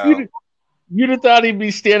is wild. You'd have thought he'd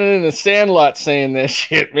be standing in a sandlot saying that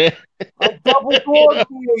shit, man. I'm double dog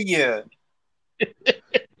here.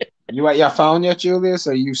 You at your phone yet, Julius,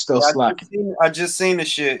 or are you still slacking? I just seen the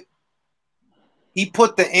shit. He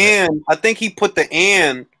put the "and." I think he put the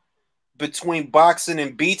 "and" between boxing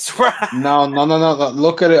and beats. No.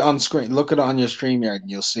 Look at it on screen. Look at it on your StreamYard,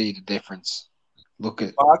 and you'll see the difference. Look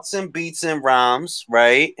at boxing, beats, and rhymes,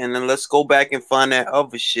 right? And then let's go back and find that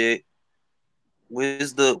other shit.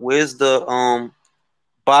 Where's the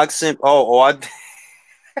boxing?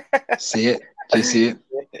 I see it. Do you see it?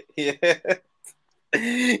 Yeah.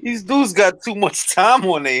 These dudes got too much time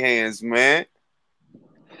on their hands, man.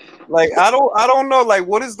 Like I don't know. Like,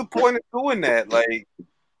 what is the point of doing that? Like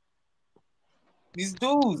these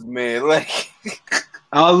dudes, man. Like,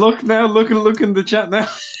 oh, look now. Look in the chat now.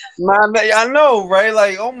 Man, I know, right?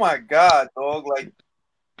 Like, oh my god, dog. Like,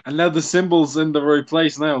 and now the symbol's in the right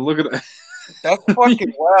place. Now look at it. That's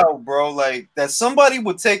fucking wild, bro. Like, that somebody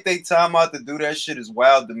would take their time out to do that shit is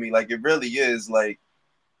wild to me. Like, it really is. Like,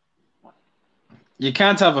 you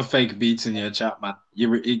can't have a fake beats in your chat, man.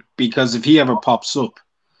 Because if he ever pops up,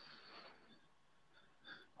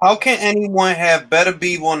 how can anyone have Better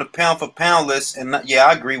Beef on the pound for pound list and not? Yeah,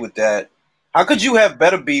 I agree with that. How could you have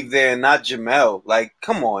Better Beef there and not Jamel? Like,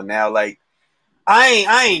 come on now. Like,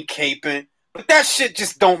 I ain't caping. But that shit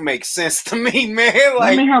just don't make sense to me, man.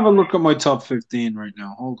 Like, let me have a look at my top 15 right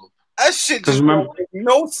now. Hold up. That shit just don't make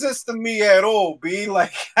no sense to me at all, B.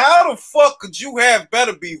 Like, how the fuck could you have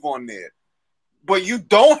Better Beef on there? But you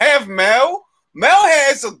don't have Mel? Mel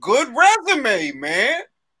has a good resume, man.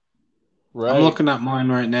 Right. I'm looking at mine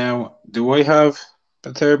right now. Do I have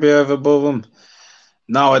Beterbiev above him?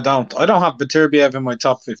 No, I don't. I don't have Beterbiev in my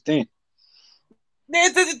top 15.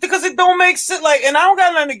 Because it don't make sense. Like, and I don't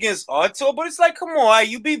got nothing against Artur, but it's like, come on,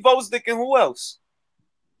 you beat Vosdick and who else?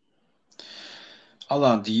 Hold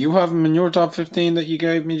on. Do you have him in your top 15 that you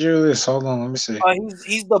gave me, Julius? Hold on. Let me see.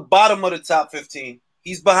 He's the bottom of the top 15.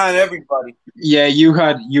 He's behind everybody. Yeah, you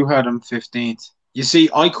had him 15th. You see,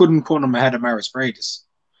 I couldn't put him ahead of Maris Breidis.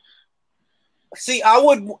 See,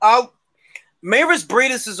 Maris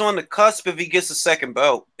Breidis is on the cusp if he gets a second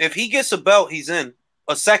belt. If he gets a belt, he's in.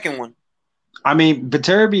 A second one. I mean,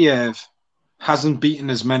 Beterbiev hasn't beaten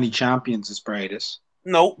as many champions as Breidis.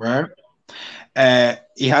 Nope. Right?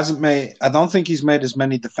 He hasn't made. I don't think he's made as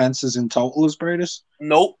many defenses in total as Breidis.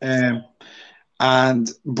 Nope. And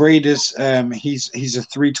Breidis, he's a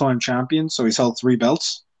 3-time champion, so he's held 3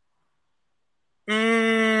 belts.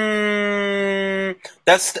 I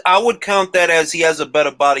would count that as he has a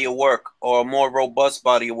better body of work or a more robust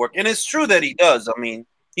body of work, and it's true that he does. I mean,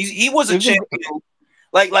 he was a champion.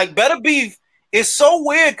 Like Beterbiev is so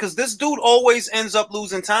weird because this dude always ends up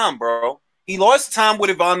losing time, bro. He lost time with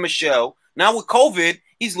Ivan Michel. Now with COVID,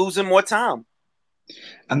 he's losing more time.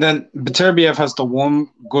 And then Beterbiev has the one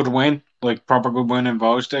good win, like proper good win in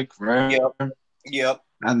Vojtik, right? Yep.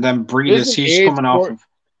 And then Breidis, he's coming off of.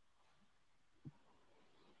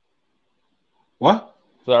 What?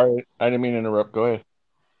 Sorry, I didn't mean to interrupt. Go ahead.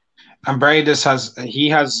 And Breidis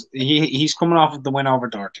he's coming off of the win over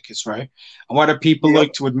Dorticus, right? And whether people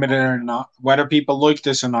like to admit it or not, whether people like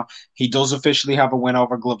this or not, he does officially have a win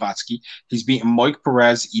over Glavatsky. He's beaten Mike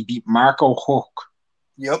Perez. He beat Marco Huck.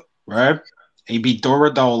 Yep. Right? He beat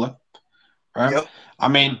Duradola. Right? Yep. I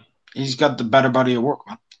mean, he's got the better body of work,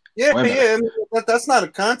 man. Yeah. I mean, that's not a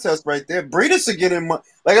contest right there. Breidis are getting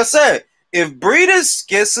like I said, if Breidis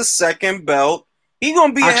gets a second belt, he's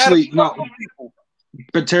gonna be actually ahead of people.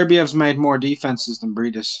 But Terbiev's made more defenses than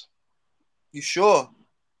Breidis. You sure?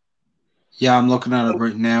 Yeah, I'm looking at it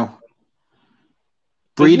right now.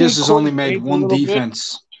 Breidis has only made one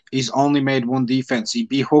defense. He's only made one defense. He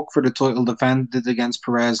beat Hook for the title, defended against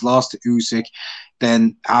Perez, lost to Usyk.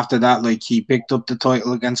 Then after that, like he picked up the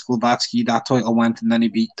title against Glavatsky. That title went, and then he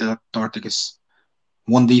beat the Dorticus.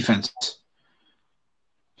 One defense.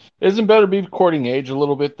 Isn't Beterbiev courting age a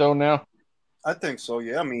little bit though now? I think so,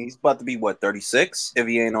 yeah. I mean, he's about to be, 36, if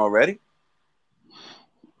he ain't already?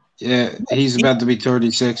 Yeah, he's about to be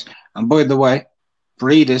 36. And by the way,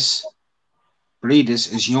 Breidis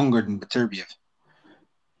is younger than Beterbiev.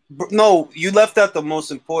 No, you left out the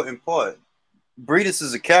most important part. Breidis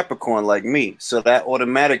is a Capricorn like me, so that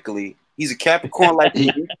automatically, he's a Capricorn like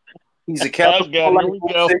me. He's a Capricorn like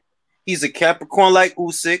Usyk. He's a Capricorn like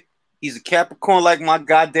Usyk. He's a Capricorn like my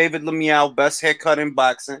guy David Lemieux, best haircut in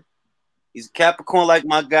boxing. He's a Capricorn like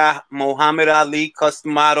my guy Muhammad Ali,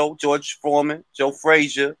 Customato, George Foreman, Joe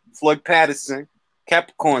Frazier, Floyd Patterson.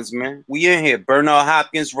 Capricorns, man. We in here. Bernard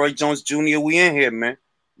Hopkins, Roy Jones Jr., we in here, man.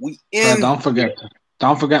 We in. Don't forget,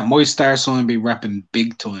 my star sign be repping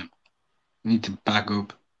big time. We need to back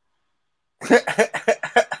up.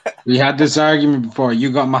 We had this argument before.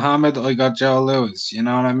 You got Muhammad, I got Joe Lewis. You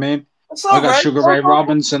know what I mean? I got Sugar Ray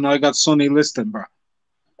Robinson, I got Sonny Liston, bro.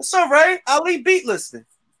 That's all right. Ali beat Liston.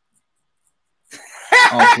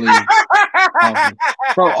 Oh, please.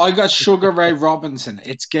 Bro, I got Sugar Ray Robinson.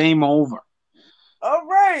 It's game over. All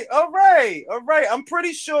right. I'm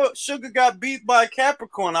pretty sure Sugar got beat by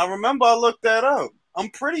Capricorn. I remember I looked that up. I'm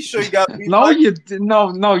pretty sure he got beat you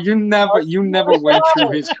never went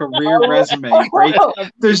through his career resume.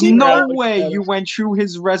 There's no way you went through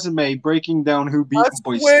his resume breaking down who beat him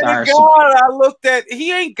by Star. I looked at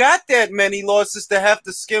he ain't got that many losses to have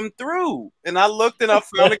to skim through. And I looked and I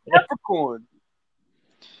found a Capricorn.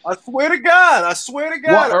 I swear to God.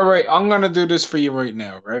 Well, all right, I'm gonna do this for you right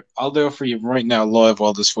now, right? I'll do it for you right now, live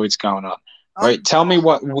while this fight's going on. Right? Tell me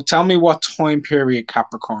what time period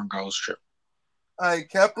Capricorn goes through. All right,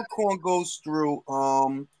 Capricorn goes through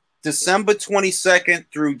December 22nd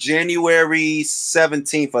through January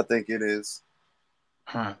 17th, I think it is.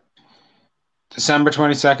 All right. December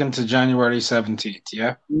 22nd to January 17th,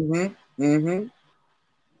 yeah? Mm-hmm.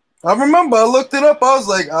 I remember I looked it up. I was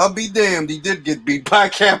like, I'll be damned. He did get beat by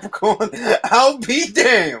Capricorn. I'll be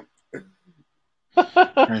damned. All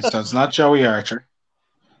right, so it's not Joey Archer.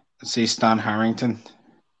 Let's see, Stan Harrington.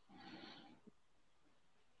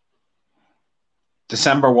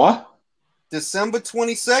 December what? December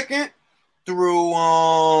 22nd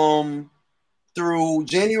through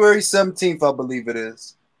January 17th, I believe it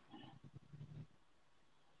is.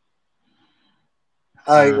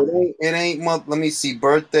 All right, it ain't month. Let me see.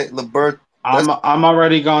 Birthday. I'm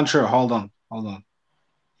already gone through. Hold on.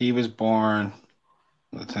 He was born.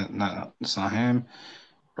 No, it's not him.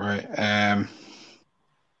 Right.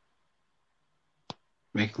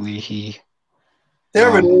 Mick Leahy.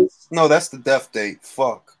 There it is. No, that's the death date.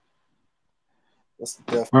 Fuck. That's the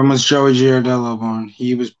death. When was Joey Giardello born?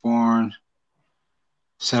 He was born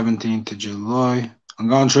 17th of July. I'm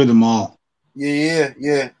going through them all. Yeah.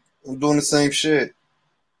 I'm doing the same shit.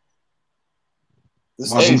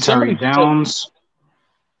 Wasn't Terry Downs?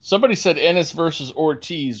 Somebody said Ennis versus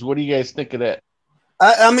Ortiz. What do you guys think of that?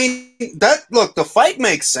 I mean, the fight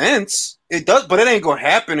makes sense. It does, but it ain't gonna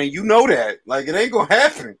happen, and you know that. Like, it ain't gonna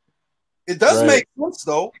happen. It does make sense,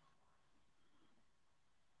 though.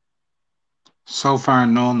 So far,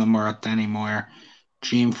 none of them are at anymore.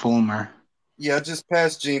 Gene Fulmer. Yeah, I just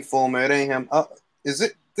passed Gene Fulmer. It ain't him. Is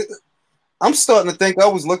it? I'm starting to think I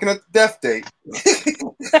was looking at the death date.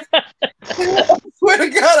 I swear to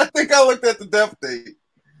God, I think I looked at the death date.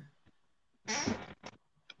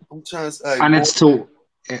 I'm trying to say. And it's too.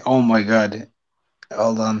 Oh my God.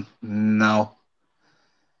 Hold on. No.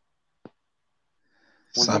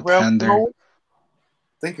 Was it Ralph Jones?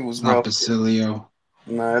 I think it was Ralph Basilio.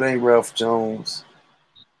 Nah, it ain't Ralph Jones.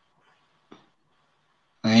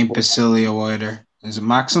 It ain't Basilio either. Is it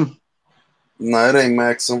Maxim? Nah, it ain't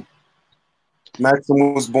Maxim.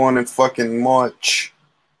 Maxim was born in fucking March.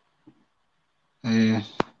 Yeah.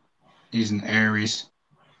 He's an Aries.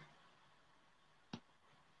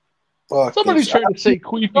 Somebody tried to say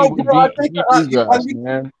Queefy would beat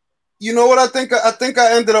man. You know what I think? I think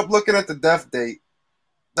I ended up looking at the death date.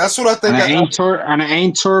 That's what I think. And it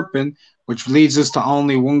ain't Turpin, which leads us to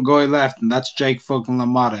only one guy left, and that's Jake fucking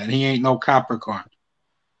LaMotta, and he ain't no Capricorn.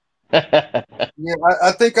 Yeah,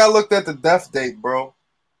 I think I looked at the death date, bro.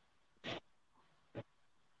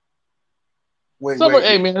 Wait.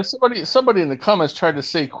 Hey man, somebody in the comments tried to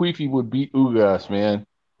say Queefy would beat Ugas, man.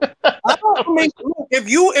 I mean, if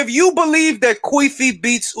you believe that Queefy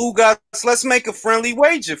beats Ugas, let's make a friendly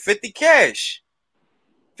wager. 50 cash.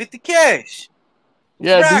 50 cash.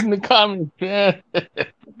 Yeah, dude in the comments, man.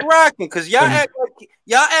 Rocking, because y'all act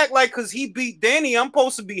like because he beat Danny, I'm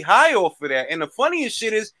supposed to be high off of that. And the funniest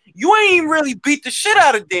shit is you ain't even really beat the shit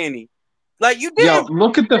out of Danny. Like you did. Yo,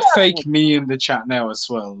 look at the fake me in the chat now as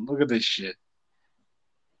well. Look at this shit.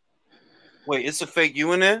 Wait, it's a fake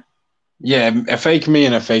you in there? Yeah, a fake me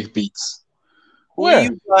and a fake beats. Where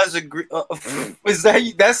you guys agree? Is that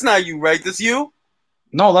you? That's not you, right? That's you?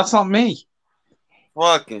 No, that's not me.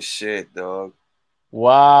 Fucking shit, dog.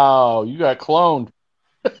 Wow, you got cloned.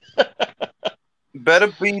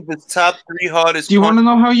 Better be the top 3 hardest. Do you want to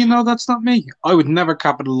know how you know that's not me? I would never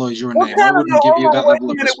capitalize your name. I wouldn't give you that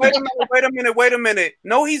level of respect. Wait a minute.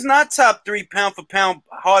 No, he's not top 3 pound for pound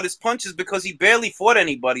hardest punches because he barely fought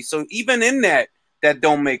anybody. So even in that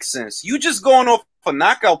don't make sense. You just going off for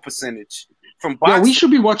knockout percentage from boxing. Yeah, we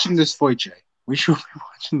should be watching this fight, Jay. We should be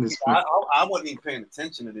watching this fight. I wasn't even paying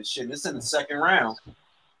attention to this shit. It's in the second round.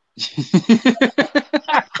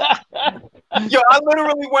 Yo, I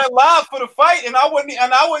literally went live for the fight, and I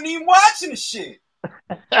wasn't even watching the shit.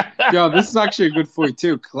 Yo, this is actually a good fight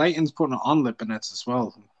too. Clayton's putting it on Lipinets as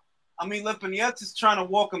well. I mean, Lipinets is trying to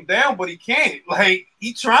walk him down, but he can't. Like,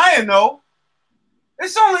 he trying though.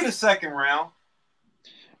 It's only the second round.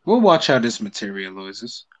 We'll watch how this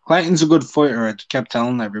materializes. Clayton's a good fighter. I kept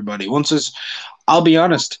telling everybody. I'll be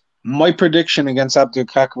honest. My prediction against Abdul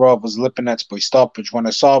Kakarov was Lipinets by stoppage. When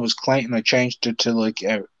I saw it was Clayton, I changed it to like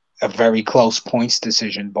a very close points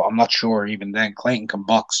decision, but I'm not sure even then. Clayton can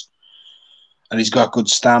box, and he's got good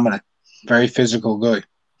stamina. Very physical guy.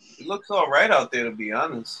 He looks all right out there, to be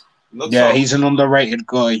honest. He's an underrated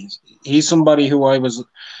guy. He's somebody who I was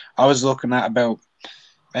looking at about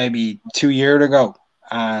maybe 2 years ago,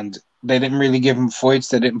 and they didn't really give him fights.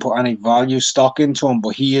 They didn't put any value stock into him,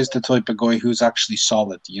 but he is the type of guy who's actually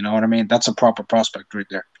solid. You know what I mean? That's a proper prospect right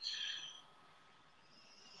there.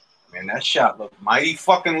 Man, that shot looked mighty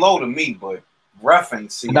fucking low to me, but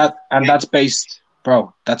reference. That's based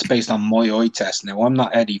on my eye test. Now, I'm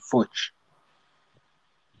not Eddie Futch,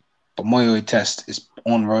 but my eye test is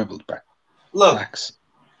unrivaled, bro. Look,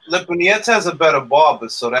 Lipinets has a better barber,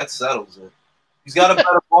 so that settles it. He's got a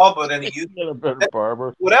better barber than he used to. A better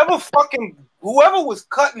barber. Whoever was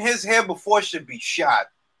cutting his hair before should be shot.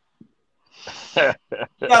 He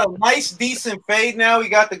got a nice, decent fade now. He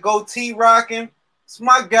got the goatee rocking. It's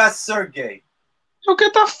my guy, Sergey. Look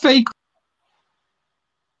at that fake.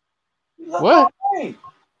 What?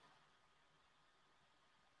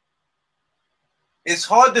 It's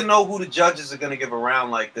hard to know who the judges are going to give a round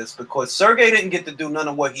like this because Sergey didn't get to do none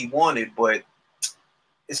of what he wanted, but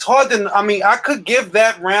it's hard to. I mean, I could give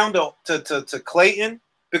that round to Clayton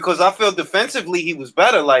because I feel defensively he was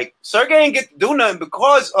better. Like, Sergey didn't get to do nothing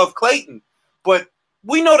because of Clayton, but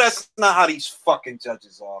we know that's not how these fucking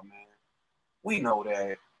judges are, man. We know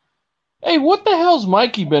that. Hey, what the hell's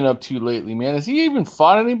Mikey been up to lately, man? Has he even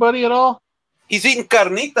fought anybody at all? He's eating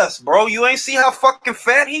carnitas, bro. You ain't see how fucking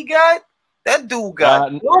fat he got? That dude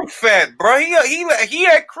got no fat, bro. He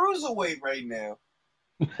at cruiserweight right now.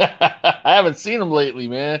 I haven't seen him lately,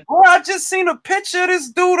 man. Bro, I just seen a picture of this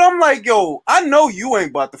dude. I'm like, yo, I know you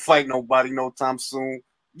ain't about to fight nobody no time soon.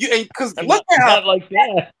 You ain't, because look at how like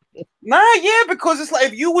that. Nah, yeah, because it's like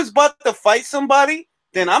if you was about to fight somebody,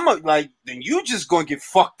 then then you just gonna get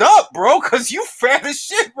fucked up, bro, because you fat as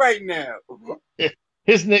shit right now.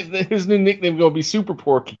 His new nickname gonna be Super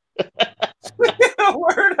Porky.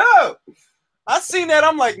 Word up. I seen that.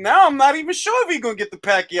 I'm like, now I'm not even sure if he gonna get the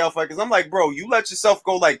Pacquiao fight, because I'm like, bro, you let yourself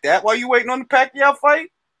go like that while you waiting on the Pacquiao fight?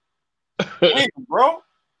 Damn, bro.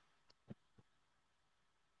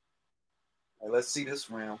 Hey, let's see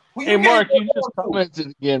this round. Hey, Mark, you just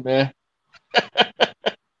commented again, man.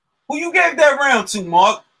 Who you gave that round to,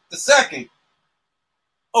 Mark? The second.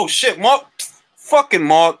 Oh, shit, Mark. Fucking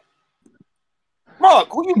Mark. Mark,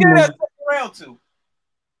 who you gave that second round to?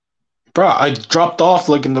 Bro, I dropped off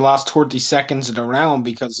like in the last 20 seconds of the round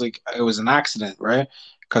because like it was an accident, right?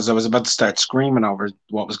 Because I was about to start screaming over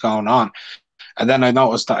what was going on. And then I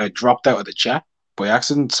noticed that I dropped out of the chat by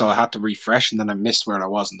accident, so I had to refresh, and then I missed where I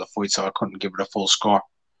was in the fight, so I couldn't give it a full score.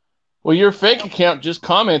 Well, your fake account just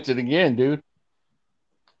commented again, dude.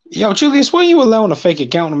 Yo, Julius, why are you allowing a fake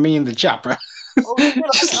account of me in the chat, bro?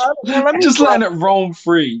 just letting it roam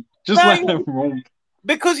free. Just letting it roam.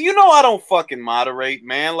 Because you know I don't fucking moderate,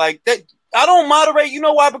 man. Like that, I don't moderate. You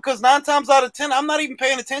know why? Because 9 times out of 10, I'm not even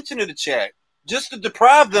paying attention to the chat, just to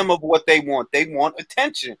deprive them of what they want. They want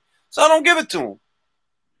attention, so I don't give it to them.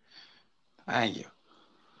 Thank you.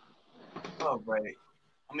 Oh, right.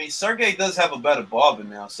 I mean, Sergey does have a better barber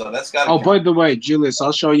now, so that's got to by the way, Julius,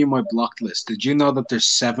 I'll show you my blocked list. Did you know that there's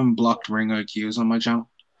 7 blocked ring IQs on my channel?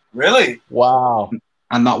 Really? Wow.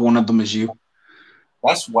 And not one of them is you.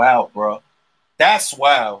 That's wild, bro. That's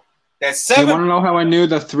wild. That's 7. Do you want to know how I knew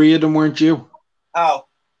that 3 of them weren't you? How?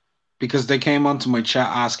 Because they came onto my chat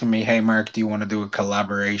asking me, hey, Mark, do you want to do a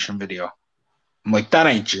collaboration video? I'm like, that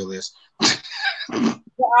ain't Julius.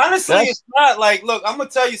 Honestly, it's not. Like, look, I'm gonna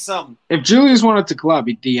tell you something. If Julius wanted to collab,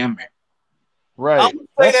 he'd DM me. Right. I'm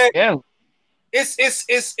gonna say that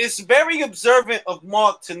it's very observant of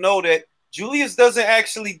Mark to know that Julius doesn't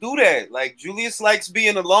actually do that. Like, Julius likes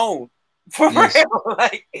being alone. For real.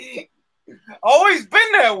 Like, always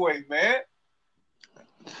been that way, man.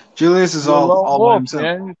 Julius is all by himself.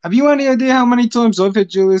 Man. Have you any idea how many times I've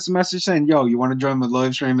hit Julius a message saying, yo, you want to join my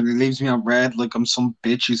live stream? And he leaves me on red like I'm some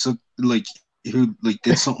bitch who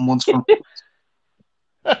did something once for me.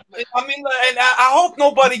 I mean, and I hope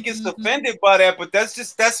nobody gets offended by that, but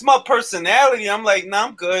that's my personality. I'm like, nah,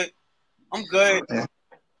 I'm good.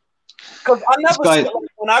 Because I never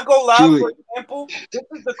when I go live, for example, this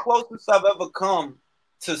is the closest I've ever come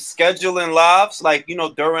to scheduling lives, like, you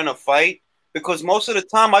know, during a fight. Because most of the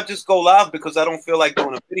time I just go live because I don't feel like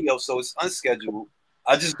doing a video, so it's unscheduled.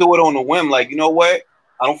 I just do it on a whim, like, you know what?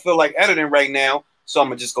 I don't feel like editing right now, so I'm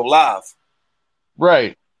gonna just go live.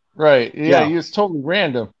 Right. Yeah, it's totally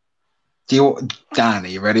random.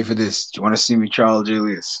 Danny, you ready for this? Do you want to see me, Charles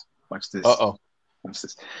Julius? Watch this. Uh-oh. Watch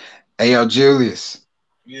this. Hey, yo, Julius.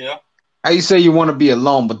 Yeah. How you say you want to be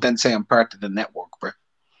alone, but then say I'm part of the network, bro?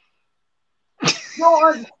 You don't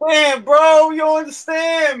understand, bro. You don't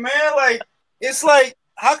understand, man. Like, it's like,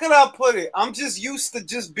 how can I put it? I'm just used to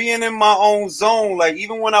just being in my own zone. Like,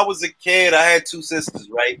 even when I was a kid, I had 2 sisters,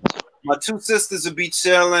 right? My 2 sisters would be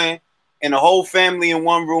chilling and the whole family in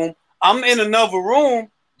one room. I'm in another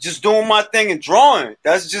room just doing my thing and drawing.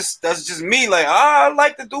 That's just me. Like, I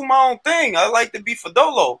like to do my own thing. I like to be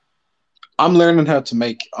Fadolo. I'm learning how to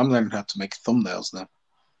make thumbnails now.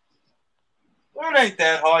 Well, it ain't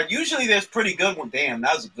that hard. Usually there's pretty good one. Damn,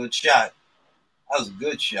 that was a good shot.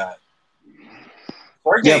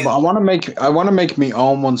 Yeah, but I want to make my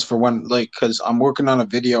own ones for when, like, because I'm working on a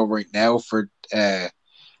video right now for that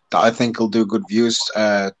I think will do good views.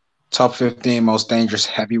 Top 15 most dangerous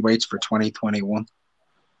heavyweights for 2021.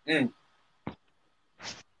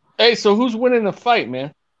 Hey, so who's winning the fight,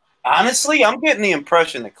 man? Honestly, I'm getting the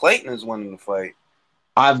impression that Clayton is winning the fight.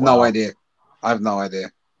 I have no idea. I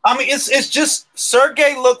mean, it's just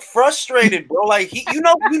Sergey looked frustrated, bro. Like, you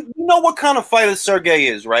know what kind of fighter Sergey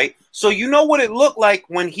is, right? So you know what it looked like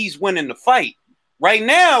when he's winning the fight. Right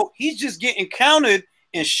now, he's just getting countered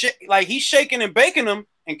and shit. Like, he's shaking and baking him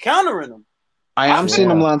and countering him. I am seeing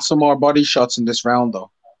him land some more body shots in this round, though.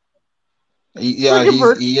 He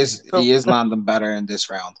is landing better in this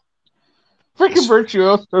round. Freaking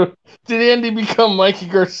virtuoso. Did Andy become Mikey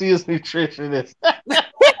Garcia's nutritionist?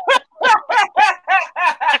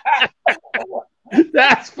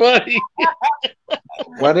 That's funny.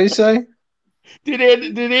 What did he say? Did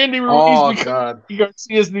Andy Ruiz become Mikey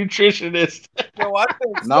Garcia's nutritionist? Yo, I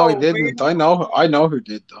think No, he so, didn't. baby. I know who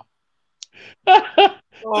did though.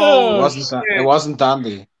 Oh, It wasn't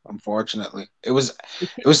Andy, unfortunately. It was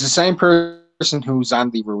the same person who's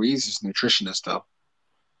Andy Ruiz's nutritionist though.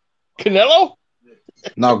 Canelo?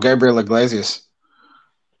 No, Gabriel Iglesias.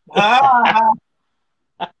 Man,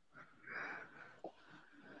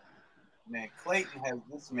 Clayton has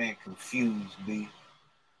this man confused, B.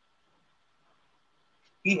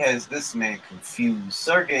 He has this man confused.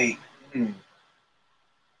 Sergey.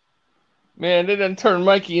 Man, they done turned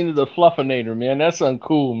Mikey into the Fluffinator, man. That's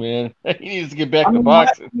uncool, man. He needs to get back to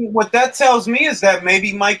boxing. What that tells me is that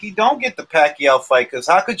maybe Mikey don't get the Pacquiao fight, because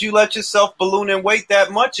how could you let yourself balloon in weight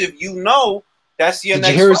that much if you know that's your next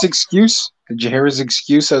Did you hear his fight? excuse? Did you hear his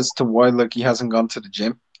excuse as to why he hasn't gone to the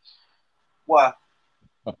gym? Why?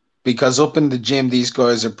 Because up in the gym, these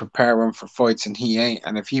guys are preparing for fights, and he ain't.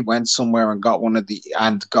 And if he went somewhere and got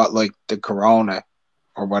got like the corona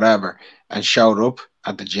or whatever, and showed up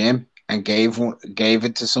at the gym and gave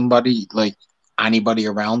it to somebody, like anybody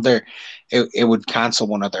around there, it would cancel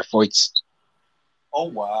one of their fights. Oh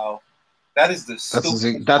wow, that is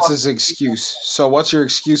that's his excuse. So what's your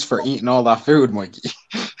excuse for eating all that food, Mikey?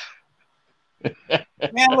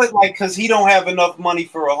 Man, look like because he don't have enough money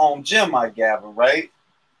for a home gym, I gather, right?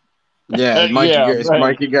 Yeah,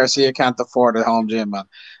 Mikey Garcia can't afford a home gym, man.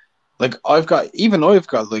 Like I've got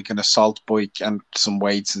like an assault bike and some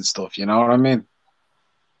weights and stuff. You know what I mean?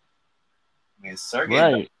 Man,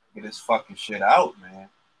 Sergey get his fucking shit out, man.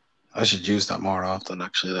 I should use that more often,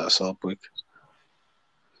 actually, that assault bike.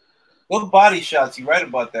 Those body shots, you right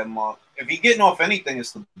about that, Mark. If he getting off anything,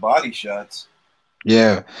 it's the body shots.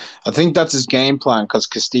 Yeah, I think that's his game plan, because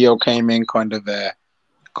Castillo came in kind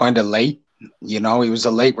of late. You know, he was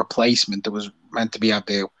a late replacement that was meant to be out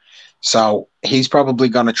there. So he's probably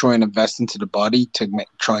going to try and invest into the body to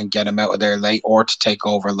try and get him out of there late, or to take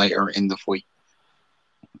over later in the fight.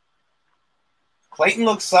 Clayton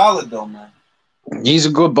looks solid, though, man. He's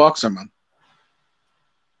a good boxer, man.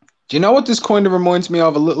 Do you know what this kind of reminds me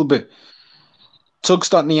of a little bit?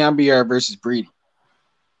 Tugstad Niambiar versus Breedy.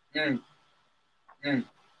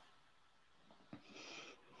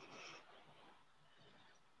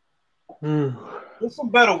 This is a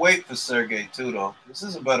better weight for Sergey, too, though. This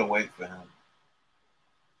is a better weight for him.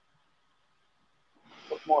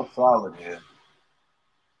 Look more solid here.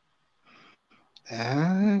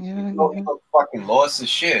 He look fucking lost his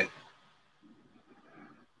shit.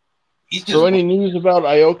 So any news about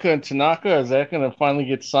Ioka and Tanaka? Is that going to finally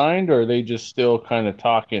get signed, or are they just still kind of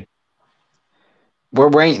talking? We're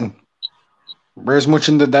waiting. We're as much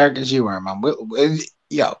in the dark as you are, man.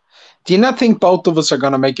 Yo, do you not think both of us are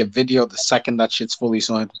going to make a video the second that shit's fully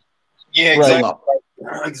signed? Yeah, exactly.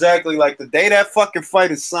 Exactly. Like the day that fucking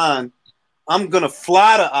fight is signed, I'm going to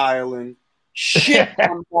fly to Ireland, shit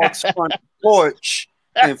on Mark's front porch,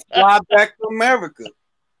 and fly back to America.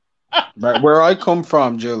 Right, where I come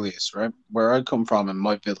from, Julius, right? Where I come from in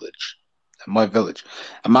my village, a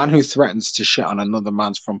man who threatens to shit on another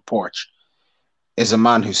man's front porch is a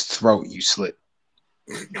man whose throat you slit.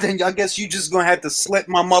 Then I guess you just gonna have to slit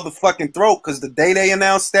my motherfucking throat, because the day they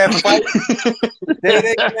announced that fight,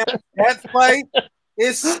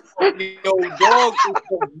 it's yo dog,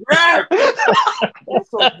 it's a wrap.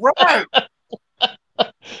 It's a wrap.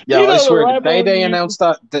 Yeah, I swear, the day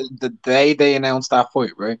they announced that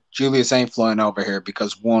fight, right? Julius ain't flying over here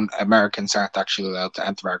because Americans aren't actually allowed to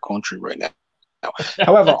enter our country right now.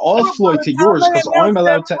 However, I'll fly to yours because I'm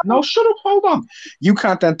allowed to. No, shut up, hold on. You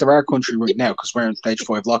can't enter our country right now because we're in stage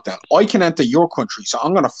 5 lockdown. I can enter your country, so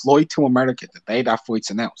I'm gonna fly to America the day that fight's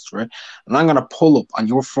announced, right? And I'm gonna pull up on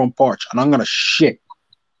your front porch and I'm gonna shit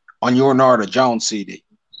on your Narda Jones CD.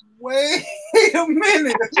 Wait a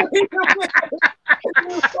minute.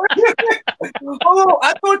 Oh,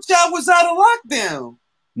 I thought y'all was out of lockdown.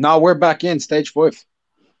 No, we're back in stage 5.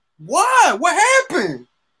 Why? What happened?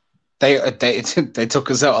 They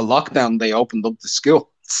took us out of lockdown. They opened up the schools.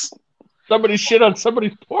 Somebody shit on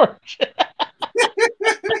somebody's porch.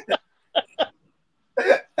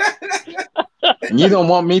 And you don't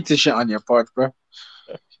want me to shit on your porch, bro.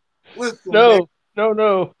 Listen, no.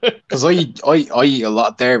 Because I eat a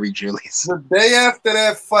lot of dairy, Julius. The day after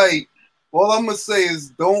that fight, all I'm gonna say is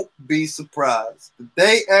don't be surprised. The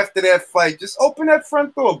day after that fight, just open that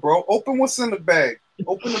front door, bro. Open what's in the bag.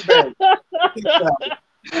 Open the bag.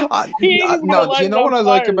 No, do you know what I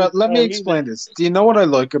like about? Let me explain this. Do you know what I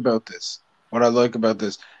like about this? What I like about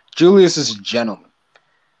this, Julius is a gentleman,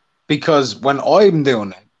 because when I'm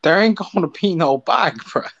doing it, there ain't going to be no bag,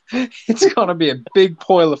 bro. It's going to be a big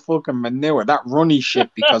pile of fucking manure, that runny shit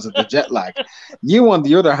because of the jet lag. You, on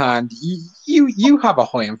the other hand, you have a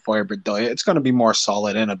high in fiber diet. It's going to be more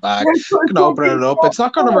solid in a bag. You can open it up. It's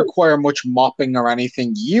not going to require much mopping or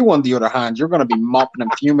anything. You, on the other hand, you're going to be mopping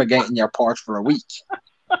and fumigating your porch for a week.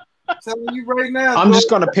 I'm telling you right now. I'm just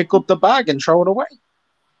going to pick up the bag and throw it away.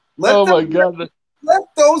 Oh my God. Let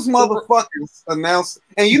those motherfuckers announce.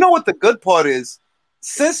 And you know what the good part is?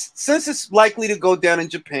 Since it's likely to go down in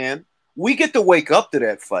Japan, we get to wake up to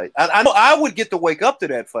that fight. I know I would get to wake up to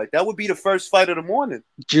that fight. That would be the first fight of the morning.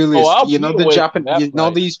 Julius, you know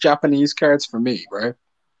these Japanese cards for me, right?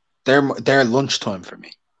 They're lunchtime for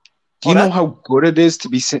me. Do you know how good it is to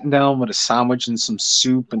be sitting down with a sandwich and some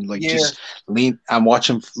soup and just lean and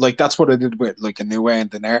watching? Like that's what I did with like a new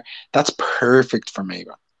end in there. That's perfect for me,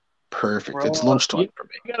 bro. Perfect. Bro, it's lunchtime for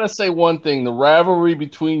me. I gotta say one thing: the rivalry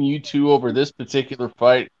between you two over this particular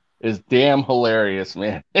fight is damn hilarious,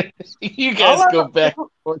 man. You guys go back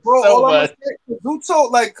so much. Who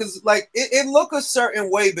told it look a certain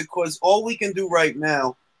way because all we can do right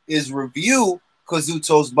now is review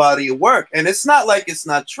Kazuto's body of work, and it's not like it's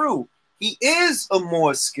not true. He is a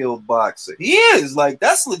more skilled boxer. He is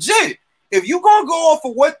that's legit. If you're gonna go off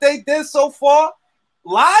of what they did so far,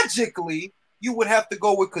 logically, you would have to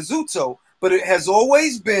go with Kazuto, but it has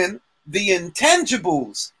always been the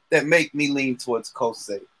intangibles that make me lean towards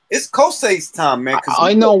Kosei. It's Kosei's time, man.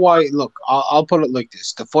 I know why. Look, I'll put it like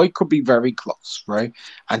this. The fight could be very close, right?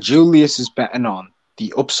 And Julius is betting on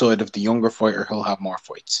the upside of the younger fighter. He'll have more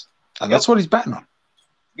fights. And that's what he's betting on.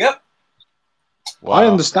 Yep. Wow. I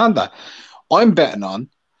understand that. I'm betting on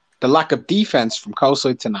the lack of defense from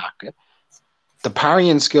Kosei Tanaka, the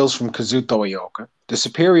parrying skills from Kazuto Ioka, the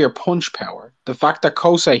superior punch power, the fact that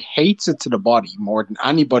Kosei hates it to the body more than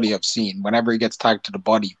anybody I've seen. Whenever he gets tagged to the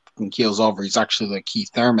body and keels over, he's actually like Keith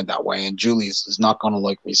Thurman that way, and Julius is not going to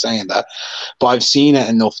like me saying that. But I've seen it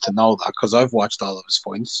enough to know that because I've watched all of his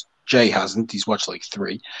fights. Jay hasn't. He's watched like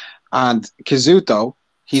 3. And Kazuto,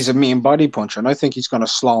 he's a mean body puncher, and I think he's going to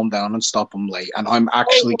slow him down and stop him late. And I'm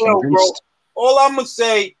actually convinced. Bro. All I'm going to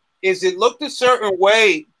say is it looked a certain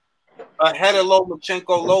way ahead of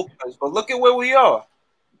Lomachenko Lopez, but look at where we are.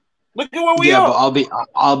 Look at where we are. Yeah, but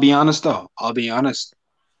I'll be honest though. I'll be honest.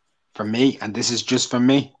 For me, and this is just for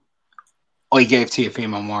me, I gave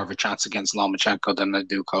Teofimo more of a chance against Lomachenko than I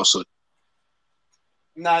do Kosei.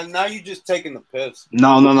 Now you're just taking the piss.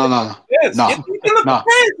 No. It's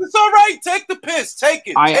all right. Take the piss. Take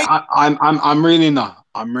it. I'm really not.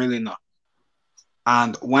 I'm really not.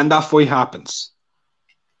 And when that fight happens,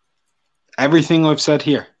 everything I've said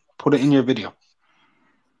here, put it in your video.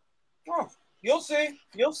 Oh, you'll see.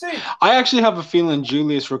 You'll see. I actually have a feeling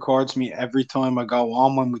Julius records me every time I go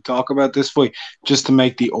on when we talk about this fight, just to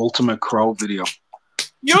make the ultimate crow video.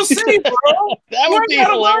 You'll see, bro. That would be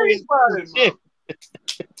hilarious.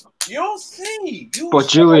 You'll see. But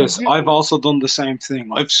Julius, I've also done the same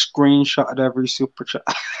thing. I've screenshotted every super chat.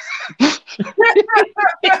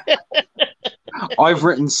 I've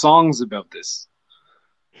written songs about this.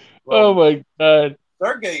 Oh my God.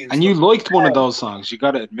 And you liked one of those songs. You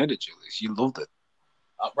got to admit it, Julius. You loved it.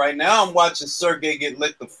 Right now, I'm watching Sergey get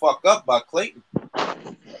lit the fuck up by Clayton.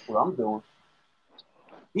 That's what I'm doing.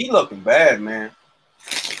 He looking bad, man.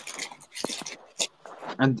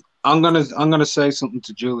 And I'm gonna say something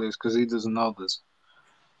to Julius because he doesn't know this.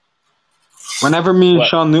 Whenever me and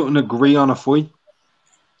Sean Newton agree on a fight,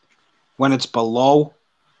 when it's below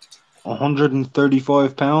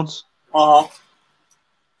 135 pounds,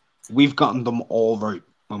 we've gotten them all right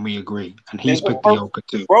when we agree, and he's picked the Ioka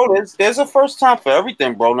too. Bro, there's a first time for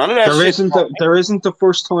everything, bro. None of that. There isn't the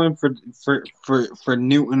first time for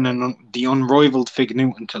Newton and the unrivaled Fig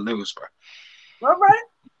Newton to lose, bro. All right.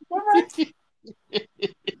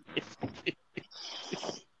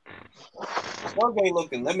 Sergey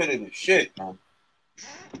looking limited as shit, man.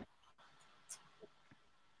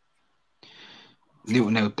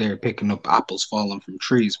 Newton out there picking up apples falling from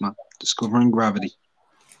trees, man. Discovering gravity.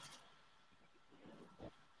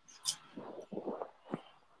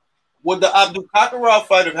 Would the Abdul-Kakarov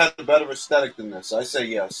fight have had a better aesthetic than this? I say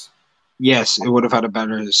yes. Yes, it would have had a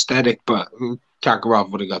better aesthetic, but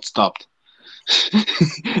Kakarov would have got stopped.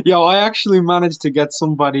 Yo, I actually managed to get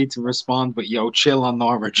somebody to respond, but yo, chill on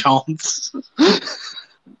Norma Jones.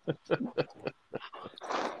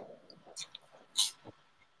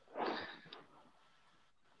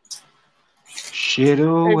 Shit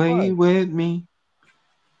away with me.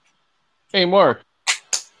 Hey, Mark.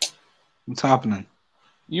 What's happening?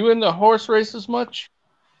 You in the horse races much?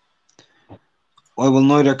 I will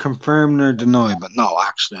neither confirm nor deny, but no,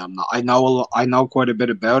 actually, I'm not. I know quite a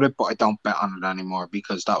bit about it, but I don't bet on it anymore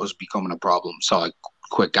because that was becoming a problem. So I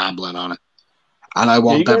quit gambling on it, and I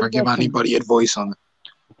won't ever give anybody advice on it.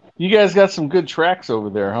 You guys got some good tracks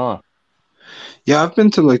over there, huh? Yeah, I've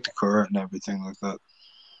been to like the Current and everything like that,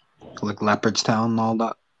 like Leopardstown and all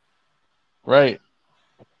that. Right.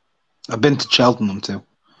 I've been to Cheltenham too.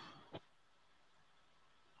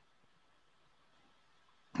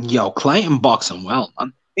 Yo, Clayton boxing well,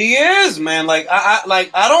 man. He is, man. I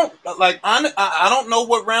don't know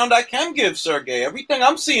what round I can give Sergey. Everything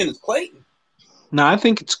I'm seeing is Clayton. No, I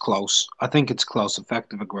think it's close.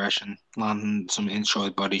 Effective aggression, landing some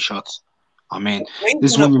inside body shots. I mean,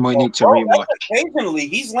 this one you might need to rewatch. Occasionally,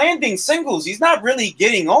 he's landing singles. He's not really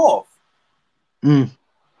getting off.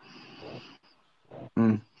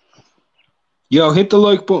 Yo, hit the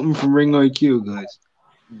like button from Ring IQ, guys.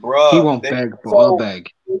 Bruh, he won't beg, but I'll beg.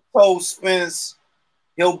 He told Spence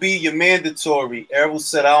he'll be your mandatory. Errol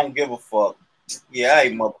said, I don't give a fuck. Yeah, I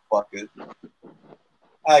motherfucker.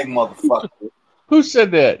 Who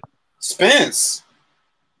said that? Spence.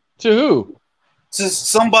 To who? To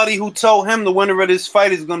somebody who told him the winner of this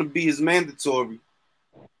fight is going to be his mandatory.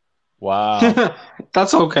 Wow.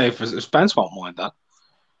 That's okay. Spence won't mind that.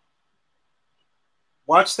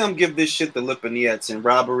 Watch them give this shit to Lipinets in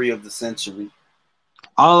robbery of the century.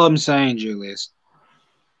 All I'm saying, Julius,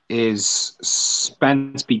 is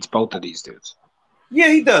Spence beats both of these dudes. Yeah,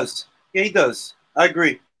 he does. I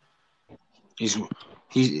agree. He's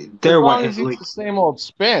he's the same old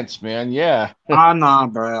Spence, man. Yeah. Nah,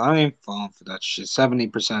 bro. I ain't falling for that shit.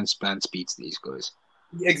 70% Spence beats these guys.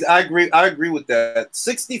 I agree with that.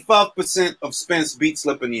 65% of Spence beats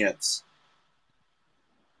Lipinets.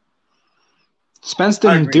 Spence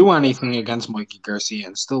didn't do anything against Mikey Garcia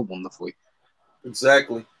and still won the fight.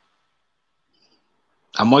 Exactly.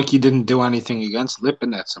 And Mikey didn't do anything against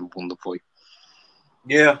Lipinets and won the fight.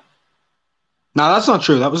 Yeah. No, that's not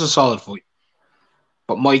true. That was a solid fight.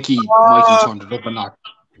 But Mikey turned it up a notch.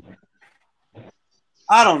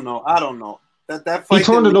 I don't know. That fight. He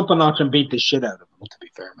turned it up a notch and beat the shit out of him, to be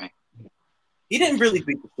fair, man. He didn't really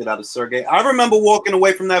beat the shit out of Sergey. I remember walking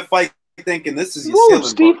away from that fight thinking this is your ceiling.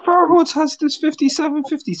 Steve Farhoots has this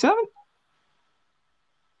 57-57?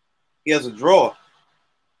 He has a draw.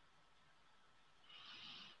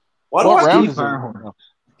 What round is it?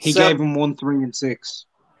 He gave him 1, 3, and 6.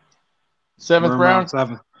 Seventh round?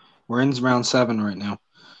 7. We're in round 7 right now.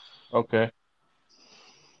 Okay.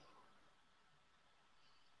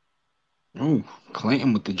 Ooh,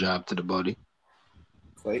 Clayton with the jab to the body.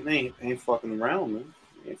 Clayton ain't fucking around, man.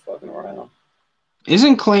 He ain't fucking around.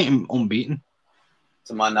 Isn't Clayton unbeaten?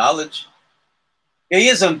 To my knowledge. Yeah, he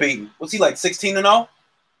is unbeaten. What's he like, 16-0?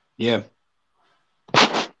 Yeah.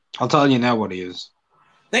 I'll tell you now what he is.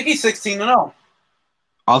 I think he's 16-0.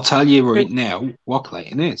 I'll tell you right now what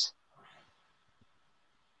Clayton is.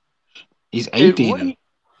 He's 18.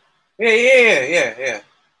 Yeah.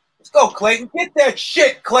 Let's go, Clayton. Get that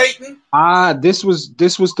shit, Clayton. This was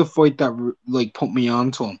the fight that like put me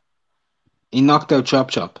on to him. He knocked out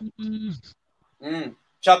Chop Chop.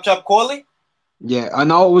 Chop Chop Corley? Yeah, I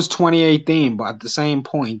know it was 2018, but at the same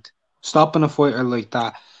point, stopping a fighter like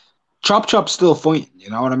that, Chop Chop's still fighting, you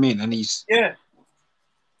know what I mean? And he's... Yeah,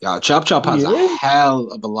 Chop Chop has a hell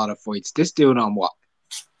of a lot of fights. This dude on what?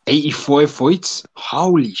 85 fights?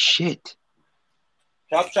 Holy shit.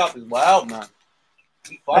 Chop Chop is wild, man.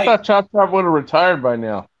 I thought Chop Chop would have retired by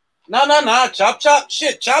now. No. Chop Chop,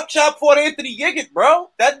 shit. Chop Chop fought Anthony Yiggett, bro.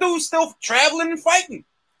 That dude's still traveling and fighting.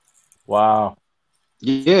 Wow.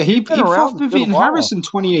 Yeah, he fought Vivian Harris in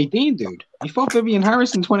 2018, dude. He fought Vivian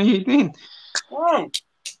Harris in 2018. Chop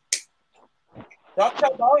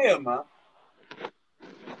Chop out here, man.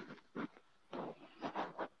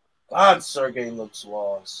 God, Sergey looks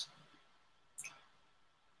lost.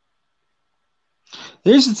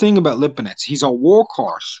 Here's the thing about Lipinets. He's a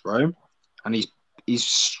workhorse, right? And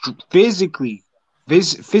he's physically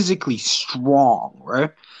strong,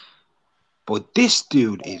 right? But this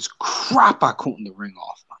dude is crap at cutting the ring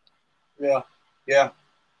off, man. Yeah.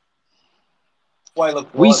 Why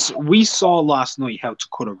look? We saw last night how to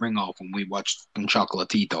cut a ring off when we watched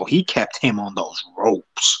Chocolatito. He kept him on those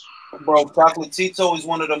ropes. Bro, Chocolatito is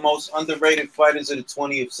one of the most underrated fighters of the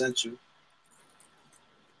 20th century.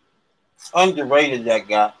 Underrated, that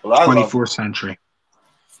guy. 24th century.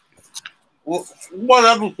 Well,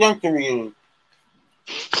 whatever century it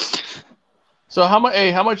is. So how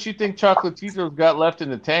much you think Chocolatito's got left in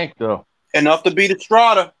the tank, though? Enough to beat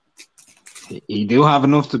Estrada. He do have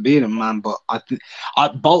enough to beat him, man. But I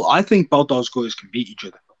think both those guys can beat each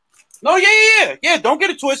other. No, yeah. Don't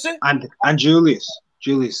get it twisted. And Julius,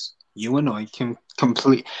 You and I can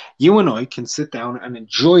sit down and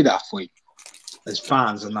enjoy that fight as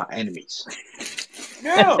fans and not enemies.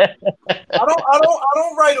 Yeah. I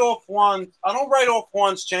don't write off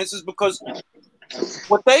Juan's chances because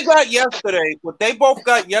what they both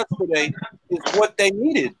got yesterday is what they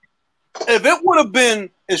needed. If it would have been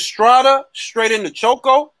Estrada straight into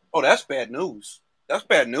Choco, oh, that's bad news. That's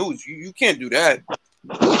bad news. You can't do that.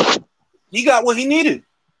 He got what he needed.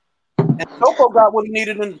 And Choco got what he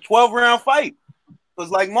needed in the 12-round fight.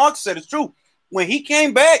 Because like Mark said, it's true. When he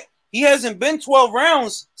came back, he hasn't been 12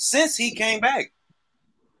 rounds since he came back.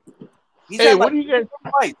 Hey, what do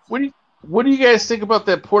you guys think about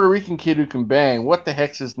that Puerto Rican kid who can bang? What the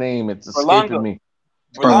heck's his name? It's escaping me.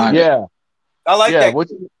 Berlanga. Yeah. I like that.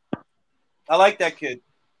 I like that kid.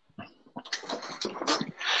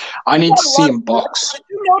 I need to see him box.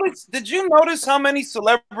 Did you notice how many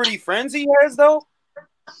celebrity friends he has though?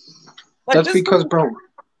 Like, that's because, bro.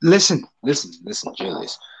 Listen,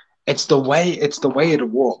 Julius. It's the way of the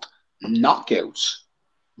world. Knockouts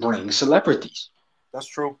bring celebrities. That's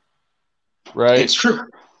true. Right. It's true.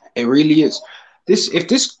 It really is. If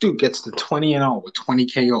this dude gets to 20-0 with 20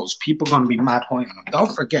 KOs, people are gonna be mad high on him.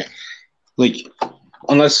 Don't forget,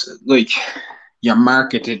 unless you're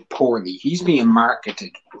marketed poorly, he's being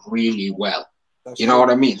marketed really well. That's you know true. What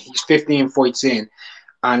I mean? He's 15 fights in,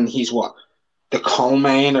 and he's what? The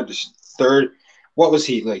co-main or the third? What was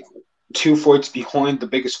he like? 2 fights behind the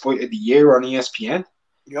biggest fight of the year on ESPN.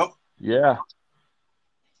 Yep. Yeah.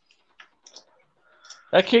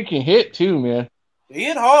 That kid can hit too, man. He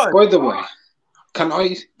hit hard. By the way, can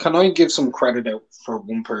I give some credit out for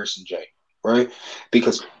one person, Jay? Right?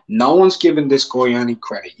 Because no one's giving this guy any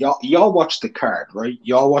credit. Y'all watch the card, right?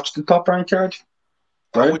 Y'all watch the top rank card,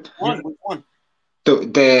 right? Which one?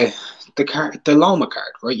 The card, the Loma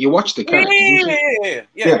card, right? You watch the card.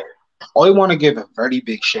 Yeah. I want to give a very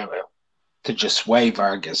big shout out to Josue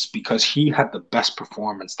Vargas because he had the best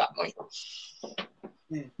performance that night.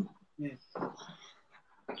 Yeah.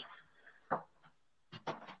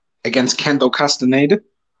 Against Kendo Castaneda.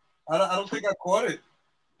 I don't think I caught it.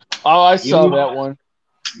 Oh, I saw that one.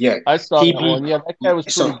 Yeah. I saw that one. Yeah, that guy was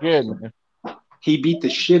pretty good, man. He beat the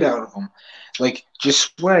shit out of him. Like,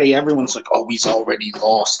 Josue, everyone's like, oh, he's already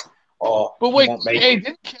lost. Oh, but wait, hey,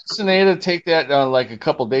 didn't Castaneda take that like a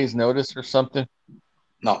couple days' notice or something?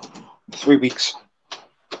 No, 3 weeks.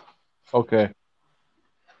 Okay.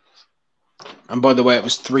 And by the way, it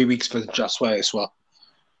was 3 weeks for Josue as well.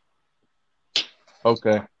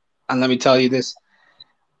 Okay. And let me tell you this: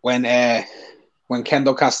 when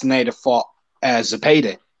Kendo Castaneda fought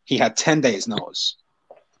Zepeda, he had 10 days notice.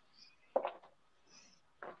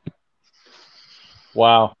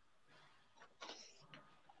 Wow.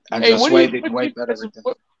 And Josue did way better.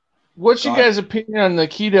 What's your guys' opinion on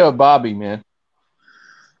Nikita Bobby, man?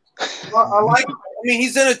 Well, I mean,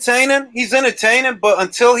 he's entertaining, but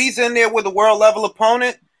until he's in there with a world level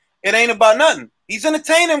opponent, it ain't about nothing. He's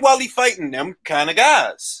entertaining while he's fighting them kind of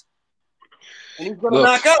guys. And he's going to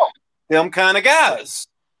knock out them kind of guys.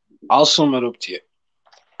 I'll sum it up to you.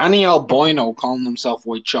 Any albino calling himself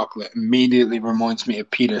white chocolate immediately reminds me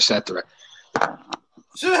of Peter Cetera.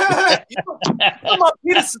 You talking about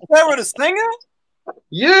Peter Cetera, the singer?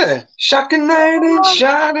 Yeah. Shocking night and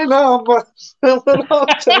shining on, but a long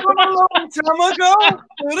time ago.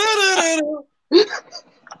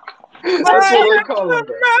 That's what they call him.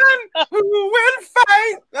 Man who will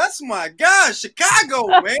fight. That's my guy, Chicago,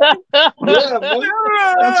 man. Yeah, man.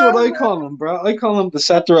 That's what I call him, bro. I call him the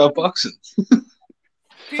Cetera of boxing.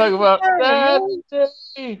 Talk about that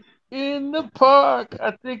day in the park.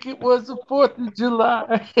 I think it was the 4th of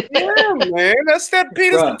July. Yeah, man. That's that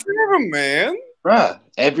Peter Cetera, man. Bruh,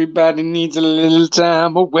 everybody needs a little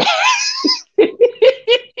time away.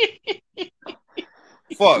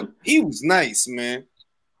 Fuck, he was nice, man.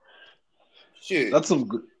 Shit. That's some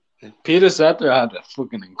good. Peter Cetera had a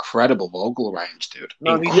fucking incredible vocal range, dude.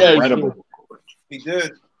 No, incredible. He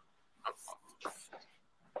did.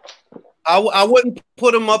 I wouldn't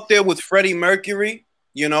put him up there with Freddie Mercury,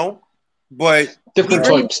 you know, but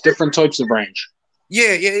different types of range.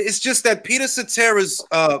 Yeah, it's just that Peter Cetera's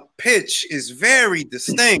pitch is very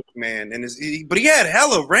distinct, man, but he had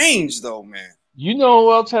hella range though, man. You know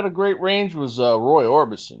who else had a great range was Roy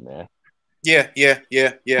Orbison, man. Yeah.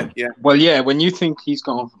 Well, yeah, when you think he's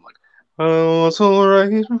going from like, oh, it's all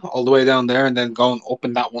right, all the way down there, and then going up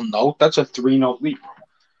in that one note, that's a 3-note leap.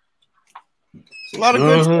 It's a lot of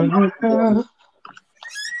good.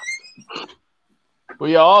 Well,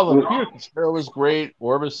 yeah, all the Peter Cetera was great.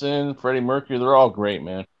 Orbison, Freddie Mercury, they're all great,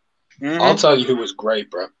 man. Mm-hmm. I'll tell you who was great,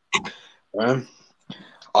 bro.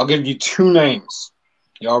 I'll give you 2 names.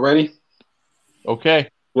 Y'all ready? Okay.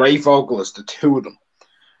 Great vocalists, the two of them,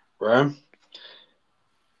 right?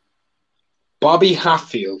 Bobby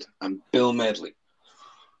Hatfield and Bill Medley.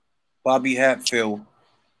 Bobby Hatfield.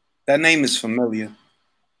 That name is familiar.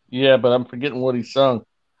 Yeah, but I'm forgetting what he sung.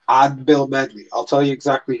 Add Bill Medley. I'll tell you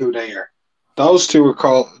exactly who they are. Those two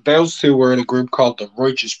were in a group called the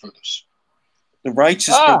Righteous Brothers. The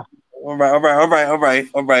Righteous Brothers. All right.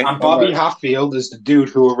 And Bobby Hatfield is the dude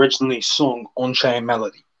who originally sung Unchained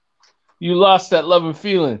Melody. You lost that love and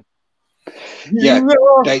feeling. Yeah.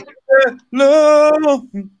 Love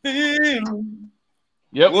and feeling.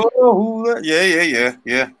 Yep. Whoa,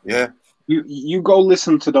 yeah. You go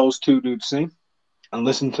listen to those two dudes sing, and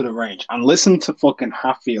listen to the range, and listen to fucking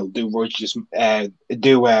Hatfield do Unchained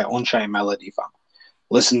Melody, fam.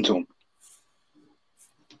 Listen to him.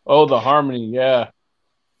 Oh, the harmony, yeah.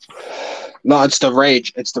 No, it's the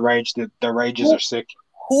rage. It's the rage. The rages are sick.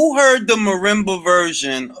 Who heard the marimba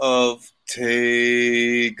version of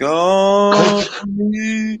Take On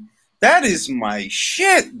Me? That is my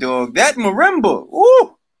shit, dog. That marimba.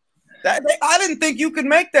 Ooh. I didn't think you could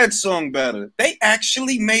make that song better. They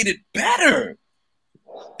actually made it better.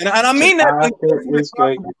 And I mean that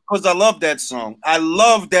because I love that song. I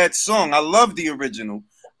love that song. I love the original.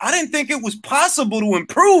 I didn't think it was possible to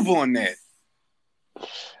improve on that.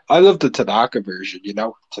 I love the Tanaka version, you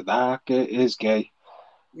know. Tanaka is gay.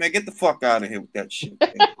 Man, get the fuck out of here with that shit.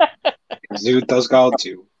 Zuto's got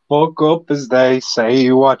to fuck up as they say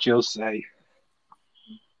what you'll say.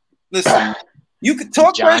 Listen, you could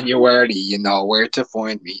talk January, you know where to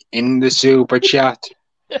find me in the super chat.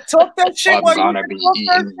 Talk that shit. I'm gonna be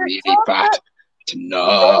eating really fat.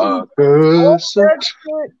 Tanaka sucks.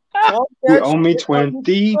 You owe me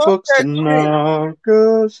 $20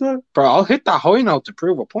 Tanaka sucks. Bro, I'll hit that high note to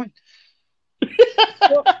prove a point.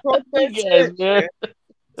 Talk that shit, man.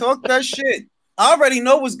 Talk that shit. I already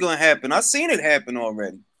know what's gonna happen. I seen it happen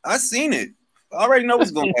already. I seen it. I already know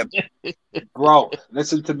what's gonna happen. Bro,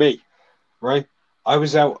 listen to me. Right? I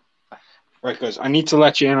was out. Right, guys, I need to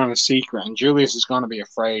let you in on a secret, and Julius is going to be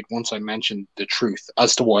afraid once I mention the truth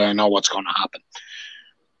as to why I know what's going to happen.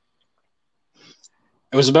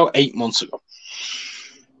 It was about 8 months ago.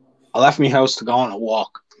 I left my house to go on a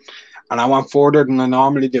walk, and I went further than I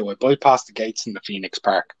normally do. I bypassed the gates in the Phoenix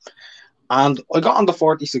Park, and I got on the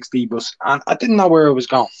 46D bus, and I didn't know where I was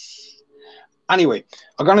going. Anyway,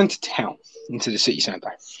 I got into town, into the city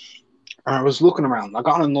centre, and I was looking around. I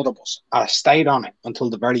got on another bus, and I stayed on it until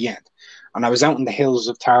the very end. And I was out in the hills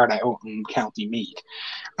of Tara out in County Meath.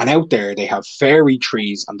 And out there they have fairy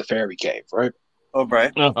trees and the fairy cave, right? Oh,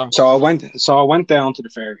 right. Uh-huh. So I went down to the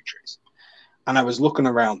fairy trees and I was looking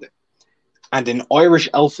around it. And in Irish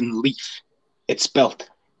elfin leaf, it's spelt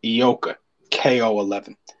Ioka,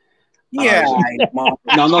 KO11. Yeah. No.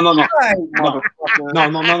 You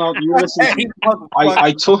listen.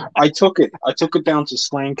 I took it down to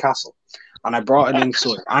Slane Castle. And I brought it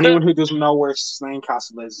inside. Anyone who doesn't know where Slane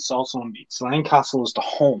Castle is, it's also in Meath. Slane Castle is the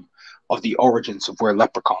home of the origins of where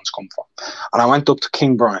leprechauns come from. And I went up to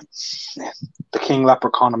King Brian, the King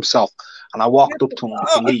Leprechaun himself, and I walked up to him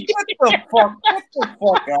to leave. Get the fuck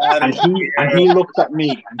out of here. And he looked at me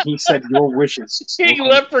and he said, "Your wishes." King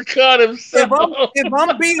Leprechaun himself. If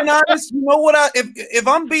I'm being honest, you know what if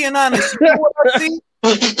I'm being honest, you know what I see?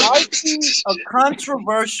 I see a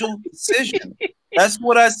controversial decision. That's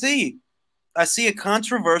what I see. I see a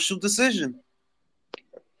controversial decision.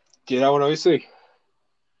 Do you know what I see?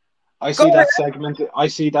 I see that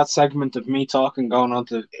segment of me talking going on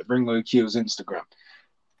to Ringo Q's Instagram.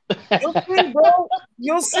 You'll see, bro.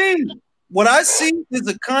 You'll see. What I see is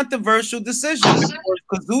a controversial decision.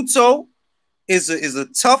 Kazuto is a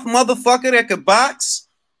tough motherfucker that could box,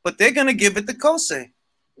 but they're gonna give it to Kosei.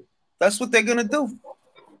 That's what they're gonna do.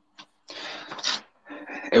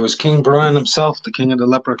 It was King Brian himself, the king of the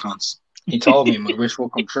leprechauns. He told me my wish will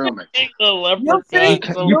come true, mate.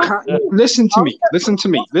 You can't listen to me. Listen to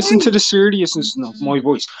me. Listen to the seriousness of my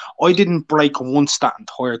voice. I didn't break once that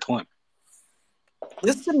entire time.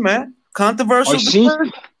 Listen, man. Controversial. I seen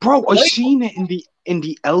it in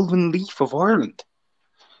the Elven Leaf of Ireland.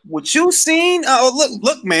 What you seen?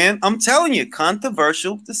 Look, man. I'm telling you,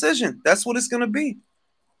 controversial decision. That's what it's gonna be.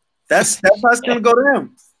 That's how it's gonna go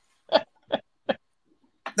down.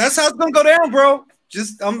 That's how it's gonna go down, bro.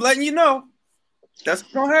 I'm letting you know. That's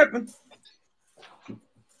what's gonna happen.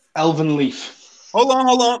 Elven Leaf. Hold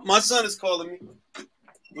on. My son is calling me.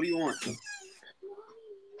 What do you want?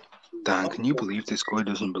 Dan, can you believe this guy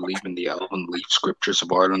doesn't believe in the Elven Leaf scriptures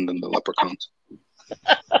of Ireland and the leprechauns?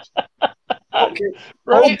 Okay.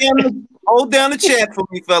 Hold down the chat for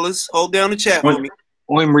me, fellas. Hold down the chat for me.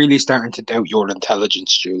 I'm really starting to doubt your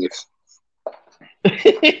intelligence, Julius.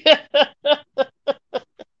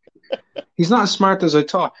 He's not as smart as I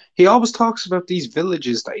thought. He always talks about these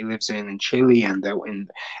villages that he lives in Chile and out in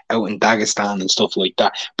Dagestan and stuff like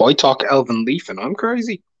that. But I talk Elven Leaf and I'm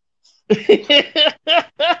crazy.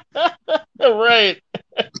 Right.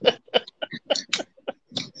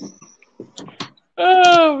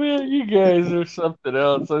 Oh man, you guys are something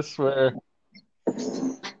else, I swear.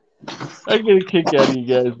 I get a kick out of you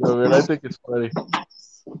guys, though, man. I think it's funny.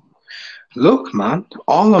 Look, man,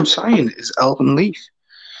 all I'm saying is Elven Leaf.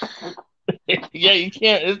 Yeah, you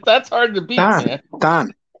can't. That's hard to beat, man.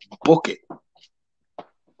 Dan, book it.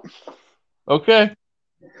 Okay.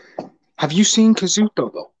 Have you seen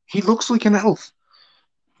Kazuto, though? He looks like an elf.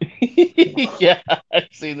 Yeah, I've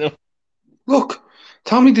seen him. Look,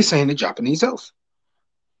 tell me this ain't a Japanese elf.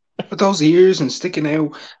 With those ears and sticking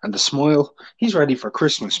out and the smile, he's ready for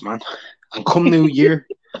Christmas, man. And come New Year,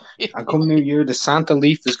 the Santa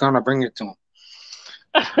Leaf is gonna bring it to him.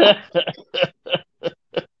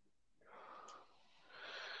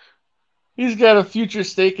 He's got a future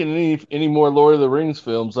stake in any more Lord of the Rings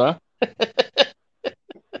films, huh?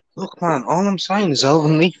 Look, man, all I'm saying is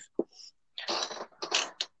Elven Leaf.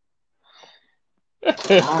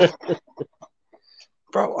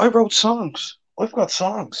 Bro, I wrote songs. I've got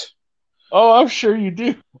songs. Oh, I'm sure you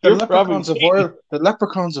do. The leprechauns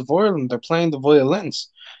of Ireland, they're playing the violins.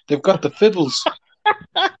 They've got the fiddles.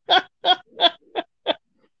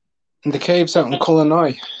 In the caves out in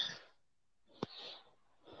Cullinay.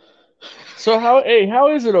 So how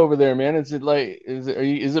is it over there, man? Is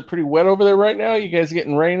it pretty wet over there right now? You guys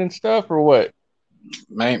getting rain and stuff or what?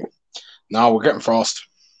 Mate, no, we're getting frost.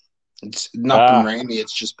 It's not been rainy.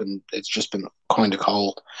 It's just been kind of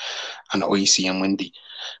cold and icy and windy,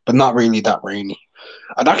 but not really that rainy.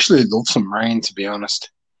 I'd actually love some rain, to be honest,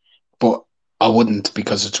 but I wouldn't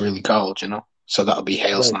because it's really cold, you know. So that'll be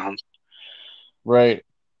hailstones. Right.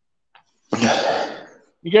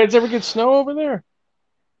 You guys ever get snow over there?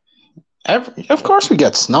 Of course we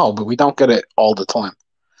get snow, but we don't get it all the time.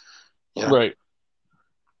 You know? Right.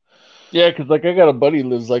 Yeah, because like I got a buddy who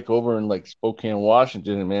lives like over in like Spokane,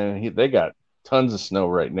 Washington, and man, they got tons of snow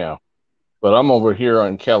right now. But I'm over here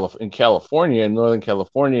in California, in Northern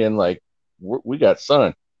California, and like we got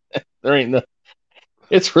sun. There ain't no.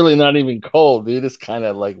 It's really not even cold, dude. It's kind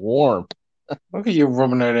of like warm. Look at you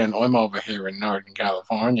rubbing it in. I'm over here in Northern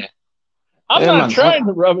California. I'm not trying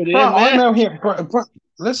to rub it in, man. I'm out here. Bro,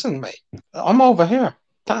 listen, mate. I'm over here.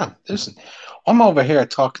 Dan, listen. I'm over here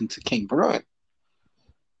talking to King Brian.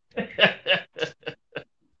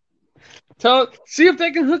 See if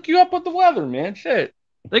they can hook you up with the weather, man. Shit.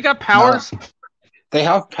 They got powers. No. They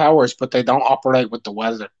have powers, but they don't operate with the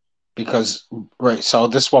weather. Because, right, so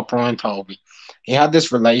this is what Brian told me. He had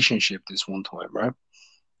this relationship this one time, right?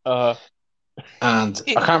 And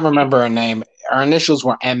I can't remember her name. Her initials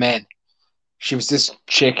were MN. She was this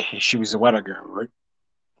chick. She was a weather girl, right?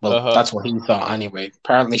 Well, that's what he thought anyway.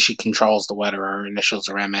 Apparently, she controls the weather. Her initials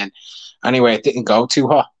are MN. Anyway, it didn't go too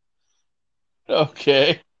hot.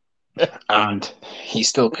 Okay. And he's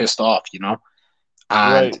still pissed off, you know?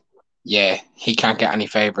 And yeah, he can't get any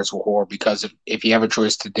favors with her because if he ever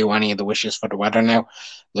tries to do any of the wishes for the weather now,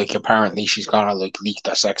 like apparently she's gonna like leak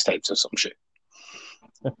their sex tapes or some shit.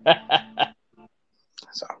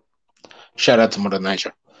 So, shout out to Mother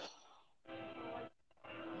Nature.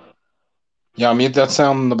 Yeah, mute that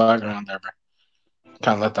sound in the background there, bro.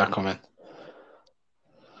 Can't let that come in.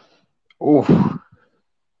 Oh,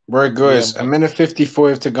 right, guys. Yeah,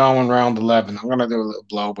 1:55 to go in round 11. I'm gonna do a little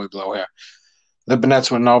blow by blow here. Lipinets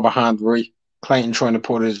with an overhand right. Clayton trying to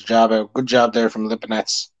put his jab out. Good job there from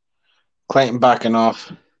Lipinets. Clayton backing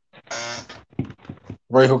off.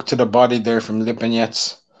 Right hook to the body there from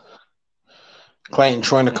Lipinets. Clayton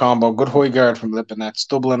trying to combo. Good high guard from Lipinets.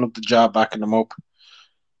 Doubling up the jab, backing him up.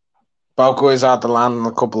 Both guys had to land on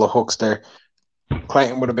a couple of hooks there.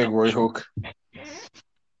 Clayton with a big right hook.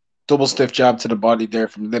 Double stiff jab to the body there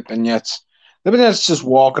from Lipinets. Lipinets just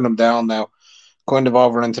walking him down now. Kind of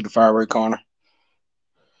over into the far right corner.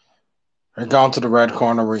 They're going to the red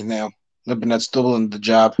corner right now. Lipinets doubling the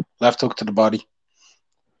jab. Left hook to the body.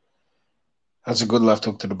 That's a good left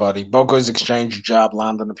hook to the body. Both guys exchange a jab,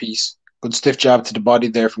 landing a piece. Good stiff jab to the body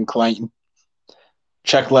there from Clayton.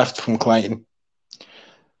 Check left from Clayton.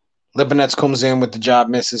 Lipinets comes in with the jab,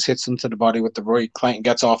 misses, hits him to the body with the right. Clayton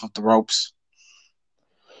gets off of the ropes.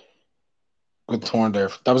 Good turn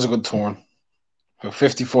there. That was a good turn.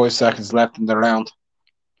 55 seconds left in the round.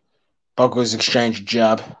 Both guys exchange a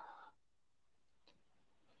jab.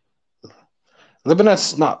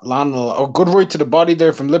 Lipinets not landing. Oh, good right to the body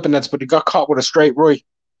there from Lipinets, but he got caught with a straight right.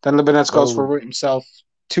 Then Lipinets goes for a right himself.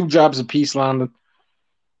 2 jabs apiece landed.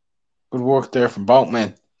 Good work there from both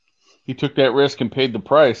men. He took that risk and paid the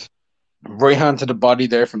price. Right hand to the body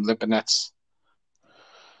there from Lipinets.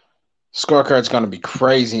 Scorecard's going to be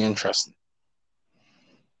crazy interesting.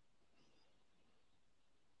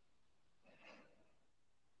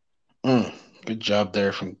 Good job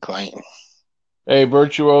there from Clayton. Hey,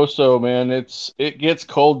 Virtuoso, man, it gets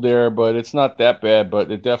cold there, but it's not that bad,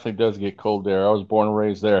 but it definitely does get cold there. I was born and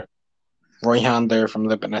raised there. Right hand there from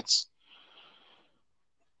Lipinets.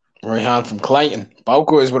 Right hand from Clayton. Both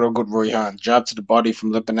guys with a good right hand. Jab to the body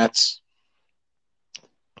from Lipinets.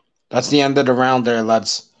 That's the end of the round there,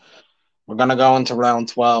 lads. We're going to go into round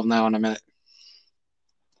 12 now in a minute.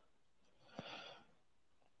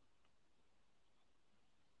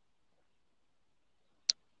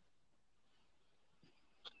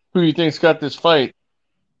 Who do you think's got this fight?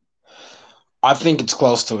 I think it's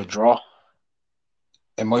close to a draw.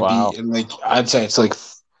 It might be like I'd say it's like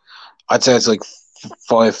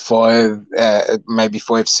 5-5, maybe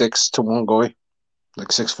 5-6 to one guy, like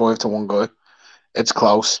 6-5 to one guy. It's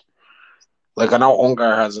close. Like I know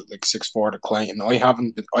Ungar has it like 6-4 to Clayton.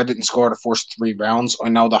 I didn't score the first 3 rounds. I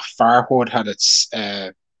know that Farhood had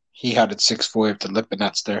he had it 6-5 to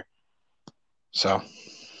Lipinets there. So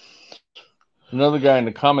another guy in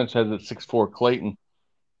the comments has it 6-4 Clayton.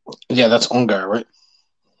 Yeah, that's Ungar, right?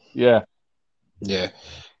 Yeah. Yeah.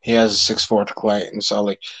 He has a 6-4 to Clayton. So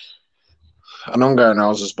like an Ungar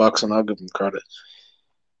knows his boxing, I'll give him credit.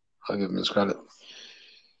 I'll give him his credit.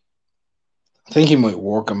 I think he might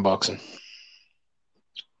work in boxing.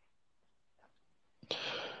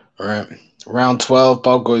 All right. Round 12,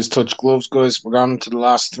 both guys touch gloves, guys. We're on to the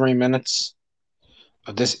last 3 minutes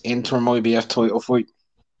of this interim IBF title fight.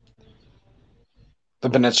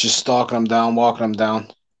 Lipinets just stalking him down, walking him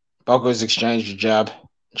down. Both guys exchange a jab.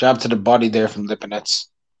 Jab to the body there from Lipinets.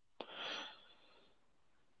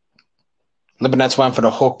 Lipinets went for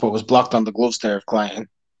the hook, but was blocked on the gloves there of Clayton.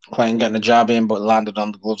 Clayton getting a jab in, but landed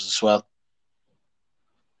on the gloves as well.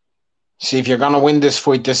 See, if you're going to win this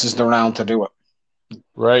fight, this is the round to do it.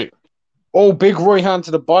 Right. Oh, big right hand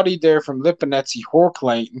to the body there from Lipinets. He hurt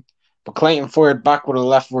Clayton, but Clayton fired back with a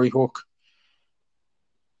left right hook.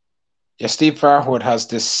 Yeah, Steve Farhood has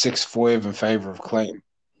this 6-5 in favor of Clayton.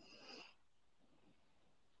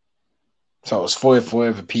 So it was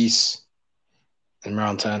 5-5 apiece in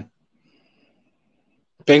round 10.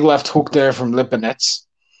 Big left hook there from Lipinets.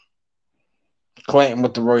 Clayton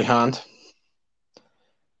with the right hand.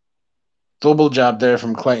 Double jab there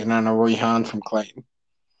from Clayton and a right hand from Clayton.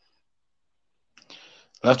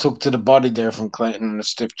 Left hook to the body there from Clayton and a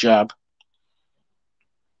stiff jab.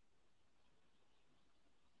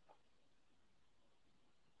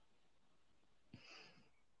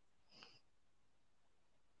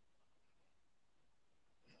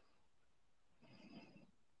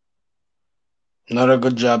 Another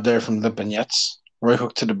good jab there from Lipinets. Right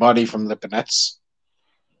hook to the body from Lipinets.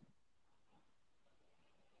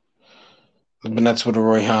 Lipinets with a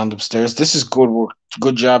right hand upstairs. This is good work.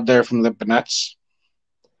 Good job there from Lipinets.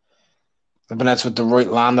 Lipinets with the right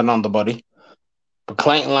landing on the body. But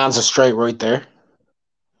Clayton lands a straight right there.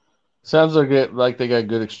 Sounds like they got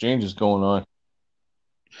good exchanges going on.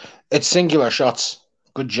 It's singular shots.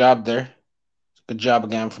 Good job there. Good job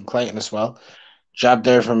again from Clayton as well. Jab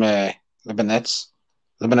there from Lipinets.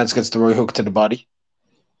 Lipinets gets the right hook to the body.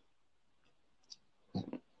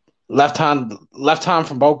 Left hand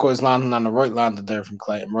from both guys landing on the right landed there from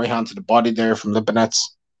Clayton. Right hand to the body there from Lipinets.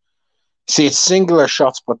 See, it's singular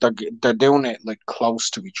shots, but they're doing it like close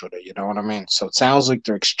to each other. You know what I mean? So it sounds like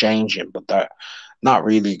they're exchanging, but they're not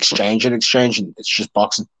really exchanging. It's just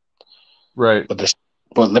boxing. Right. But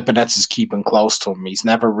Lipinets is keeping close to him. He's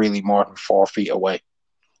never really more than 4 feet away.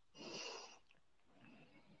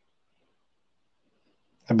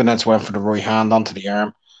 Lipinets went for the right hand onto the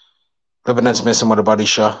arm. Lipinets missing with a body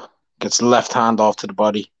shot. Gets the left hand off to the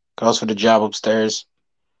body. Goes for the jab upstairs.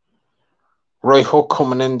 Right hook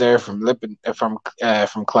coming in there from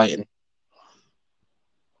Clayton.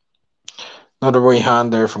 Another right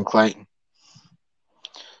hand there from Clayton.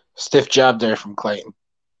 Stiff jab there from Clayton.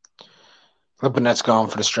 Lipinets going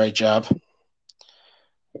for the straight jab.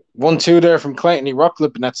 1-2 there from Clayton. He rocked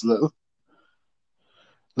Lipinets a little.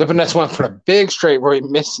 Lipinets went for a big straight right,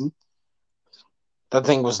 missing. That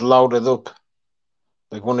thing was loaded up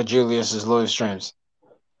like one of Julius's live streams.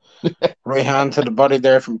 Right hand to the body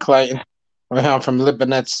there from Clayton. Right hand from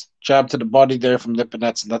Lipinets. Jab to the body there from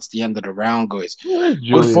Lipinets, and that's the end of the round, guys. Where's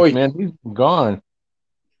Julius, man? He's gone.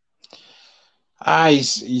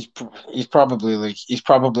 He's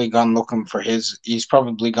probably gone looking for his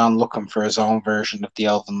own version of the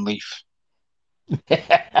Elven Leaf.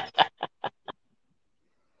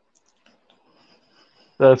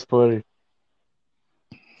 That's funny.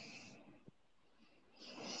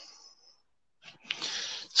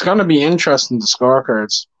 It's going to be interesting, the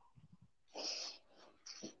scorecards.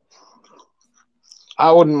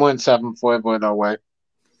 I wouldn't win 7-5 by that way.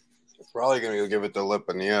 Probably going to give it to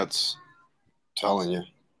Lipinets. Telling you.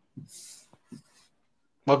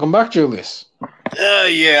 Welcome back, Julius.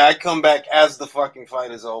 Yeah, I come back as the fucking fight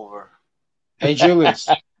is over. Hey, Julius.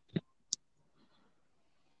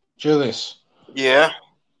 Julius. Yeah?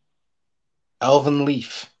 Alvin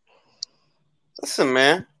Leaf. Listen,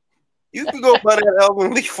 man. You can go by that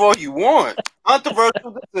Alvin Leaf all you want.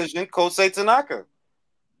 Controversial decision, Kosei Tanaka.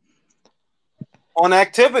 On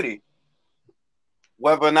activity.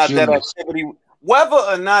 Whether or not that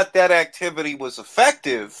activity was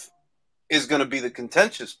effective is going to be the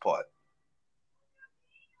contentious part.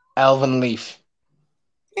 Alvin Leaf.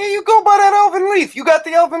 Yeah, you go by that Alvin Leaf. You got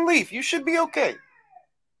the Alvin Leaf. You should be okay.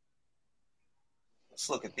 Let's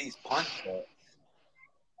look at these punch cards.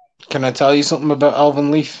 Can I tell you something about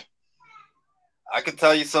Alvin Leaf? I can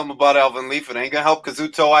tell you something about Alvin Leaf. It ain't going to help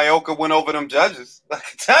Kazuto Ioka win over them judges. I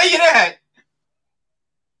can tell you that.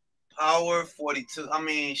 Power 42. I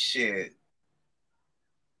mean, shit.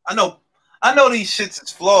 I know these shits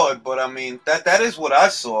is flawed, but I mean that is what I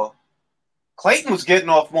saw. Clayton was getting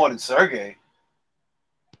off more than Sergey.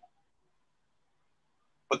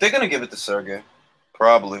 But they're gonna give it to Sergey.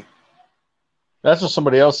 Probably. That's what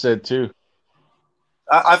somebody else said too.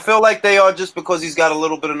 I feel like they are just because he's got a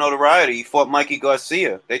little bit of notoriety. He fought Mikey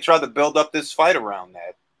Garcia. They tried to build up this fight around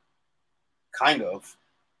that. Kind of.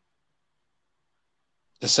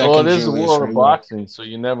 The second it is a war of boxing, so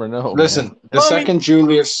you never know. Listen, the second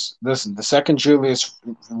Julius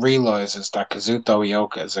realizes that Kazuto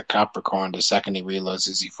Ioka is a Capricorn, the second he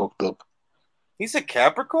realizes he fucked up. He's a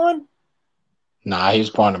Capricorn? Nah, he was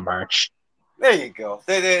born in March. There you go.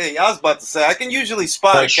 I was about to say, I can usually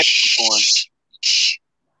spot a Capricorn.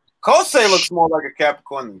 Kosei looks more like a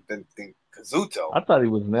Capricorn than Kazuto. I thought he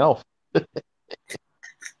was an elf.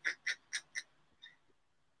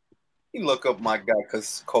 You look up my guy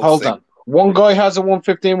because Kosei. Hold on. One guy has a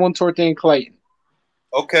 115, 113 Clayton.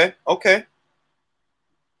 Okay.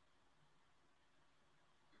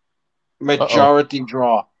 Majority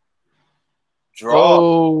draw.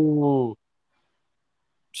 Oh.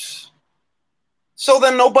 So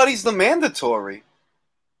then nobody's the mandatory.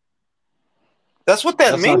 That's what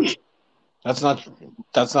that means. That's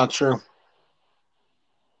not true.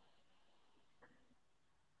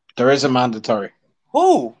 There is a mandatory.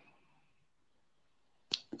 Who?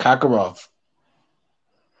 Kakarov.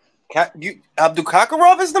 Abdul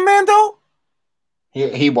Kakarov is the Mando?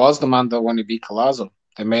 He was the Mando when he beat Collazo.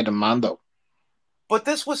 They made him Mando. But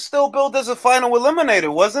this was still billed as a final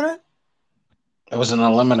eliminator, wasn't it? It was an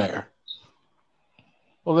eliminator.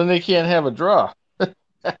 Well, then they can't have a draw.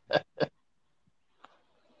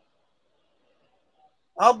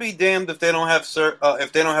 I'll be damned if they don't have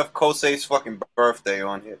Kosei's fucking birthday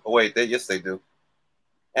on here. Oh wait, yes they do.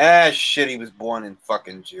 Shit, he was born in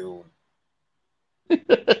fucking June.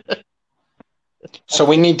 So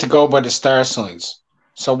we need to go by the star signs.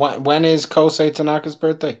 So when is Kosei Tanaka's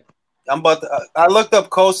birthday? I looked up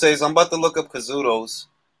Kosei's. I'm about to look up Kazuto's.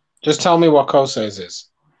 Just tell me what Kosei's is.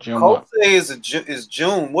 Kosei is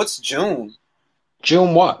June. What's June?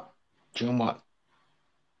 June what? June what?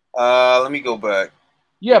 Let me go back.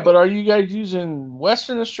 Yeah, but are you guys using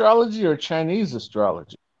Western astrology or Chinese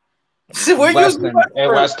astrology? We're Western.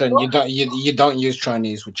 Western. You don't use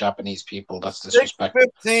Chinese with Japanese people. That's disrespectful.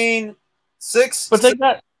 6. But they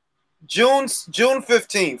got June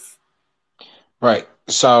 15th. Right.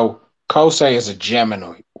 So Kosei is a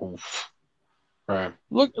Gemini. Oof. Right.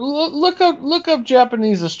 Look up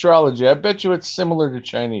Japanese astrology. I bet you it's similar to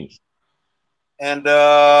Chinese. And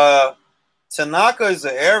Tanaka is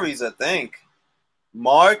an Aries, I think.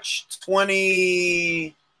 March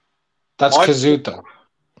 20. That's Kazuto.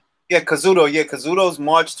 Yeah, Kazuto. Yeah, Kazuto's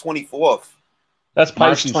March 24th. That's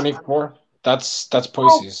Pisces. March 24th. That's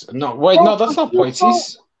Pisces. No, wait, no, that's not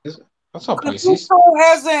Pisces. That's not Pisces. Kazuto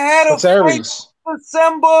hasn't had a fight Aries.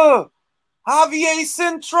 December. Javier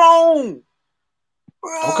Centron.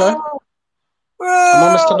 Okay.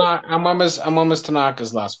 And when was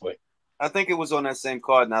Tanaka's last fight? I think it was on that same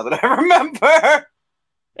card now that I remember.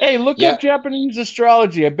 Hey, look up Japanese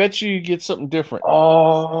astrology. I bet you get something different.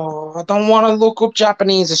 Oh, I don't want to look up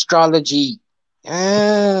Japanese astrology.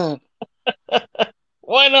 Why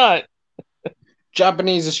not?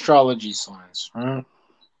 Japanese astrology signs. Right?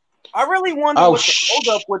 I really wonder what's the hold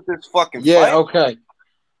up with this fucking fight. Okay.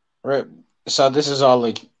 Right. So this is all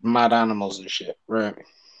like mad animals and shit, right?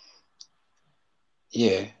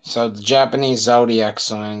 Yeah. So the Japanese zodiac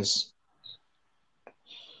signs.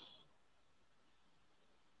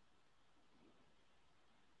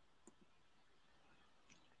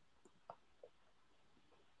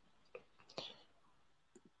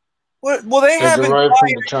 Well, they They're have it derived by from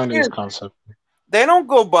the the Chinese year. concept. They don't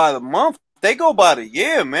go by the month. They go by the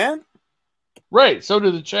year, man. Right. So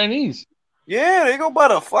do the Chinese. Yeah, they go by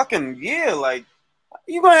the fucking year. Like,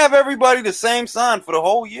 you're going to have everybody the same sign for the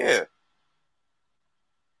whole year.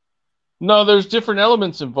 No, there's different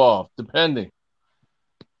elements involved, depending.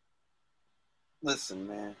 Listen,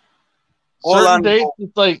 man. Certain dates,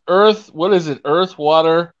 it's like earth. What is it? Earth,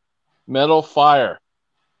 water, metal, fire.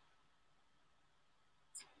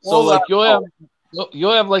 So like you'll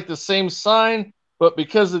have like the same sign, but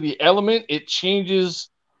because of the element, it changes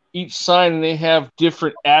each sign, and they have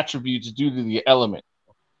different attributes due to the element.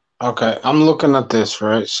 Okay, I'm looking at this,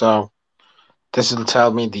 right? So this will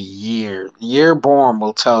tell me the year. Year born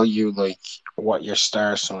will tell you like what your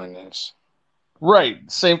star sign is. Right.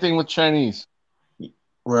 Same thing with Chinese.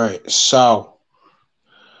 Right. So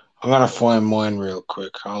I'm gonna find mine real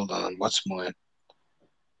quick. Hold on. What's mine?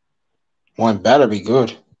 Mine better be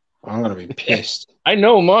good. I'm gonna be pissed. I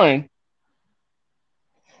know mine.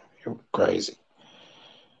 You're crazy.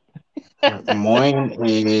 Mine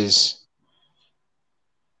is.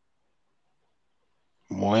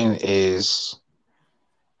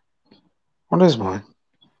 What is mine?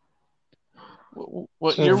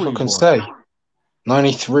 What year were you born? Say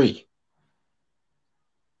 93.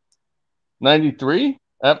 93?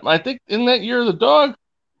 I think in that year of the dog.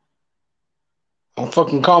 Don't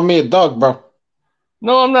fucking call me a dog, bro.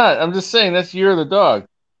 No, I'm not. I'm just saying that's year of the dog.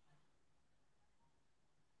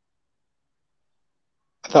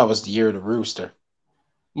 I thought it was the year of the rooster.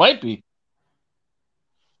 Might be.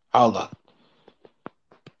 Hold on.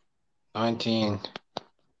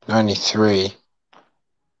 1993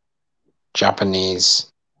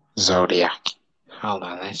 Japanese zodiac. Hold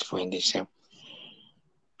on, let's find this out.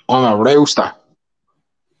 I'm a rooster.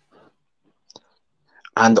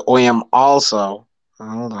 And I am also.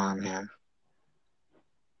 Hold on here.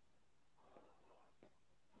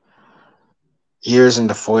 Years in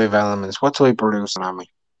the 5 elements. What type of rooster am I?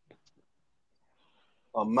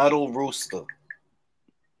 A metal rooster.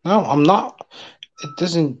 No, I'm not. It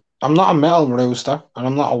doesn't. I'm not a metal rooster, and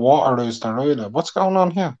I'm not a water rooster either. What's going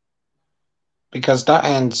on here? Because that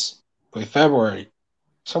ends by February.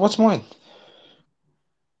 So what's mine?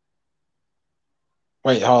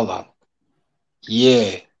 Wait, hold on.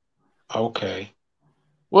 Yeah. Okay.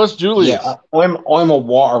 What's Julius? Yeah, I'm a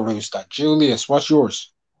water rooster. Julius, what's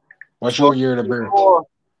yours? What's your year of birth?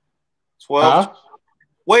 12. Huh?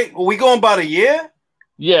 Wait, are we going by the year?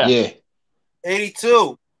 Yeah. Yeah.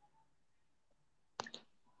 82.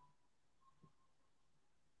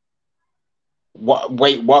 What?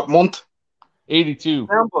 Wait, what month? 82.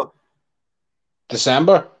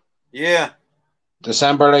 December? Yeah.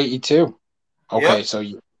 December 82. Okay, Yep. so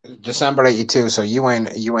December 82. So you ain't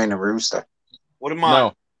a rooster. What am I?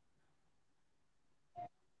 No.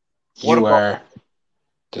 You are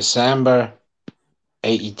December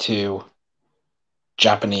 82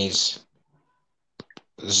 Japanese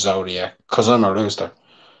zodiac. Cause I'm a rooster.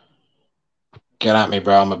 Get at me,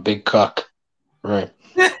 bro. I'm a big cock. Right.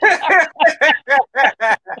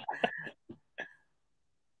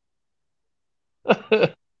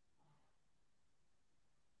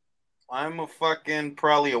 I'm a fucking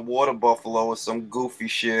probably a water buffalo or some goofy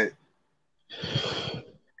shit.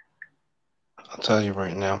 I'll tell you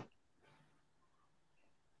right now.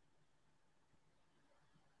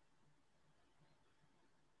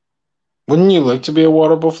 Wouldn't you like to be a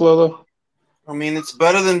water buffalo though? I mean, it's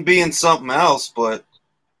better than being something else, but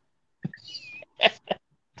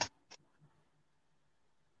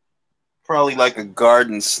probably like a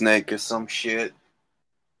garden snake or some shit.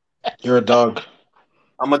 You're a dog.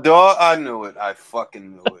 I'm a dog. I knew it. I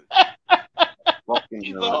fucking knew it. I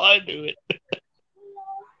knew it.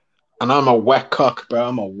 And I'm a wet cock, bro.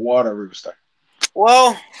 I'm a water rooster.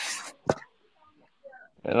 Well,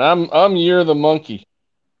 and I'm year the monkey.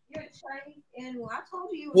 You're Chinese animal. I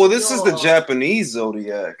told you. Well, this is the Japanese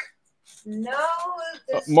zodiac. No,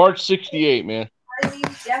 March 68, man.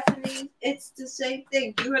 Japanese, it's the same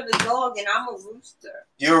thing. You're the dog and I'm a rooster.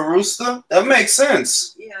 You're a rooster? That makes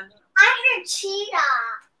sense. Yeah. I heard cheetah.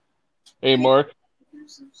 Hey, Mark.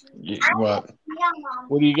 What?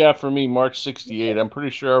 What do you got for me, March 68? I'm pretty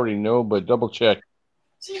sure I already know, but double check.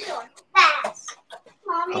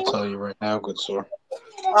 I'll tell you right now, good sir.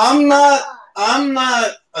 I'm not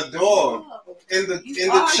a dog. In the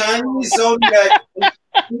Chinese zodiac.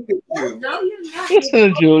 No, you're not.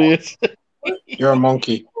 Listen, Julius. You're a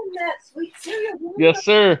monkey. Yes,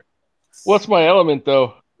 sir. What's my element,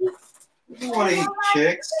 though? You want to eat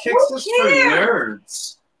kicks? Kicks is for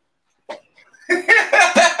nerds.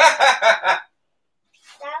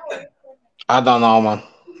 I don't know, man.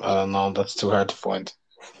 I don't know. That's too hard to find.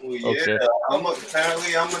 Well, yeah,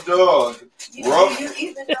 apparently I'm a dog. You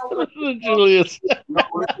even know what Julius. That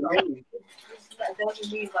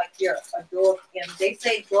doesn't mean like you're a dog. And they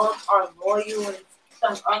say dogs are loyal and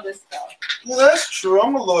some other stuff. Well, that's true.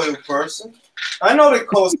 I'm a loyal person. I know they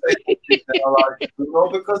call say that I like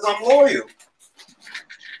Kazuto because I'm loyal.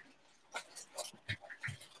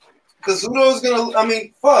 Kazuto's gonna. I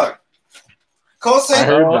mean, fuck. Kosei. I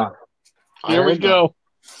heard that. Here we go.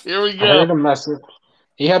 Here we I heard go. him message.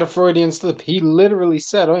 He had a Freudian slip. He literally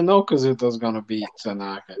said, "I know Kazuto's gonna beat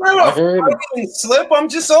Tanaka." I heard him. I didn't slip. I'm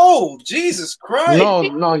just old. Jesus Christ. No,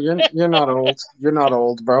 you're not old. You're not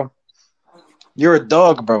old, bro. You're a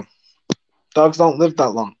dog, bro. Dogs don't live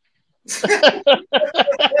that long.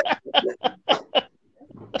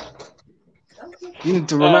 You need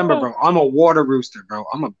to remember, bro. I'm a water rooster, bro.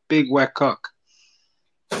 I'm a big wet cook.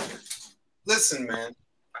 Listen, man.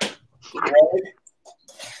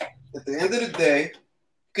 At the end of the day,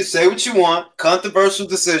 you can say what you want. Controversial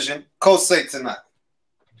decision. Kosei tonight.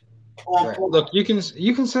 Right. Look, you can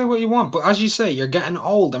say what you want, but as you say, you're getting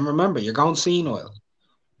old, and remember, you're going senile.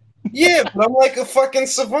 Yeah, but I'm like a fucking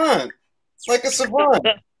savant. It's like a savant.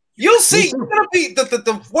 You'll see. You're gonna be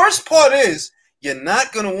the worst part is you're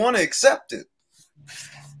not gonna want to accept it.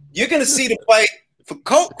 You're gonna see the fight for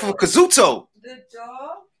Kazuto. The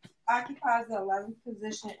dog occupies the 11th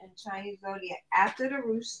position in Chinese zodiac after the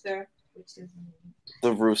rooster, which is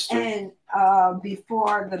the rooster, and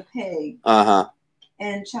before the pig.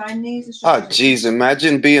 And Chinese astrology. Oh, jeez,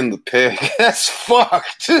 imagine being the pig. That's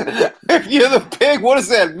fucked. If you're the pig, what does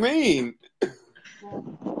that mean?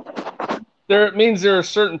 It means there are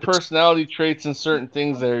certain personality traits and certain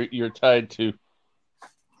things that you're tied to.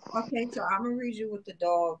 Okay, so I'm going to read you what the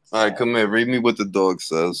dog says. All right, come here. Read me what the dog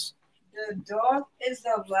says. The dog is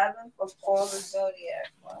the 11th of all the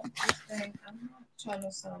zodiac. Well, I'm not trying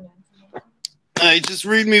to sound into it. All right, just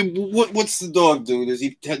read me. What's the dog do? Does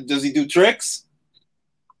he do tricks?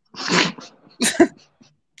 If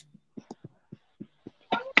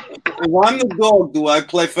I'm the dog, do I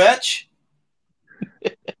play fetch?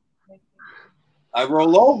 I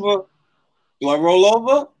roll over. Do I roll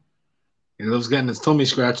over? He loves getting his tummy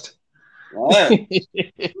scratched. Right.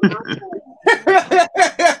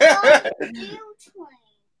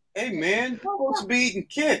 Hey man, you're supposed to be eating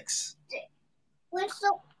kicks. When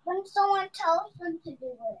someone tells them to do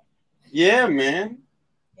it. Yeah, man.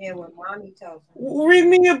 Yeah, when mommy tells me. Read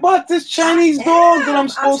me about this Chinese dog that I'm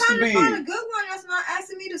supposed to be. I'm trying to find a good one that's not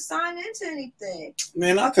asking me to sign into anything.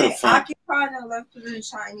 Man, I could have found. Occupying the left position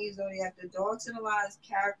Chinese zodiac, the dog symbolize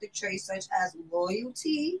character traits such as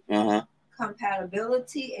loyalty,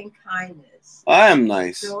 compatibility, and kindness. I am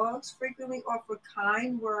nice. Dogs frequently offer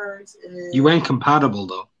kind words. You ain't compatible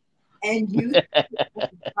though. And you.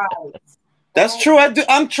 That's true.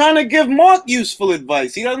 I'm trying to give Mark useful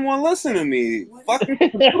advice. He doesn't want to listen to me. Fucking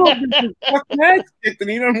ass kicked and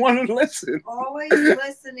he doesn't want to listen. Always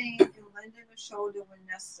listening and lending a shoulder when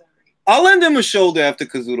necessary. I'll lend him a shoulder after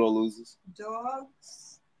Kazuto loses.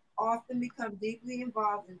 Dogs often become deeply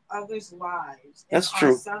involved in others' lives. That's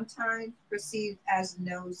true. Are sometimes perceived as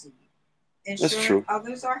nosy. That's Ensuring true.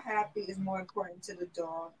 others are happy is more important to the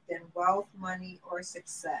dog than wealth, money, or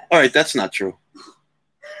success. All right, that's not true.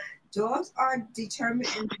 Dogs are determined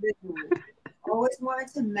individuals, always wanting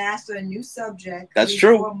to master a new subject. That's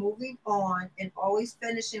true. Moving on and always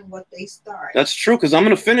finishing what they start. That's true, because I'm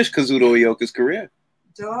going to finish Kazuto Ioka's career.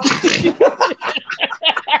 Dogs.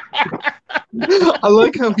 I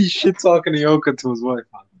like how he's shit talking Ioka to his wife.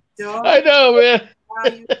 Dogs I know, man.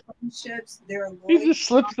 value friendships. They're He just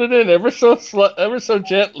slips it in ever so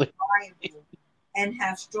gently. And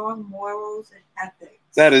have strong morals and ethics.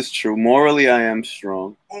 That is true. Morally, I am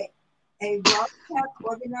strong. A well-kept,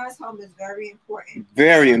 organized home is very important.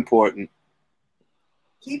 Very important.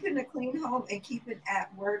 Keeping a clean home and keeping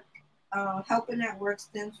at work, helping at work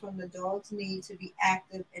stems from the dog's need to be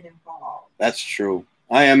active and involved. That's true.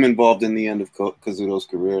 I am involved in the end of Kazuto's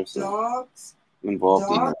career. So Dogs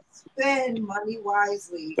spend money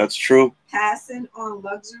wisely. That's true. Passing on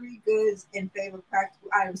luxury goods in favor of practical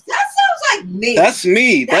items. That sounds like me. That's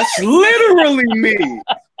me. That's literally me.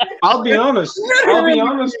 I'll be honest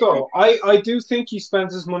though. I do think he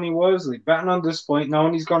spends his money wisely. Betting on this point,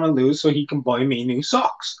 knowing he's gonna lose so he can buy me new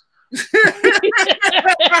socks.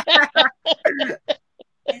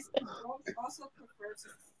 Also prefers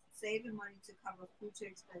saving money to cover future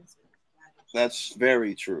expenses. That's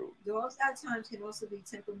very true. Dogs at times can also be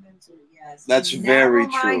temperamental, yes. That's very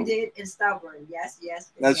true. Narrow-minded and stubborn, yes.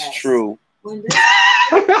 That's true. When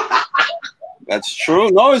That's true.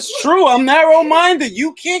 No, it's true. I'm narrow-minded.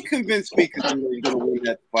 You can't convince me because you're going to win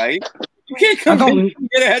that fight. You can't convince me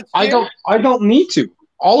that. I don't need to.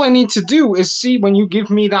 All I need to do is see when you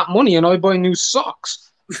give me that money and I buy new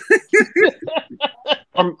socks.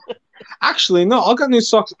 Actually, no, I'll get new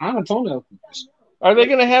socks and a toenail clippers. Are they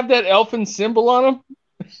going to have that elfin symbol on them?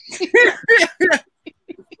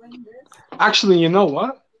 Actually, you know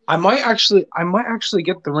what? I might actually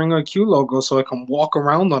get the Ring IQ logo so I can walk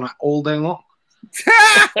around on it all day long.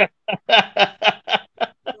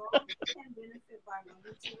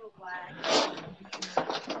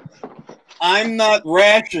 I'm not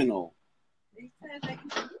rational.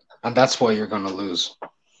 And that's why you're gonna lose.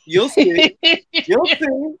 You'll see. You'll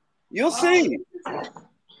see. You'll see.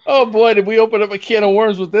 Oh boy, did we open up a can of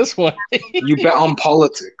worms with this one? You bet on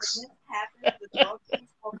politics.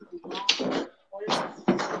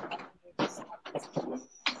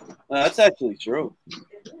 That's actually true. It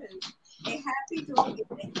is. A happy dog is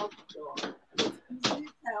a healthy dog. It's easy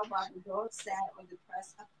to tell by the dog's sad or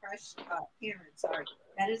depressed appearance.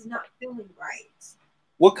 That is not feeling right.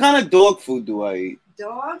 What kind of dog food do I eat?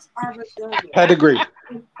 Dogs are resilient. Pedigree.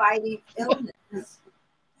 In fighting illness.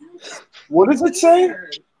 What does it say?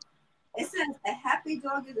 It says a happy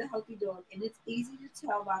dog is a healthy dog, and it's easy to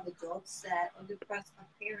tell by the dog's sad or depressed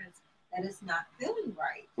appearance that it's not feeling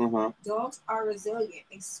right. Uh-huh. Dogs are resilient,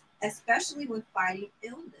 especially when fighting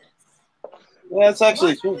illness. Yeah, that's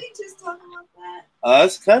actually true. We just talking about that.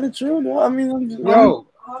 That's kind of true. No, I mean, no.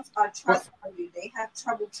 Dogs are trustworthy. They have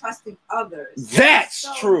trouble trusting others. That's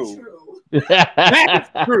so true. That's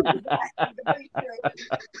true.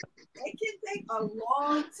 It can take a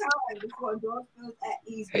long time before a dog feels at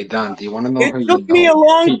ease. Hey, Don, do you want to know It how you took know? me a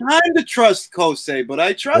long time to trust Kosei, but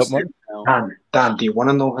I trust him now. Dan, do you want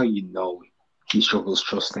to know how you know he struggles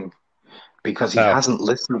trusting? Because he hasn't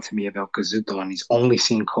listened to me about Kazuto, and he's only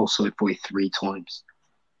seen Kosei Boy 3 times.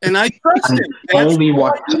 And I trust him. He's only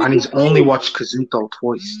watched Kazuto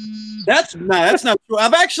twice. That's not true.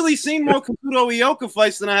 I've actually seen more Kazuto Ioka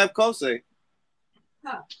fights than I have Kosei.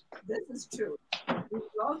 This is true. When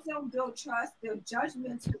dogs don't build trust, they're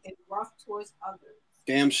judgmental and rough towards others.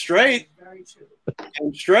 Damn straight. Very true.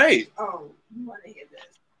 Damn straight. Oh, you want to hear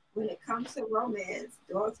this? When it comes to romance,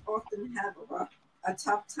 dogs often have a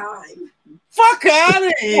tough time. Fuck out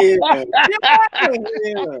of here. Get out of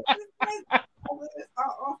here.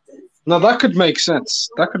 No, that could make sense.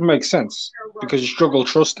 Because you struggle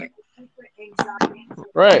trusting.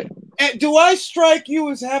 Right. And do I strike you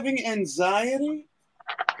as having anxiety?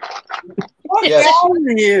 Fuck Yes. out of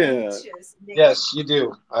here. Yes, you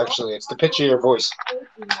do. Actually, it's the pitch of your voice.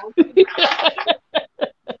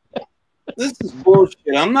 This is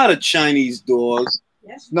bullshit. I'm not a Chinese dog.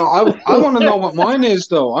 No, I want to know what mine is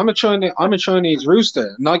though. I'm a Chinese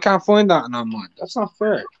rooster, and I can't find that in online. That's not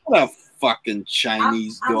fair. What a fucking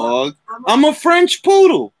Chinese dog. I'm a French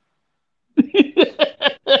poodle.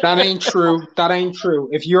 That ain't true. That ain't true.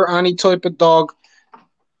 If you're any type of dog,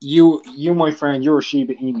 you my friend, you're a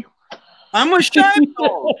Shiba Inu. I'm a shy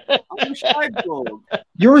dog. I'm a shy dog.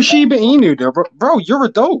 You're a Shiba Inu, though, bro. You're a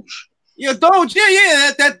Doge. Yeah, Doge.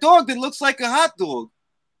 Yeah. That dog that looks like a hot dog.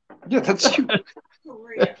 Yeah, that's you.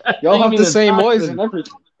 Y'all have the same eyes and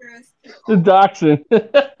everything. The dachshund.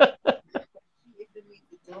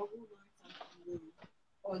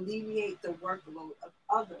 Or alleviate the workload of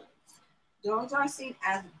others. Dogs are seen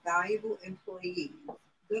as valuable employees.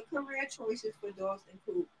 Good career choices for dogs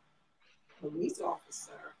include police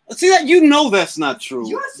officer. See that? You know that's not true.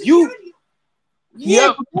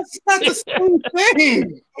 Yeah, that's not the same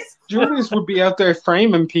thing. Julius would be out there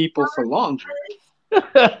framing people for laundry.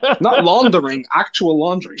 Not laundering, actual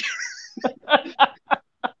laundry.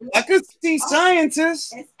 I could see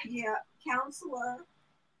scientists. Yeah, counselor,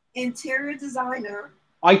 interior designer.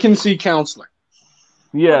 I can see counselor.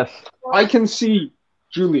 Yes. I can see,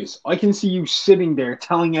 Julius, I can see you sitting there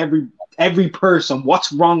telling every person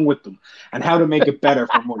what's wrong with them and how to make it better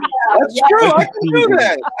for money. That's true. I can do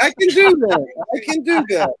that. I can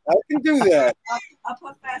do that. A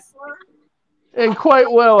professor. And quite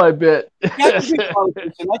well, I bet. I can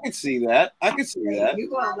see that. You're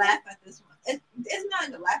going to laugh at this one. It's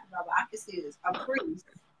nothing to laugh about, but I can see this. A priest.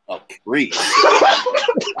 A priest.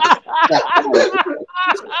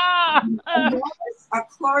 A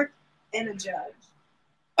clerk and a judge.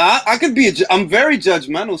 I could be I'm very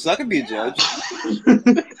judgmental, so I could be a judge.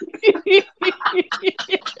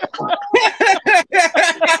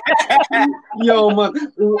 Yo, man,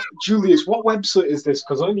 Julius, what website is this?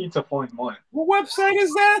 Because I need to find mine. What website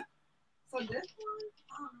is that? So this one,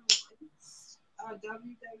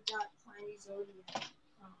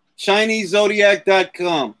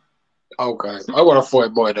 ChineseZodiac.com. Okay, I want to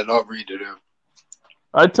find mine and I'll read it out.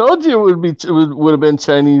 I told you it would have been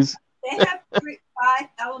Chinese. They have 5 life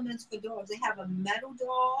elements for dogs. They have a metal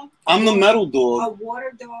dog. I'm the metal dog. A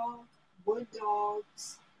water dog, wood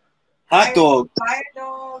dogs, hot dogs. Fire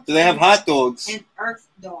dogs. Do they have hot dogs? And earth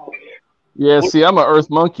dogs. Yeah, see, I'm an earth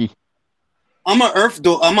monkey. I'm an earth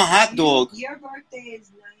dog. I'm a hot dog. Your birthday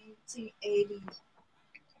is 1980.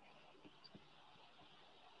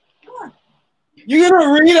 What? You're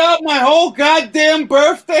gonna read out my whole goddamn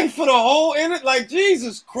birthday for the whole in it? Like,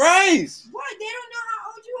 Jesus Christ. What? They don't know how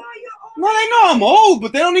old you are. You're old. No, they know I'm old,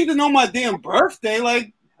 but they don't need to know my damn birthday.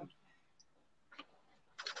 Like,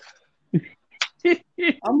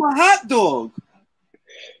 I'm a hot dog.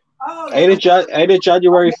 Oh, ain't it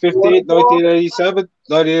January 15th, 1987,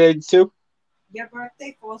 1982? Your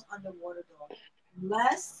birthday falls under water dog.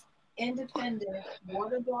 Less independent,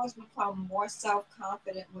 water dogs become more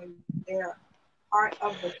self-confident when they're part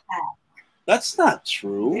of the pack. That's not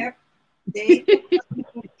true. They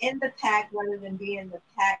in the pack rather than being the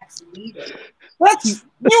pack's leader.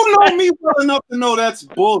 You know me well enough to know that's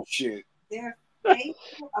bullshit. They're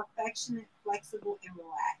faithful, affectionate, flexible, and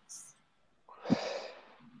relaxed.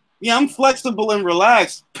 Yeah, I'm flexible and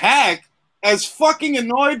relaxed. Pack, as fucking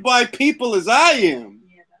annoyed by people as I am.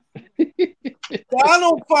 Yeah, I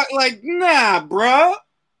don't nah, bruh.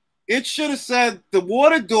 It should have said the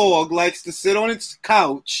water dog likes to sit on its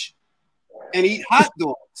couch and eat hot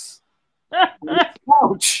dogs.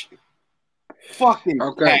 Couch. Fucking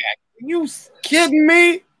pack. Are you kidding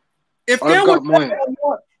me? If there was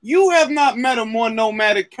you have not met a more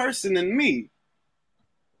nomadic person than me.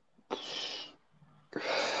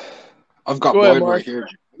 I've got Boyd right here.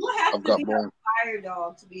 You have to be a fire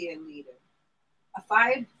dog to be a leader.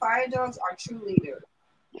 Fire dogs are true leaders.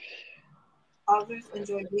 Others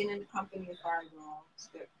enjoy being in the company of fire dogs.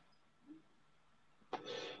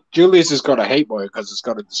 Julius has got a hate boy because it's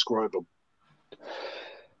got to describe him.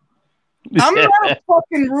 I'm not a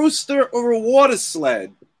fucking rooster or a water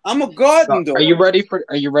sled. I'm a garden dog. Are you ready for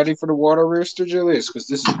the water rooster, Julius? Because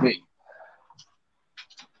this is me.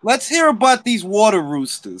 Let's hear about these water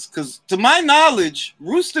roosters, because to my knowledge,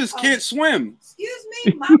 roosters can't swim. Excuse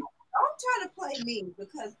me, Mom. Don't try to play me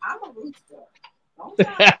because I'm a rooster. Don't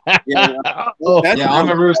try. Yeah, I'm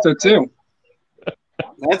a rooster too.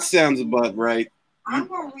 That sounds about right. I'm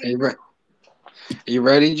gonna Are you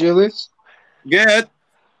ready, Julius? Good.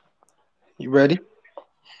 You ready?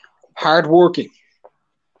 Hardworking,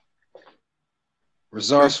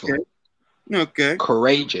 resourceful, okay.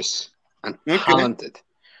 Courageous, and talented.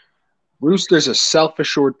 Roosters are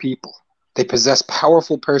self-assured people. They possess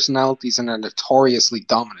powerful personalities and are notoriously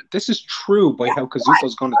dominant. This is true by how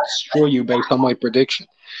Kazuto's going to destroy you based on my prediction.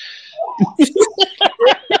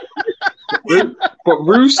 But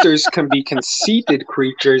roosters can be conceited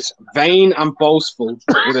creatures, vain and boastful,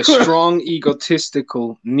 with a strong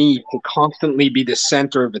egotistical need to constantly be the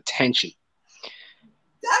center of attention.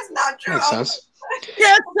 That's not true. Makes sense.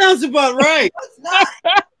 Yeah, that sounds about right. It's not.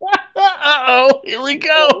 Uh-oh, here we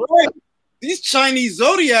go. These Chinese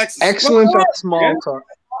zodiacs. Excellent at small talk.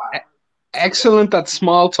 Excellent at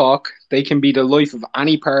small talk. They can be the life of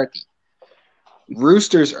any party.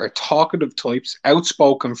 Roosters are talkative types,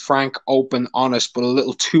 outspoken, frank, open, honest, but a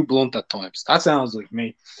little too blunt at times. That sounds like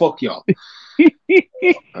me. Fuck y'all.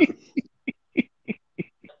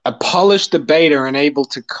 A polished debater and able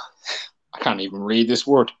to... I can't even read this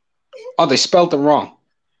word. Oh, they spelled it wrong.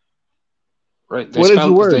 Right?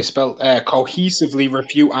 They spelled cohesively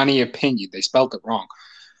refute any opinion. They spelled it wrong.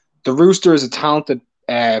 The rooster is a talented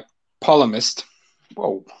polemist.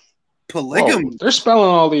 Whoa. Polygamy? Whoa. They're spelling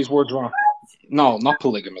all these words wrong. No, not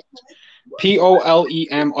polygamist.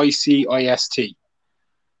 Polemicist.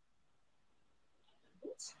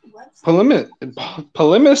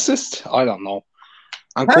 Polemicist? I don't know.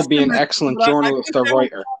 And could be an excellent journalist or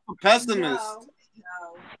writer. Pessimist.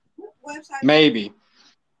 No. Maybe.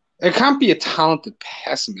 It can't be a talented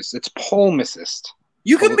pessimist. It's polemicist.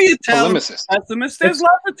 You can be a talented pessimist. There's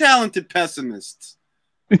lots of talented pessimists.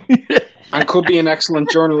 And could be an excellent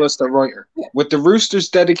journalist or writer. With the rooster's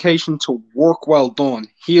dedication to work well done,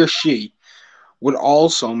 he or she would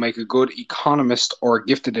also make a good economist or a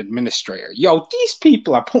gifted administrator. Yo, these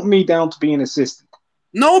people are putting me down to be an assistant.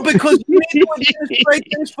 No, because you need to administrate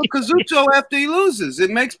things for Kazuto after he loses. It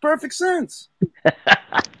makes perfect sense.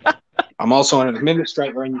 I'm also an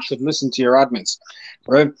administrator, and you should listen to your admins.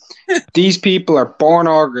 Right? These people are born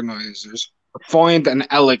organizers, refined and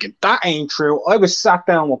elegant. That ain't true. I was sat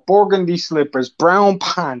down with burgundy slippers, brown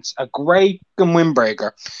pants, a grey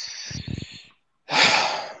windbreaker.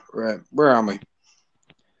 Right, where am I?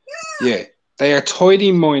 Yeah, they are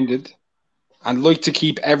tidy-minded and like to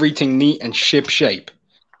keep everything neat and ship-shape.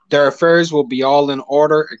 Their affairs will be all in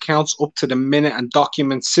order, accounts up to the minute, and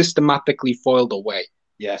documents systematically filed away.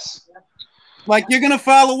 Yes. Like you're gonna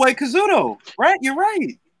file away Kazuto, right? You're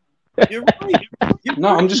right. You're right. No,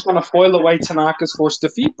 I'm just gonna foil away Tanaka's forced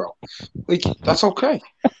defeat, bro. Like that's okay.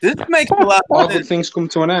 This makes a lot of All sense. good things come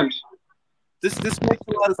to an end. This makes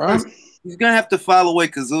a lot of sense. He's gonna have to file away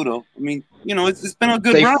Kazuto. I mean, you know, it's been a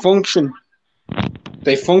good run.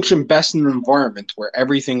 They function best in an environment where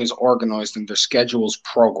everything is organized and their schedules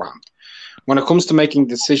programmed. When it comes to making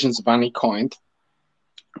decisions of any kind,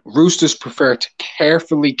 roosters prefer to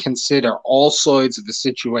carefully consider all sides of the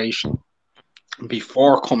situation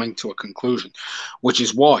before coming to a conclusion, which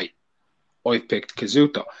is why I picked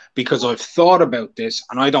Kazuto, because I've thought about this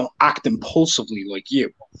and I don't act impulsively like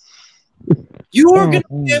you. You are going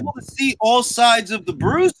to be able to see all sides of the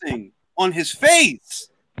bruising on his face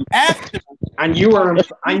after. And you are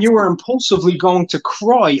impulsively going to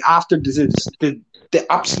cry after the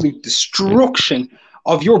absolute destruction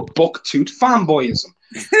of your buck-toothed fanboyism.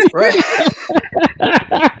 Right?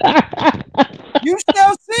 You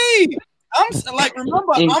shall see.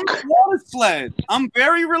 Remember, I'm a water sled. I'm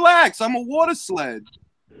very relaxed. I'm a water sled.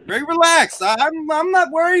 Very relaxed. I'm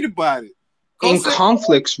not worried about it. In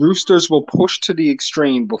conflicts, roosters will push to the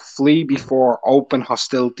extreme but flee before open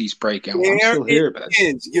hostilities break out. I'm still here, man.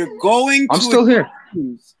 You're going I'm still here.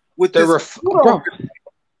 With their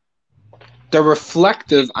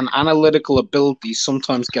reflective and analytical abilities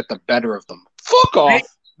sometimes get the better of them. Fuck off!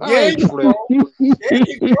 There you go.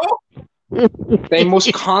 They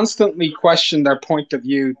must constantly question their point of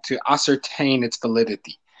view to ascertain its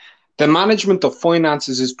validity. The management of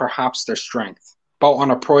finances is perhaps their strength, both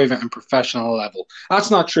on a private and professional level.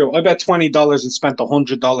 That's not true. I bet $20 and spent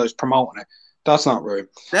 $100 promoting it. That's not right.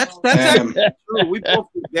 That's actually true. We both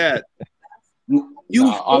forget. You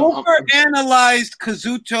overanalyzed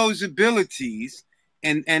Kazuto's abilities,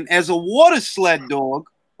 and as a water sled dog,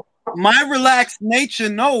 my relaxed nature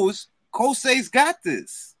knows Kosei's got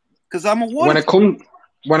this because I'm a water.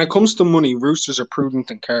 When it comes to money, roosters are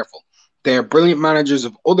prudent and careful. They are brilliant managers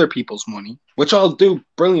of other people's money, which I'll do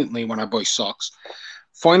brilliantly when I buy socks.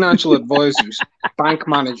 Financial advisors, bank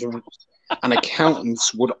managers, and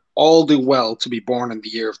accountants would all do well to be born in the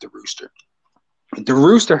year of the rooster. The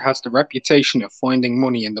rooster has the reputation of finding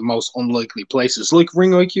money in the most unlikely places, like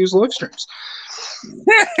Ring IQ's live streams.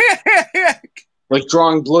 Like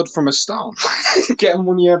drawing blood from a stone. Getting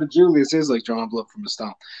money out of Julius is like drawing blood from a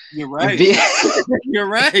stone. You're right. You're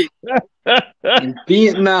right. In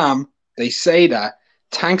Vietnam, they say that,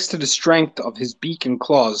 thanks to the strength of his beak and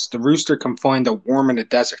claws, the rooster can find a worm in the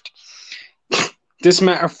desert. This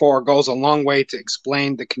metaphor goes a long way to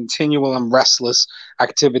explain the continual and restless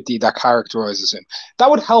activity that characterizes him. That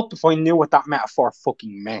would help if I knew what that metaphor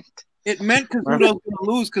fucking meant. It meant Kazuto's going to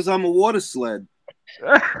lose because I'm a water sled.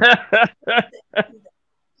 Because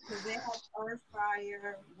they have earth,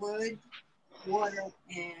 fire, wood, water,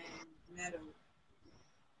 and metal.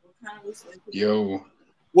 What kind of rooster?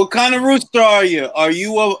 What kind of rooster are you? Are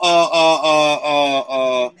you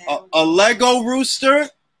a Lego rooster?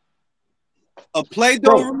 A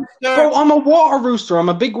Play-Doh rooster? Bro, I'm a water rooster. I'm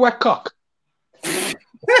a big wet cock.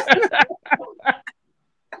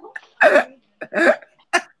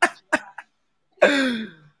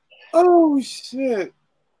 Oh shit!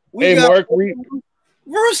 Roosters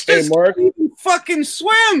can't even fucking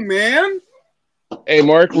swim, man. Hey,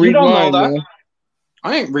 Mark, read mine, man.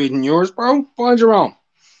 I ain't reading yours, bro. Find your own.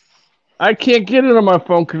 I can't get it on my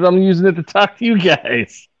phone because I'm using it to talk to you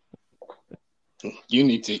guys. You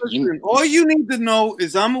need to. All you need to know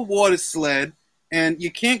is I'm a water sled, and you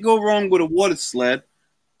can't go wrong with a water sled.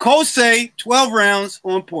 Kosei, 12 rounds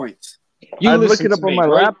on points. I look it up on my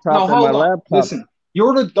laptop. Listen,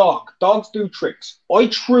 you're the dog. Dogs do tricks. I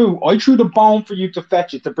threw the bone for you to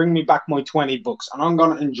fetch it to bring me back my $20, and I'm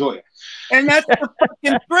gonna enjoy it. And that's the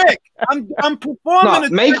fucking trick. I'm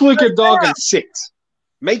performing. Make like a dog and sit.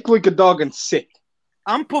 Make like a dog and sit.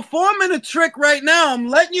 I'm performing a trick right now. I'm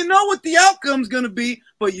letting you know what the outcome's going to be,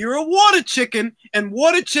 but you're a water chicken, and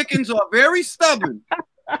water chickens are very stubborn.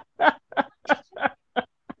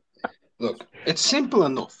 Look, it's simple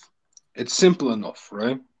enough. It's simple enough,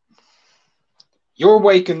 right? You're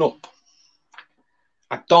waking up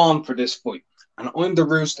at dawn for this fight, and I'm the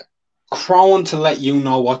rooster, crowing to let you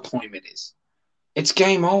know what time it is. It's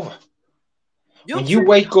game over. When you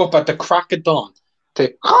wake up at the crack of dawn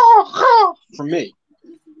to for me,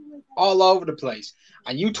 all over the place,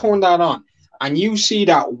 and you turn that on, and you see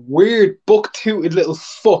that weird buck-tooted little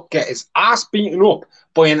fuck get his ass beaten up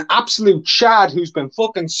by an absolute Chad who's been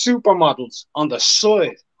fucking supermodels on the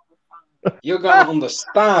side, you're gonna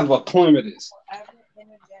understand what time it is.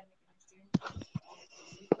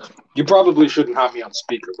 You probably shouldn't have me on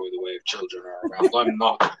speaker, by the way, if children are around.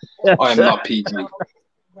 I'm not PG.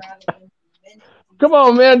 rather than minute. Come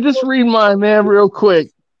on, man. Just read mine, man, real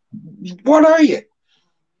quick. What are you?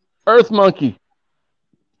 Earth monkey.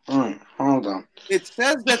 Hold on. It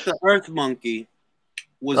says that the Earth monkey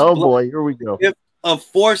was boy, here we go. gift of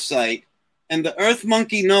foresight, and the Earth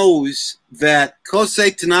monkey knows that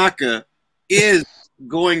Kosei Tanaka is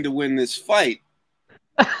going to win this fight.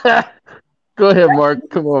 Go ahead, Mark.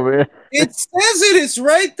 Come on, man. It says it. It's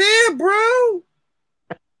right there, bro.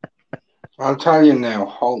 I'll tell you now.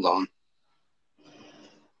 Hold on.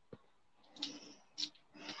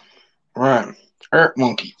 Right. Earth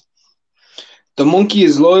monkey. The monkey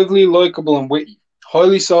is lively, likable, and witty.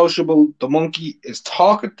 Highly sociable, the monkey is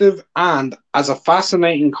talkative, and as a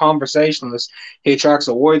fascinating conversationalist, he attracts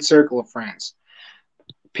a wide circle of friends.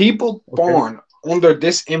 People born under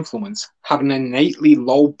this influence have an innately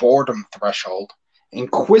low boredom threshold,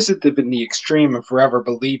 inquisitive in the extreme and forever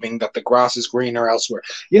believing that the grass is greener elsewhere.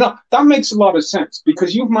 You know, that makes a lot of sense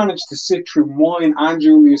because you've managed to sit through mine and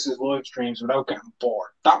Julius's live streams without getting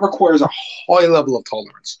bored. That requires a high level of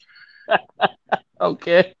tolerance.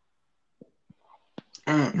 Okay.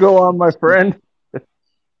 Go on, my friend.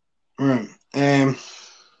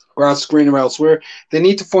 Grass greener elsewhere. They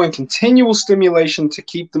need to find continual stimulation to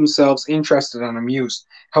keep themselves interested and amused.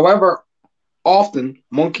 However, often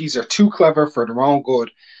monkeys are too clever for their own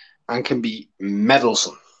good and can be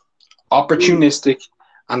meddlesome, opportunistic,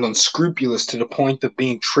 and unscrupulous to the point of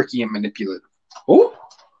being tricky and manipulative. Oh,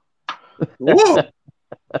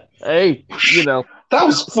 hey, you know that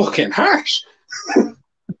was fucking harsh.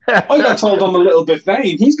 I got told I'm a little bit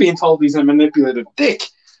vain. He's being told he's a manipulative dick.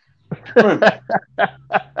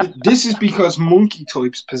 This is because monkey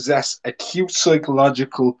types possess acute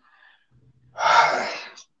psychological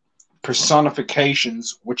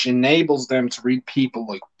personifications, which enables them to read people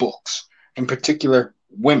like books, in particular,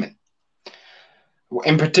 women.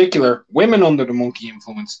 In particular, women under the monkey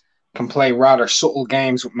influence can play rather subtle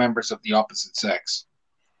games with members of the opposite sex.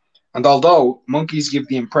 And although monkeys give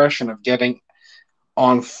the impression of getting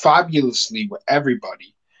on fabulously with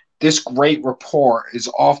everybody, this great rapport is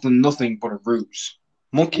often nothing but a ruse.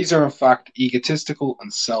 Monkeys are in fact egotistical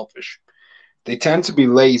and selfish. They tend to be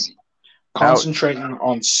lazy, concentrating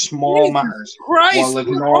on small matters while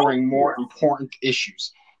ignoring more important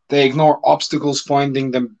issues. They ignore obstacles,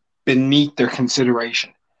 finding them beneath their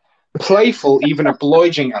consideration. Playful, even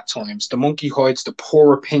obliging at times, the monkey hides the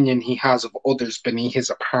poor opinion he has of others beneath his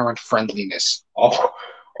apparent friendliness.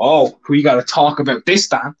 Oh, we got to talk about this,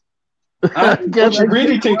 Dan. What you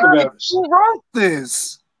really think about it? Who wrote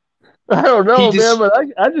this? I don't know, man, but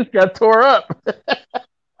I just got tore up.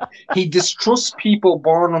 He distrusts people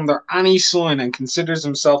born under any sign and considers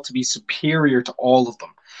himself to be superior to all of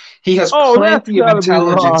them. He has plenty of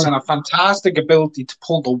intelligence and a fantastic ability to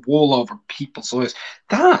pull the wool over people's eyes.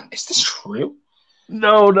 Dan, is this true?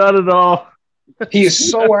 No, not at all. He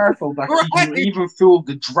is so artful that he can even fool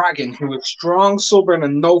the dragon, who is strong, stubborn,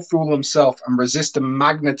 and no fool himself, and resist the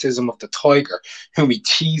magnetism of the tiger, whom he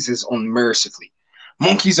teases unmercifully.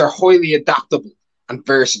 Monkeys are highly adaptable and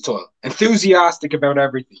versatile, enthusiastic about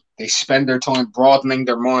everything. They spend their time broadening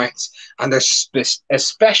their minds, and they're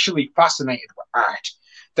especially fascinated with art.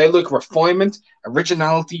 They like refinement,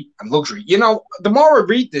 originality, and luxury. You know, the more I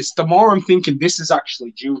read this, the more I'm thinking this is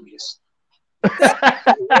actually Julius.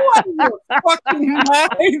 What in your fucking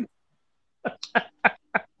mind?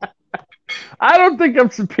 I don't think I'm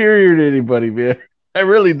superior to anybody, man. I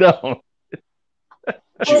really don't.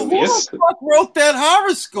 Julius? Who the fuck wrote that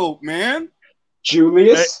horoscope, man?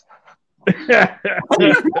 Julius? do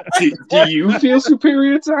you feel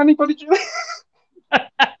superior to anybody, Julius?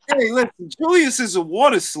 Hey, listen, Julius is a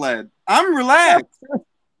water sled. I'm relaxed.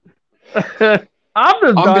 I'm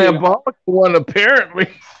the diabolical one, apparently.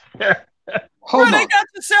 Bro, they got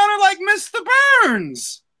you sounding like Mr.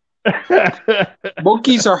 Burns.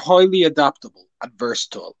 Monkeys are highly adaptable and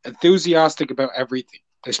versatile, enthusiastic about everything.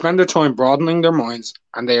 They spend their time broadening their minds,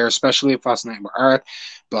 and they are especially fascinated with art,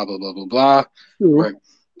 blah, blah, blah, blah, blah. Right.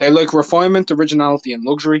 They like refinement, originality, and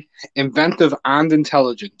luxury, inventive and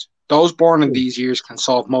intelligent. Those born in these years can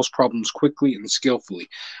solve most problems quickly and skillfully,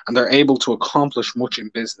 and they're able to accomplish much in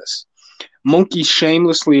business. Monkeys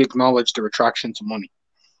shamelessly acknowledge their attraction to money.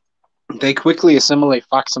 They quickly assimilate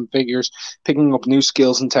facts and figures, picking up new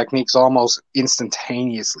skills and techniques almost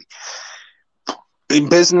instantaneously. In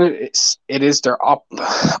business, it is their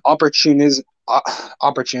opportunism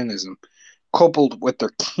coupled with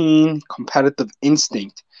their keen competitive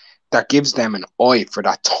instinct that gives them an eye for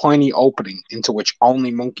that tiny opening into which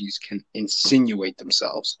only monkeys can insinuate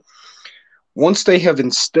themselves. Once they have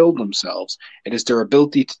instilled themselves, it is their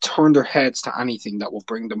ability to turn their heads to anything that will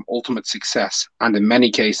bring them ultimate success and in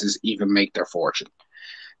many cases even make their fortune.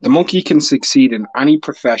 The monkey can succeed in any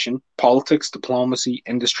profession, politics, diplomacy,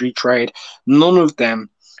 industry, trade. None of them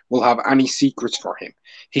will have any secrets for him.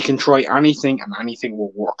 He can try anything and anything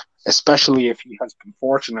will work, especially if he has been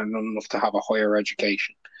fortunate enough to have a higher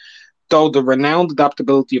education. Though the renowned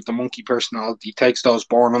adaptability of the monkey personality takes those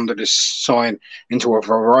born under this sign into a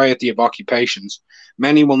variety of occupations,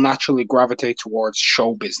 many will naturally gravitate towards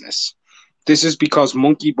show business. This is because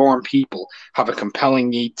monkey-born people have a compelling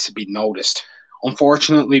need to be noticed.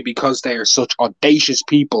 Unfortunately, because they are such audacious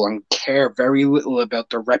people and care very little about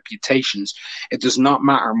their reputations, it does not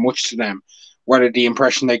matter much to them whether the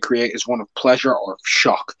impression they create is one of pleasure or of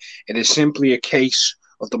shock. It is simply a case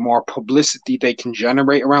of the more publicity they can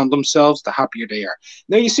generate around themselves, the happier they are.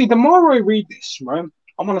 Now, you see, the more I read this, right,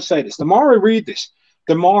 I'm going to say this, the more I read this,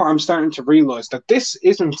 the more I'm starting to realize that this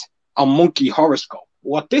isn't a monkey horoscope.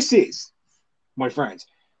 What this is, my friends,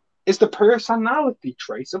 is the personality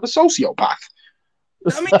traits of a sociopath.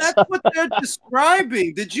 I mean, that's what they're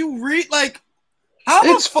describing. Did you read, like, how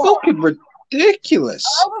it's fucking ridiculous.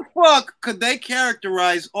 How the fuck could they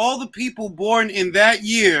characterize all the people born in that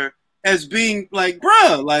year as being like,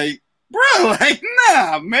 bruh, like,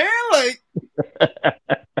 nah, man, like,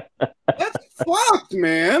 that's fucked,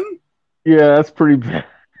 man. Yeah, that's pretty bad.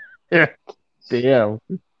 Yeah. Damn.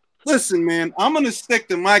 Listen, man, I'm gonna stick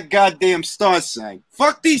to my goddamn star sign.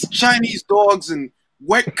 Fuck these Chinese dogs and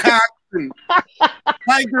wet cocks and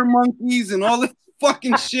tiger monkeys and all this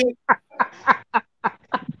fucking shit.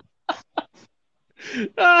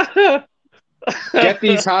 Get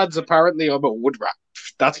these hands apparently I'm a wood rat.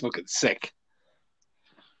 That's fucking sick.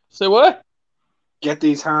 Say what? Get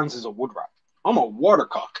these hands as a wood rat. I'm a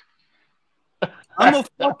watercock. I'm a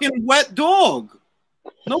fucking wet dog.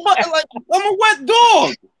 Nobody like I'm a wet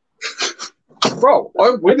dog. Bro,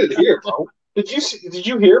 I'm with it here, bro. Did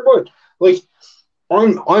you hear, bud? Like,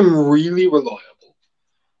 I'm really reliable,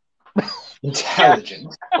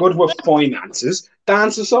 intelligent, good with finances.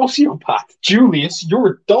 Dan's a sociopath. Julius, you're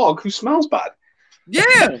a dog who smells bad.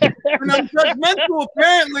 Yeah, and I'm judgmental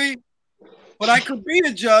apparently, but I could be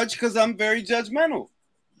a judge because I'm very judgmental.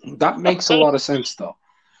 That makes a lot of sense, though.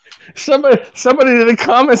 Somebody in the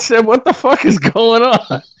comments said, "What the fuck is going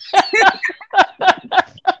on?"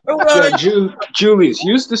 Julius,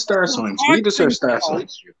 use the star signs. Read us our star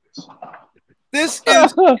signs. This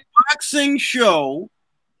is a boxing show.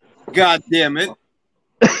 God damn it!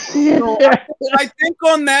 So I think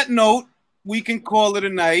on that note, we can call it a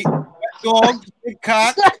night. Dogs, big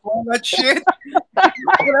cock, all that shit.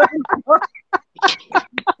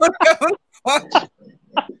 Whatever the fuck.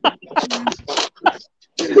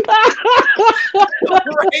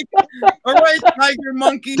 All right, tiger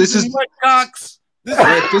monkeys and wet cocks.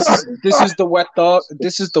 This is the wet dog.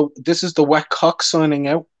 This is the wet cock signing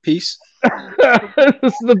out piece.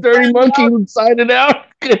 This is the dirty monkey who signed it out.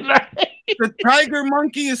 Good night. The tiger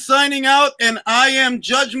monkey is signing out, and I am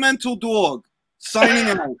judgmental dog signing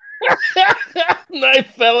out. Night,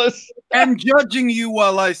 fellas. I'm judging you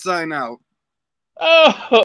while I sign out. Oh.